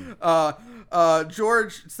again.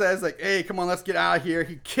 George says like, "Hey, come on, let's get out of here."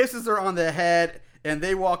 He kisses her on the head, and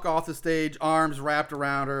they walk off the stage, arms wrapped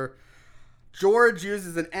around her. George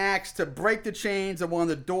uses an axe to break the chains of one of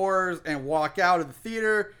the doors and walk out of the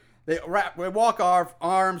theater. They walk off,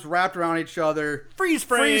 arms wrapped around each other. Freeze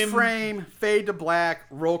frame. Fade to black.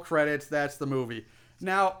 Roll credits. That's the movie.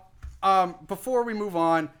 Now. Before we move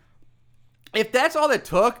on, if that's all it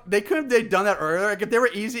took, they could have done that earlier. Like if they were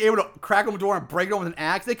able to crack open the door and break it open with an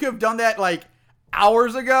axe, they could have done that like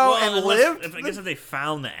hours ago and lived. I guess if they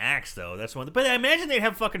found the axe, though, that's one. But I imagine they'd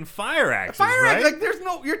have fucking fire axes, axe, like there's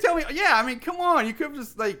no. You're telling me? Yeah, I mean, come on. You could have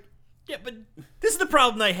just like. Yeah, but this is the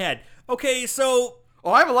problem I had. Okay, so.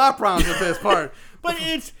 Oh, I have a lot of problems with this part. But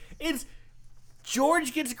it's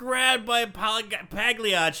George gets grabbed by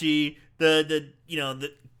Pagliacci.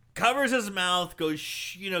 The covers his mouth.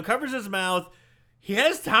 Covers his mouth. He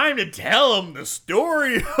has time to tell him the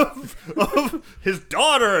story of his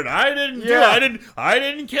daughter, and I didn't do it. I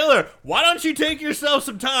didn't kill her. Why don't you take yourself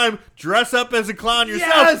some time, dress up as a clown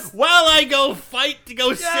yourself, while I go fight to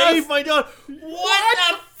go save my daughter? What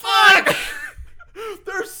the fuck?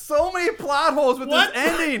 There's so many plot holes with this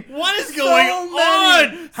ending. What is going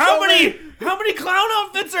on? How many clown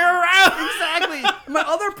outfits are around? Exactly. My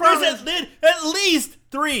other problem is at least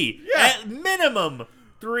 3. Yeah. At minimum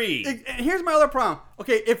 3. And here's my other problem.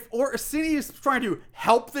 Okay, if Orsini is trying to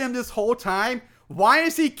help them this whole time, why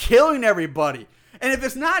is he killing everybody? And if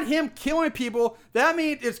it's not him killing people, that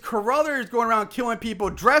means it's Carruthers going around killing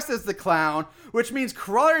people dressed as the clown, which means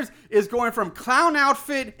Carruthers is going from clown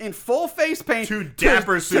outfit in full face paint to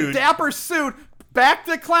dapper suit, back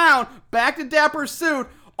to clown, back to dapper suit.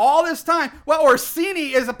 All this time, well,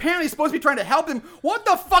 Orsini is apparently supposed to be trying to help him. What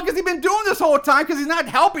the fuck has he been doing this whole time? Because he's not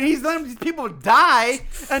helping. He's letting these people die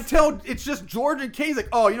until it's just George and Kate. He's like,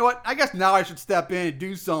 oh, you know what? I guess now I should step in and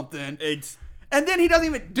do something. And then he doesn't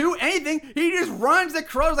even do anything. He just runs the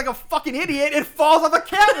Carruthers like a fucking idiot and falls off the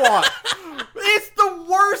catwalk. It's the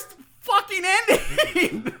worst fucking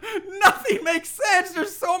ending. Nothing makes sense.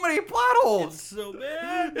 There's so many plot holes.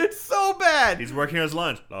 It's so bad. He's working on his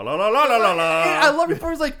lunch. La la la la la la la. I love it.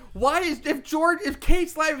 It's like, if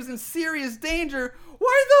Kate's life is in serious danger,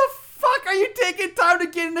 why the fuck are you taking time to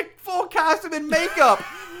get in the full costume and makeup?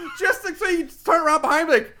 Just so you turn around behind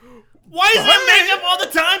me like, why is there makeup all the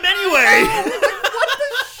time anyway? What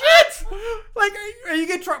the shit? Like, are you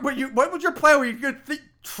gonna try? What was your plan? Were you gonna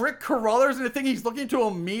trick Carruthers into thinking he's looking into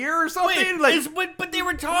a mirror or something? But they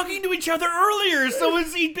were talking to each other earlier. So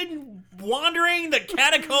has he been wandering the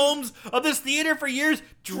catacombs of this theater for years,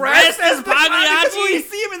 dressed as Pagliacci? You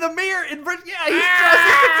see him in the mirror, he's dressed as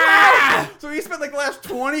the clown. So he spent like the last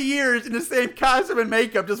 20 years in the same costume and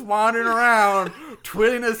makeup, just wandering around,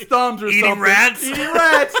 twiddling his thumbs or Eating something. rats.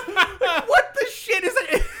 What the shit is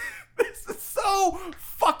it? This is so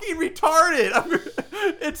fucking retarded.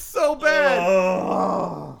 It's so bad.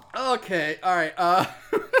 Oh. Okay, all right.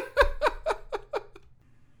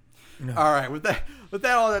 No. All right, with that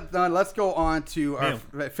all that done, let's go on to our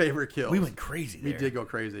favorite kills. We went crazy there. We did go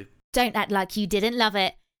crazy. Don't act like you didn't love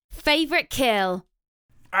it. Favorite kill.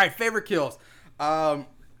 All right, favorite kills.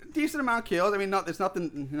 Decent amount of kills. I mean, it's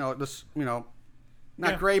nothing,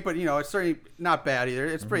 not great, but it's certainly not bad either.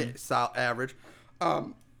 It's pretty solid, average.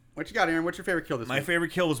 What you got, Aaron? What's your favorite kill this week? My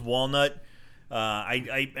favorite kill was Walnut.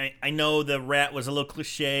 I know the rat was a little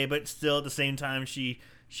cliche, but still at the same time, she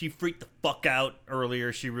freaked the fuck out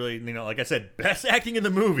earlier. She really, like I said, best acting in the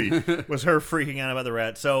movie was her freaking out about the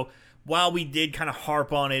rat. So while we did kind of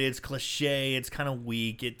harp on it, it's cliche, it's kind of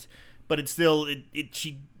weak, but it's still,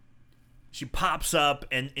 she pops up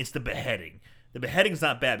and it's the beheading. The beheading's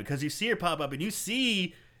not bad because you see her pop up and you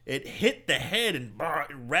see it hit the head and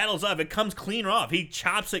it rattles off. It comes clean off. He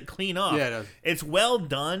chops it clean off. Yeah, it does. It's well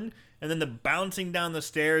done. And then the bouncing down the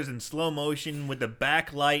stairs in slow motion with the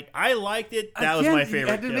backlight. I liked it. That was my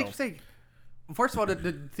favorite kill. First of all, to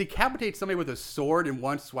decapitate somebody with a sword in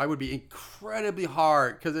one swipe would be incredibly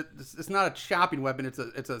hard because it's not a chopping weapon. It's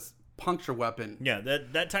a puncture weapon. Yeah,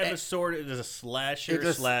 that type of sword is a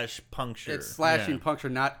slasher slash puncture. It's slashing, puncture.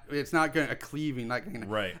 It's not going to cleaving.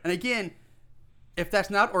 Right. And again, if that's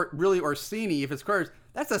not really Orsini, if it's Curtis,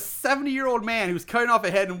 that's a 70-year-old man who's cutting off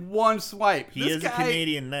a head in one swipe. He is a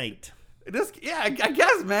Canadian knight. I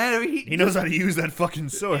guess, man. I mean, he knows how to use that fucking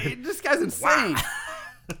sword. This guy's insane.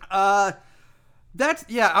 Wow.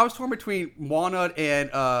 I was torn between Walnut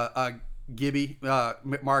and Gibby,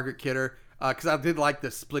 Margaret Kidder, because I did like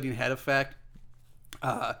the splitting head effect.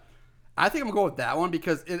 I think I'm gonna go with that one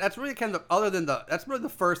because that's really kind of that's really the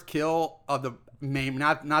first kill of the main,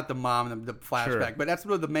 not the mom and the flashback, sure. But that's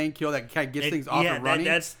really the main kill that kind of gets things off and running.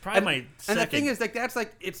 That's probably my second. And the thing is,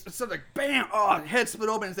 it's sort of like bam, head split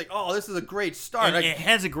open. It's like, this is a great start. And it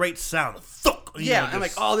has a great sound. Thunk, I'm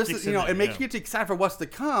like, this is it makes you get excited for what's to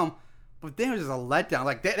come. But then it was just a letdown.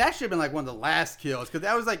 Like that should have been like one of the last kills because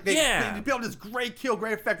that was like they built this great kill,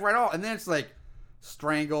 great effect right off, and then it's like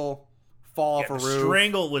strangle. Fall off a roof.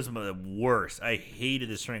 Strangle was the worst. I hated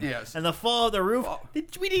the strangle. Yes. And the fall of the roof,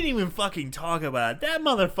 we didn't even fucking talk about it. That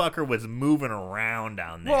motherfucker was moving around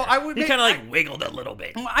down there. Well, he kind of wiggled a little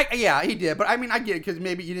bit. He did. But I mean, I get it because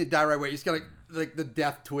maybe you didn't die right away. You just got like the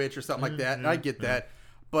death twitch or something like that. And I get that.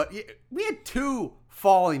 But we had 2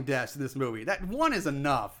 falling deaths in this movie. That one is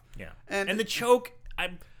enough. Yeah. And the choke,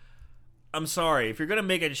 I'm sorry. If you're going to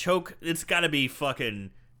make a choke, it's got to be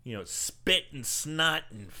fucking spit and snot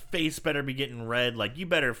and face better be getting red. Like, you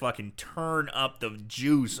better fucking turn up the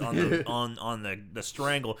juice on the on the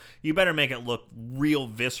strangle. You better make it look real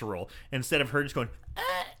visceral instead of her just going,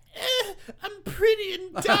 I'm pretty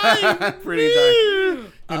and dying. Pretty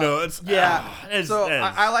dying. It's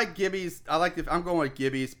I like Gibby's. I'm going with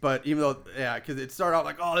Gibby's, but even though because it started out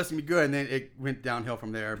like, oh, this is gonna be good, and then it went downhill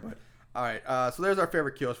from there. But all right, so there's our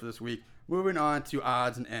favorite kills for this week. Moving on to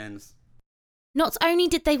odds and ends. Not only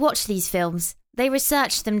did they watch these films, they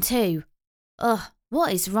researched them too. Ugh,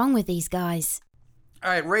 what is wrong with these guys?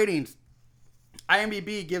 All right, ratings.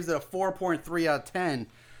 IMDb gives it a 4.3 out of 10.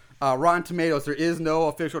 Rotten Tomatoes, there is no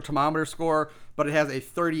official thermometer score, but it has a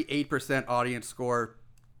 38% audience score.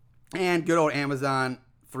 And good old Amazon,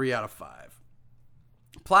 3 out of 5.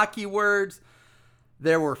 Plot keywords,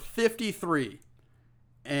 there were 53.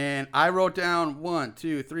 And I wrote down 1,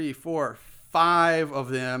 2, 3, 4, 5 of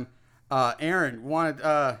them. Aaron, you want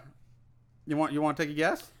to take a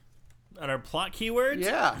guess? On our plot keywords?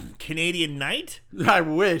 Yeah. Canadian Night? I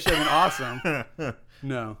wish. That'd been awesome.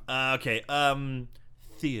 No. Okay.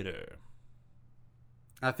 Theater.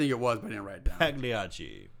 I think it was, but I didn't write it down.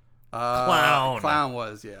 Pagliacci. Clown. Clown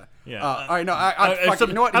was, yeah. Yeah. All right, no,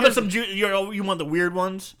 you know what? How about some, you want the weird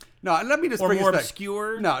ones? No, let me just Or bring more this back.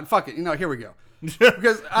 obscure? No, fuck it. Here we go.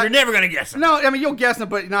 Because You're never going to guess it. No, I mean, you'll guess them,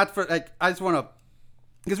 but not for, I just want to,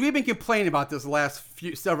 because we've been complaining about this the last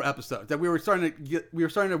several episodes, that we were starting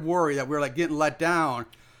to worry that we were getting let down,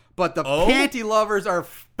 but the panty lovers are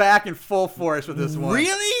back in full force with this one.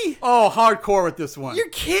 Really? Oh, hardcore with this one. You're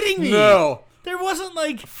kidding me. No. There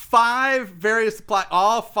wasn't 5 various plot.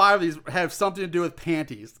 All 5 of these have something to do with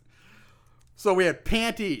panties. So we had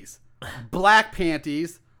panties, black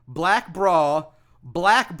bra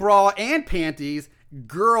and panties,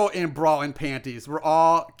 girl in bra and panties were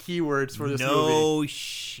all keywords for this movie. No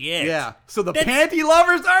shit. Yeah. So the panty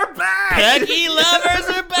lovers are back. Panty lovers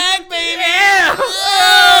are back, baby. Yeah.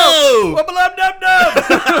 Oh!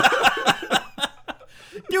 Wubba-lub-dub-dub.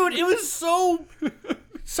 Dude, it was so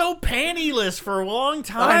pantyless for a long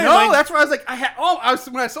time. I know. That's why I was like,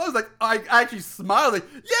 when I saw it, I actually smiled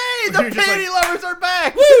yay, the panty lovers are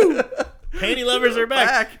back. Woo! Panty lovers are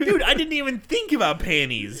back. Dude, I didn't even think about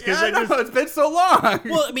panties. Yeah, I know. It's been so long.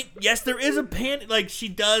 Well, I mean, yes, there is a panty. She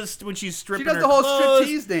does when she's stripping her She does the whole clothes.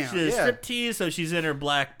 striptease dance. She does striptease, so she's in her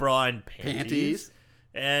black bra and panties.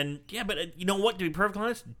 And, but you know what? To be perfectly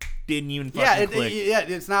honest, didn't even fucking click.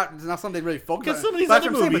 It's not something they really focus on. Because some of these That's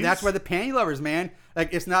other what I'm saying, movies. but that's where the panty lovers, man.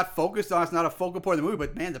 It's not focused on. It's not a focal point of the movie.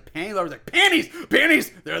 But man, the panty lovers, panties.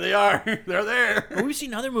 There they are. They're there. Well, we've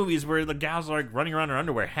seen other movies where the gals are running around in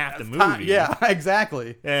underwear half the movie. Yeah,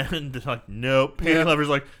 exactly. And they're nope. Panty lovers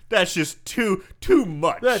that's just too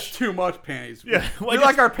much. That's too much panties. Yeah, we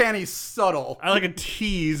like our panties subtle. I like a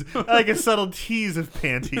tease. I like a subtle tease of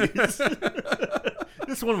panties.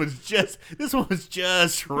 This one was just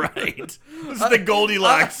right. This is the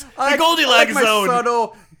Goldilocks. The Goldilocks I like zone. My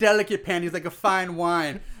subtle, delicate panties, like a fine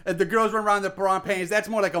wine. And the girls run around in the bra and panties. That's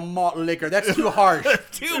more like a malt liquor. That's too harsh.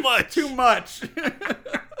 Too much. Too much.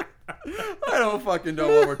 I don't fucking know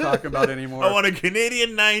what we're talking about anymore. I want a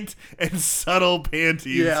Canadian Night and subtle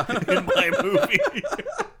panties in my movie.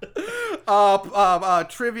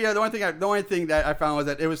 Trivia. The only thing that I found was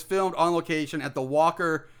that it was filmed on location at the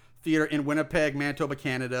Walker Theater in Winnipeg, Manitoba,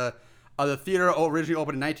 Canada. The theater originally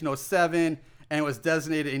opened in 1907, and it was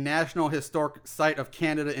designated a National Historic Site of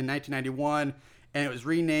Canada in 1991, and it was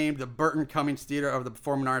renamed the Burton Cummings Theater of the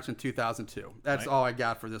Performing Arts in 2002. That's all I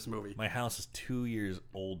got for this movie. My house is 2 years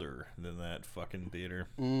older than that fucking theater.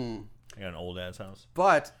 I got an old ass house.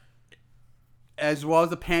 But as well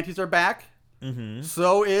as the panties are back,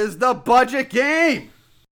 so is the budget game.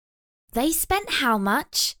 They spent how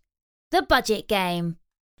much? The budget game.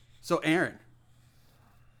 So, Aaron,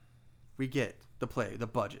 we get to play the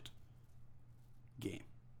budget game.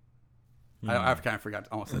 I kind of forgot.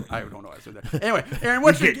 Almost said, I don't know why I said that. Anyway, Aaron,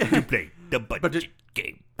 what's your to play the budget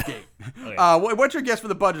game? Okay. Okay. What's your guess for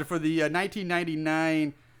the budget for the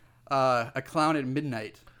 1999 A Clown at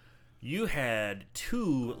Midnight? You had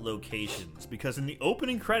 2 locations because in the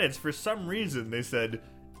opening credits, for some reason, they said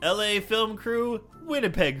LA film crew,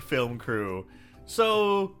 Winnipeg film crew.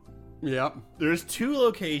 So Yep. there's 2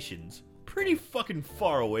 locations pretty fucking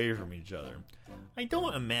far away from each other. I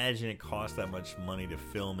don't imagine it costs that much money to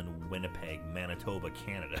film in Winnipeg, Manitoba,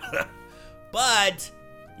 Canada. But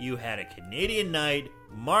you had a Canadian Night,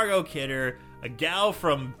 Margot Kidder, a gal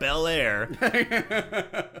from Bel Air,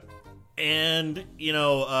 and,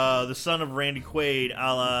 the son of Randy Quaid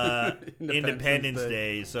a la Independence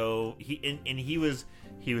Day. So he was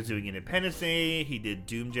doing Independence Day, he did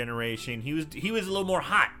Doom Generation. He was a little more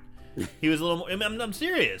hot He was a little more... I'm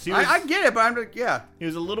serious. I get it, but I'm like, yeah. He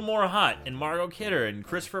was a little more hot. And Margot Kidder and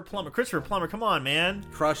Christopher Plummer. Christopher Plummer, come on, man.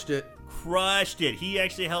 Crushed it. Crushed it. He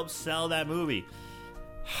actually helped sell that movie.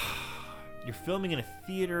 You're filming in a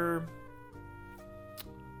theater.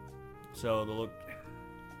 So the look...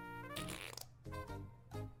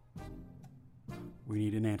 We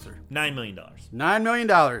need an answer. $9 million. $9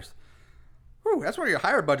 million. Whew, that's one of your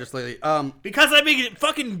higher budgets lately. Because I've been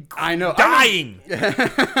fucking I know. dying. Because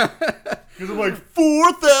I'm like,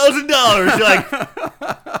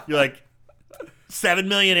 $4,000. You're like, $7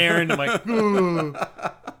 million, Aaron. I'm like,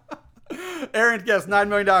 Aaron guessed $9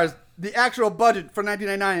 million. The actual budget for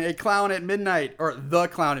 1999, A Clown at Midnight, or The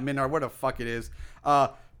Clown at Midnight, or what the fuck it is,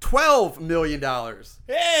 $12 million.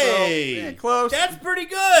 hey, so, yeah, close. That's pretty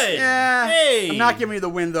good. Yeah. Hey, I'm not giving you the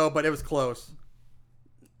win though, but it was close.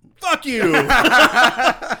 Fuck you.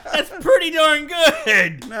 That's pretty darn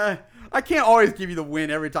good. Nah, I can't always give you the win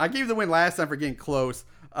every time. I gave you the win last time for getting close.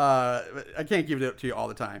 I can't give it to you all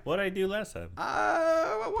the time. What did I do last time?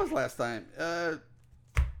 What was last time? It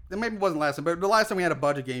maybe wasn't last time, but the last time we had a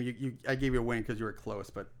budget game, I gave you a win because you were close,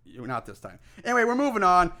 but you're not this time. Anyway, we're moving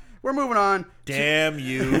on. Damn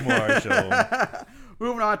you, Marshall.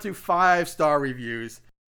 Moving on to 5-star reviews.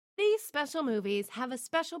 These special movies have a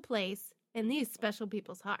special place in these special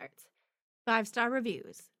people's hearts. 5-star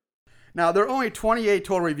reviews. Now, there are only 28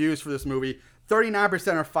 total reviews for this movie.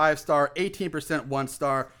 39% are 5-star, 18%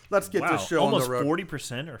 1-star. Let's get this show on the road. Almost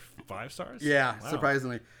 40% are 5 stars? Yeah, Wow.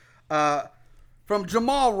 surprisingly. From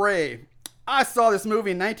Jamal Ray, I saw this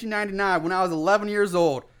movie in 1999 when I was 11 years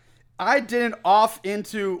old. I didn't off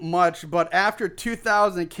into much, but after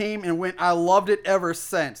 2000 came and went, I loved it ever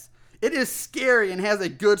since. It is scary and has a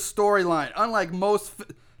good storyline. Unlike most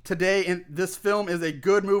today, and this film is a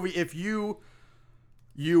good movie if you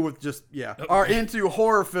with just, are into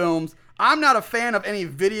horror films. I'm not a fan of any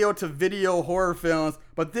video-to-video horror films,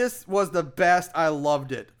 but this was the best. I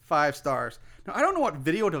loved it. 5 stars. Now, I don't know what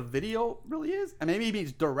video-to-video really is. I mean, maybe it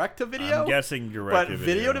means direct-to-video. I'm guessing direct-to-video. But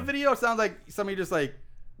video-to-video sounds like somebody just, like,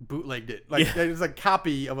 bootlegged it. Like, it's a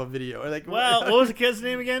copy of a video. Like, well, what was the kid's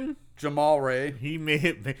name again? Jamal Ray. It may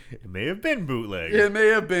have been bootleg. It may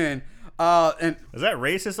have been. And is that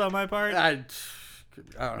racist on my part? I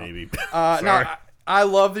don't know. Maybe. No, I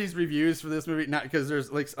love these reviews for this movie, not because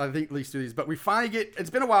there's like I think at least 2 of these, but we finally get.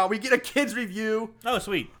 It's been a while. We get a kids review. Oh,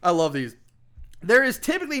 sweet. I love these. There is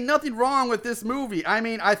typically nothing wrong with this movie. I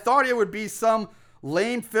mean, I thought it would be some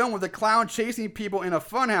lame film with a clown chasing people in a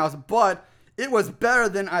funhouse, but it was better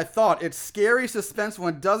than I thought. It's scary, suspenseful,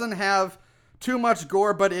 and doesn't have too much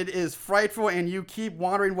gore, but it is frightful, and you keep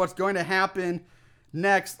wondering what's going to happen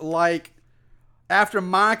next, like after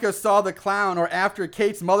Monica saw the clown, or after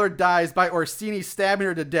Kate's mother dies by Orsini stabbing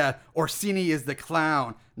her to death. Orsini is the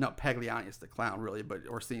clown. No, Pagliani is the clown, really, but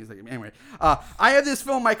Orsini's the... Anyway, I have this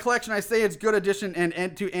film in my collection. I say it's good addition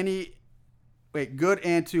and to any... Wait, good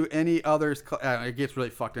and to any others... it gets really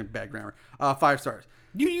fucked in bad grammar. 5 stars.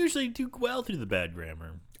 You usually do well through the bad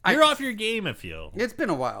grammar. You're off your game, I feel. It's been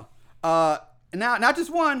a while. Now, not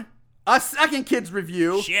just one, a second kids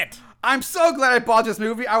review. Shit. I'm so glad I bought this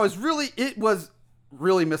movie. It was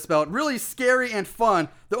really misspelled, really scary and fun.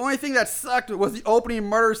 The only thing that sucked was the opening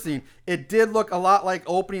murder scene. It did look a lot like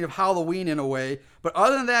opening of Halloween in a way, but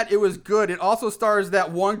other than that, it was good. It also stars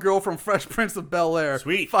that one girl from Fresh Prince of Bel-Air.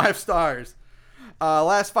 Sweet. 5 stars.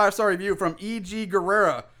 Last 5-star review from E.G.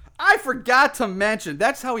 Guerrera. I forgot to mention,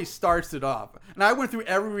 that's how he starts it off. And I went through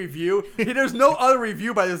every review. There's no other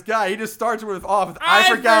review by this guy. He just starts with off.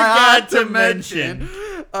 I forgot to mention.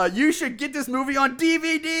 You should get this movie on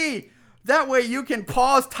DVD. That way you can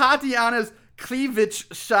pause Tatiana's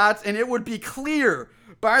cleavage shots and it would be clear.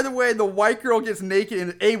 By the way, a white girl gets naked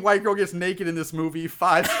in this movie.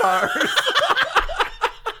 5 stars.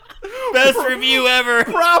 Best review ever.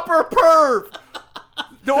 Proper perv.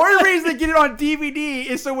 The only reason they get it on DVD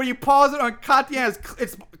is so when you pause it on Tatiana's,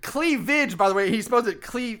 it's cleavage, by the way. He's supposed to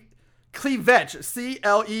cleavage. CLEAVETCH.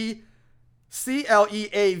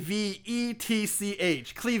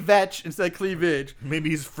 Cleavage instead of cleavage.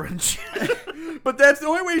 Maybe he's French. But that's the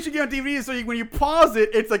only way you should get on DVD is so when you pause it,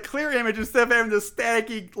 it's a clear image instead of having the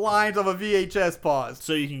staticky lines of a VHS pause.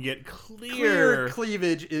 So you can get clear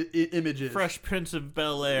cleavage images. Fresh Prince of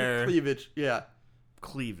Bel-Air. Cleavage, yeah.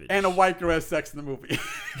 Cleavage. And a white girl has sex in the movie.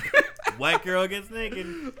 White girl gets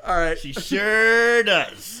naked. All right. She sure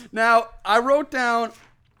does. Now, I wrote down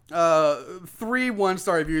 3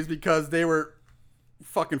 1-star reviews because they were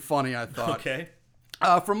fucking funny, I thought. Okay.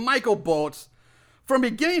 From Michael Boltz. From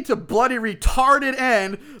beginning to bloody retarded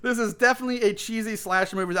end, this is definitely a cheesy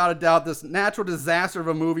slasher movie without a doubt. This natural disaster of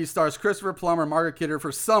a movie stars Christopher Plummer and Margaret Kidder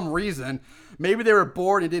for some reason. Maybe they were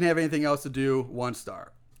bored and didn't have anything else to do. 1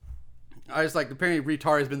 star. I just like, apparently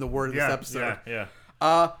retard has been the word of this episode.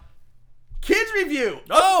 Yeah. Kids review.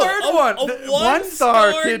 Third one. A 1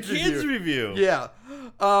 star kids kids review. Yeah.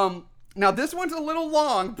 Now this one's a little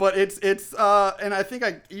long, but it's and I think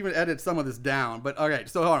I even edited some of this down. But okay,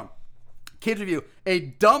 so hold on. Kids review.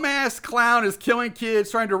 A dumbass clown is killing kids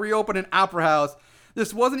trying to reopen an opera house.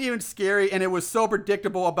 This wasn't even scary, and it was so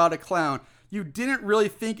predictable about a clown. You didn't really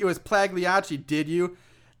think it was Pagliacci, did you?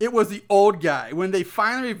 It was the old guy. When they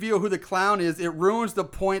finally reveal who the clown is, it ruins the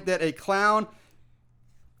point that a clown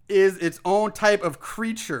is its own type of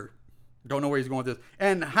creature. Don't know where he's going with this.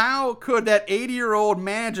 And how could that 80-year-old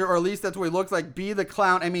manager, or at least that's what he looks like, be the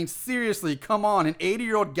clown? I mean, seriously, come on. An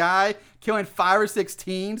 80-year-old guy killing 5 or 6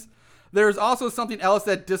 teens? There's also something else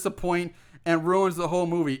that disappoints and ruins the whole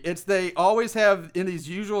movie. It's they always have, in these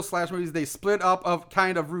usual slash movies, they split up of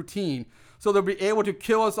kind of routine. So they'll be able to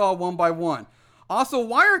kill us all one by one. Also,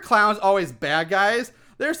 why are clowns always bad guys?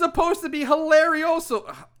 They're supposed to be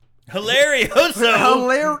hilarioso. Hilarious,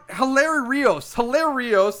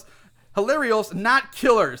 not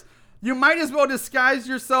killers. You might as well disguise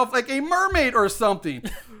yourself like a mermaid or something.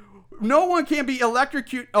 No one can be no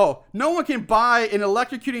one can buy an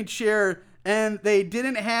electrocuting chair, and they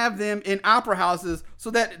didn't have them in opera houses, so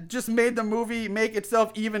that just made the movie make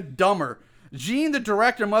itself even dumber. Gene, the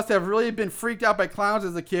director, must have really been freaked out by clowns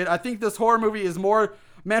as a kid. I think this horror movie is more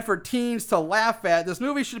meant for teens to laugh at. This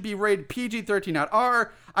movie should be rated PG-13, not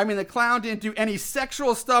R. I mean, the clown didn't do any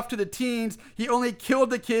sexual stuff to the teens. He only killed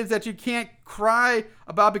the kids that you can't cry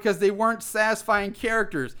about because they weren't satisfying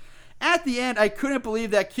characters. At the end, I couldn't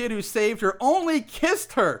believe that kid who saved her only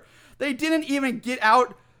kissed her. They didn't even get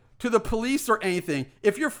out to the police or anything.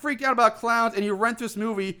 If you're freaked out about clowns and you rent this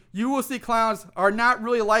movie, you will see clowns are not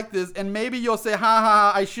really like this, and maybe you'll say, ha ha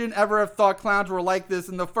ha, I shouldn't ever have thought clowns were like this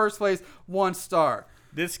in the first place. 1 star.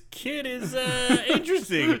 This kid is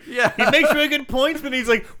interesting. Yeah. He makes really good points, but he's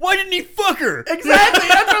like, why didn't he fuck her? Exactly.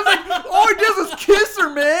 That's what I was like. All he does is kiss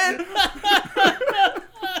her, man.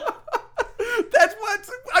 That's what.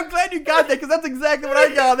 I'm glad you got that, because that's exactly what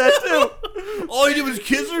I got on that too. All he did was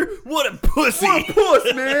kiss her? What a pussy. What a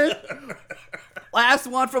puss, man. Last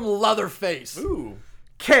one from Leatherface. Ooh.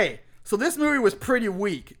 Okay, so this movie was pretty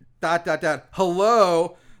weak. ...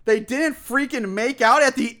 Hello? They didn't freaking make out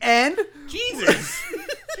at the end? Jesus.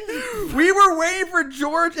 We were waiting for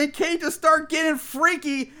George and Kate to start getting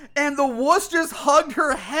freaky, and the wuss just hugged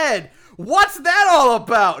her head. What's that all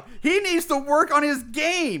about? He needs to work on his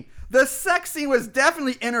game. The sex scene was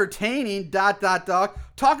definitely entertaining. ...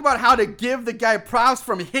 Talk about how to give the guy props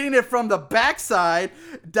from hitting it from the backside. ...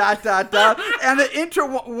 And the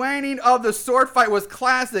intertwining of the sword fight was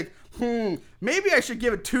classic. Maybe I should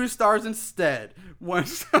give it 2 stars instead. 1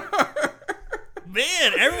 star.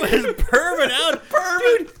 Man, everyone is perving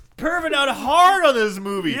out hard on this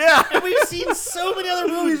movie. Yeah. And we've seen so many other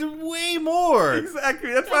movies way more.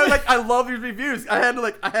 Exactly. That's why I love these reviews. I had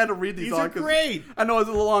to read these These all, are 'cause great. I know it's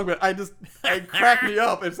a little long, but it cracked me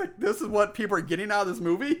up. It's like, this is what people are getting out of this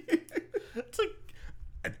movie. It's like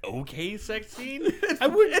an okay sex scene. It's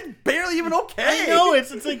barely even okay. I know,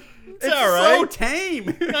 it's like, it's all right. so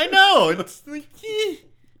tame. I know. It's like,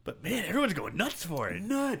 but man, everyone's going nuts for it.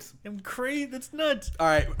 Nuts. I'm crazy. That's nuts. All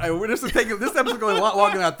right, this episode's going a lot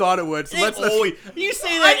longer than I thought it would. So let's you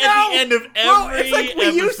say that at the end of every it's like we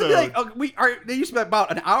episode. used to be like, they used to be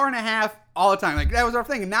about an hour and a half all the time. Like, that was our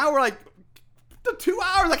thing. And now we're like, 2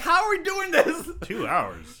 hours. Like, how are we doing this? 2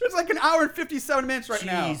 hours. It's like an hour and 57 minutes right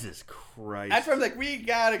now. Jesus Christ. That's why I'm like, we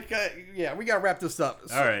gotta wrap this up.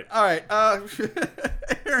 So, All right.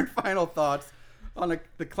 Aaron, final thoughts on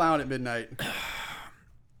the Clown at Midnight.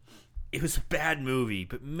 It was a bad movie,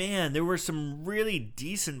 but man, there were some really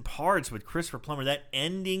decent parts with Christopher Plummer. That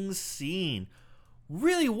ending scene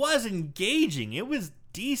really was engaging. It was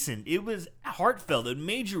decent. It was heartfelt. It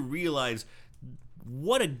made you realize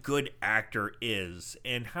what a good actor is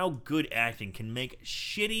and how good acting can make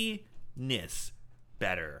shittiness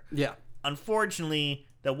better. Yeah. Unfortunately,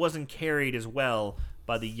 that wasn't carried as well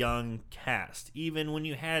by the young cast, even when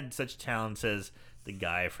you had such talents as the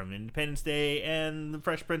guy from Independence Day and the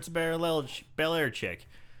Fresh Prince of Bel-Air chick.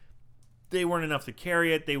 They weren't enough to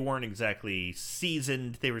carry it. They weren't exactly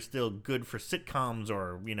seasoned. They were still good for sitcoms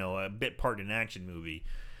or, a bit part in an action movie.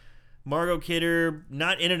 Margot Kidder,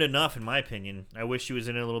 not in it enough, in my opinion. I wish she was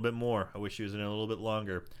in it a little bit more. I wish she was in it a little bit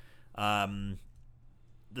longer. I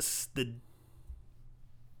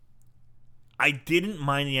didn't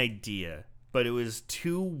mind the idea, but it was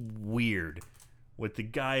too weird with the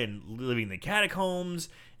guy living in the catacombs,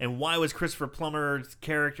 and why was Christopher Plummer's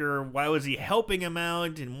character, why was he helping him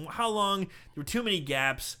out, and how long? There were too many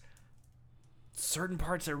gaps. Certain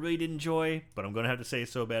parts I really didn't enjoy, but I'm going to have to say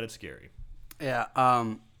So Bad It's Scary. Yeah,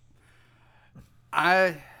 I'm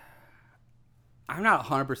not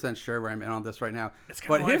 100% sure where I'm at on this right now.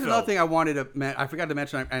 But here's another thing I wanted to I forgot to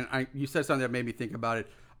mention, and you said something that made me think about it.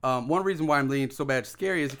 One reason why I'm leaning So Bad It's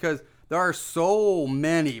Scary is because there are so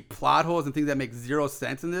many plot holes and things that make zero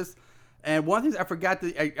sense in this. And one of the things I forgot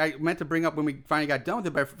I meant to bring up when we finally got done with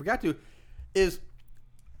it, but I forgot to, is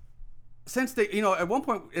since they, at one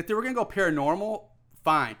point, if they were going to go paranormal,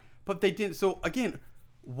 fine. But they didn't. So again,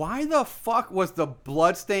 why the fuck was the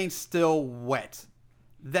bloodstain still wet?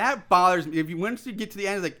 That bothers me. Once you get to the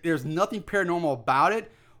end, it's like there's nothing paranormal about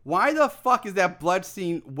it. Why the fuck is that blood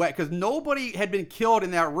scene wet? Because nobody had been killed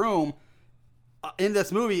in that room in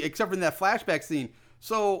this movie except for in that flashback scene.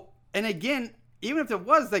 So, and again, even if it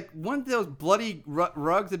was, like, one of those bloody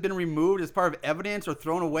rugs had been removed as part of evidence or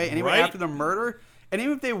thrown away anyway after the murder. And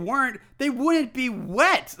even if they weren't, they wouldn't be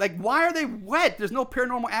wet. Like, why are they wet? There's no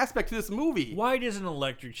paranormal aspect to this movie. Why does an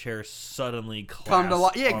electric chair suddenly come to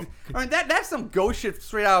life? Yeah, I mean, that's some ghost shit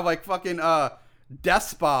straight out of, like, fucking Death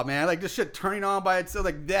Spa, man. Like, this shit turning on by itself,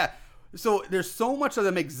 like that. So there's so much of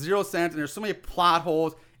that makes zero sense, and there's so many plot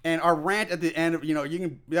holes. And our rant at the end of,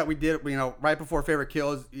 that we did, right before Favorite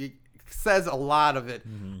Kills, it says a lot of it.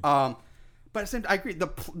 Mm-hmm. But at the same time, I agree.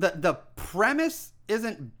 The premise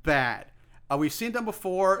isn't bad. We've seen them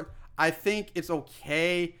before. I think it's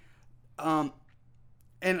okay. And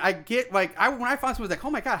I get, like, when I found someone was like, oh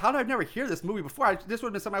my God, how did I never hear this movie before? This would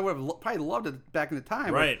have been something I would have probably loved it back in the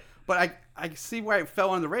time. Right. But I see why it fell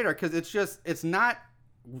on the radar, because it's not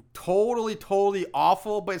totally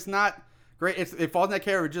awful, but it's not great. It falls in that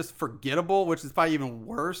category of just forgettable, which is probably even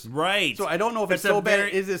worse. Right. So I don't know if it's so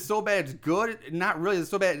bad. Is it so bad it's good? Not really. Is it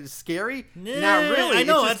so bad it's scary? Nah, not really. I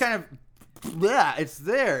know. It's just kind of... Yeah, it's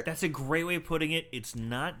there. That's a great way of putting it. It's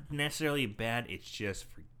not necessarily bad. It's just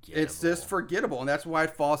forgettable. It's just forgettable, and that's why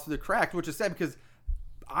it falls through the cracks, which is sad, because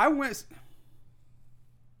I went...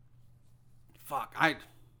 Fuck,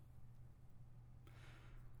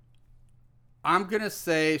 I'm going to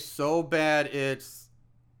say So Bad It's...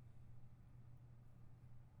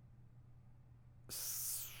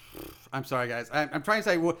 I'm sorry, guys. I'm trying to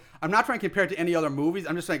say, I'm not trying to compare it to any other movies.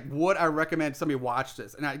 I'm just saying, would I recommend somebody watch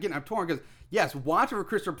this? And again, I'm torn, because yes, watch it for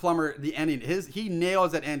Christopher Plummer. The ending, he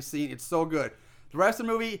nails that end scene. It's so good. The rest of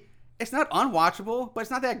the movie, it's not unwatchable, but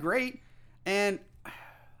it's not that great. And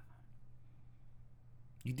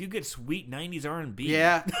you do get sweet 90s R&B.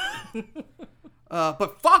 Yeah.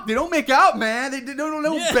 But fuck, they don't make out, man. They don't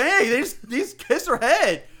bang. They just kiss her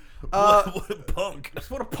head. What a punk.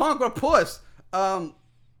 What a punk. What a puss.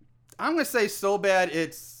 I'm going to say So Bad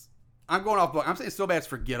I'm going off book. I'm saying So Bad it's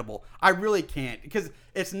forgettable. I really can't, because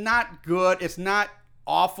it's not good. It's not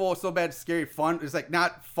awful. So bad it's scary, fun. It's like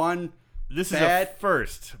not fun. This bad. is a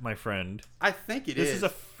first, my friend. I think it is. This is a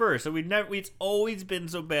first. So it's always been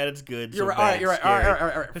So Bad it's good. You're so right. Bad You're right. All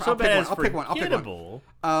right. So Bad it's I'll pick one. forgettable.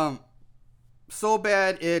 So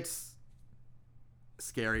Bad it's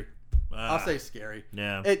scary. I'll say scary.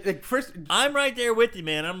 Yeah. First, I'm right there with you,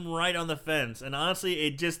 man. I'm right on the fence. And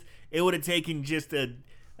honestly, it would have taken just an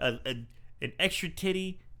extra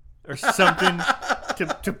titty or something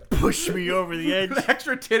to push me over the edge. The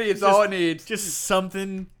extra titty is all it needs. Just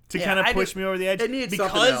something to kind of push me over the edge. It needs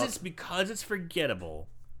something else. Because it's forgettable.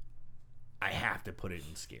 I have to put it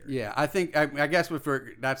in scary. Yeah, I think I guess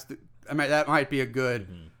that might be a good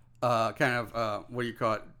kind of what do you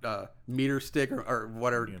call it, meter stick or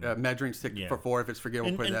whatever measuring stick for if it's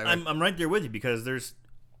forgettable. Put it that way. I'm right there with you, because there's.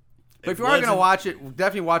 But if you are going to watch it,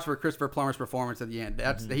 definitely watch for Christopher Plummer's performance at the end.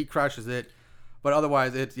 He crushes it. But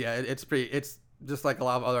otherwise, it's just like a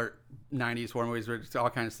lot of other 90s horror movies where it's all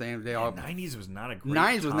kind of same. 90s was not a great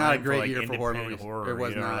 90s was not a great for, year for horror movies. Horror, it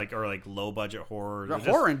was not. Or low budget horror.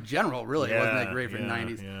 Horror in general really wasn't that great for the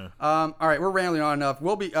 90s. Yeah. All right, we're rambling on enough.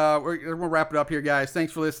 We'll wrap it up here, guys.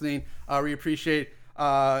 Thanks for listening. We appreciate.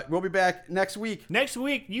 We'll be back next week. Next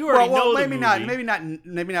week, you already know the movie.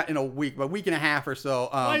 Maybe not in a week, but a week and a half or so.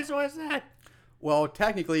 Why is that? Well,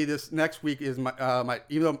 technically, this next week is my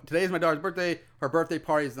even though today is my daughter's birthday, her birthday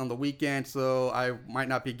party is on the weekend, so I might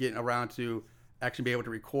not be getting around to actually be able to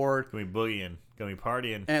record. Gonna be boogieing, gonna be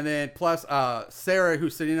partying, and then plus Sarah,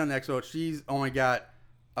 who's sitting in on the next episode, she's only got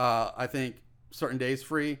I think certain days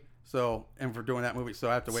free. So and for doing that movie, so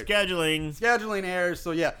I have to wait. Scheduling errors. So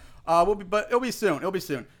yeah, but it'll be soon. We'll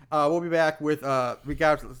be back with we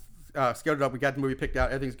got scheduled up. We got the movie picked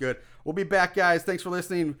out. Everything's good. We'll be back, guys. Thanks for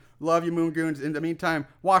listening. Love you, Moon Goons. In the meantime,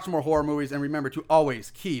 watch more horror movies and remember to always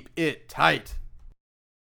keep it tight.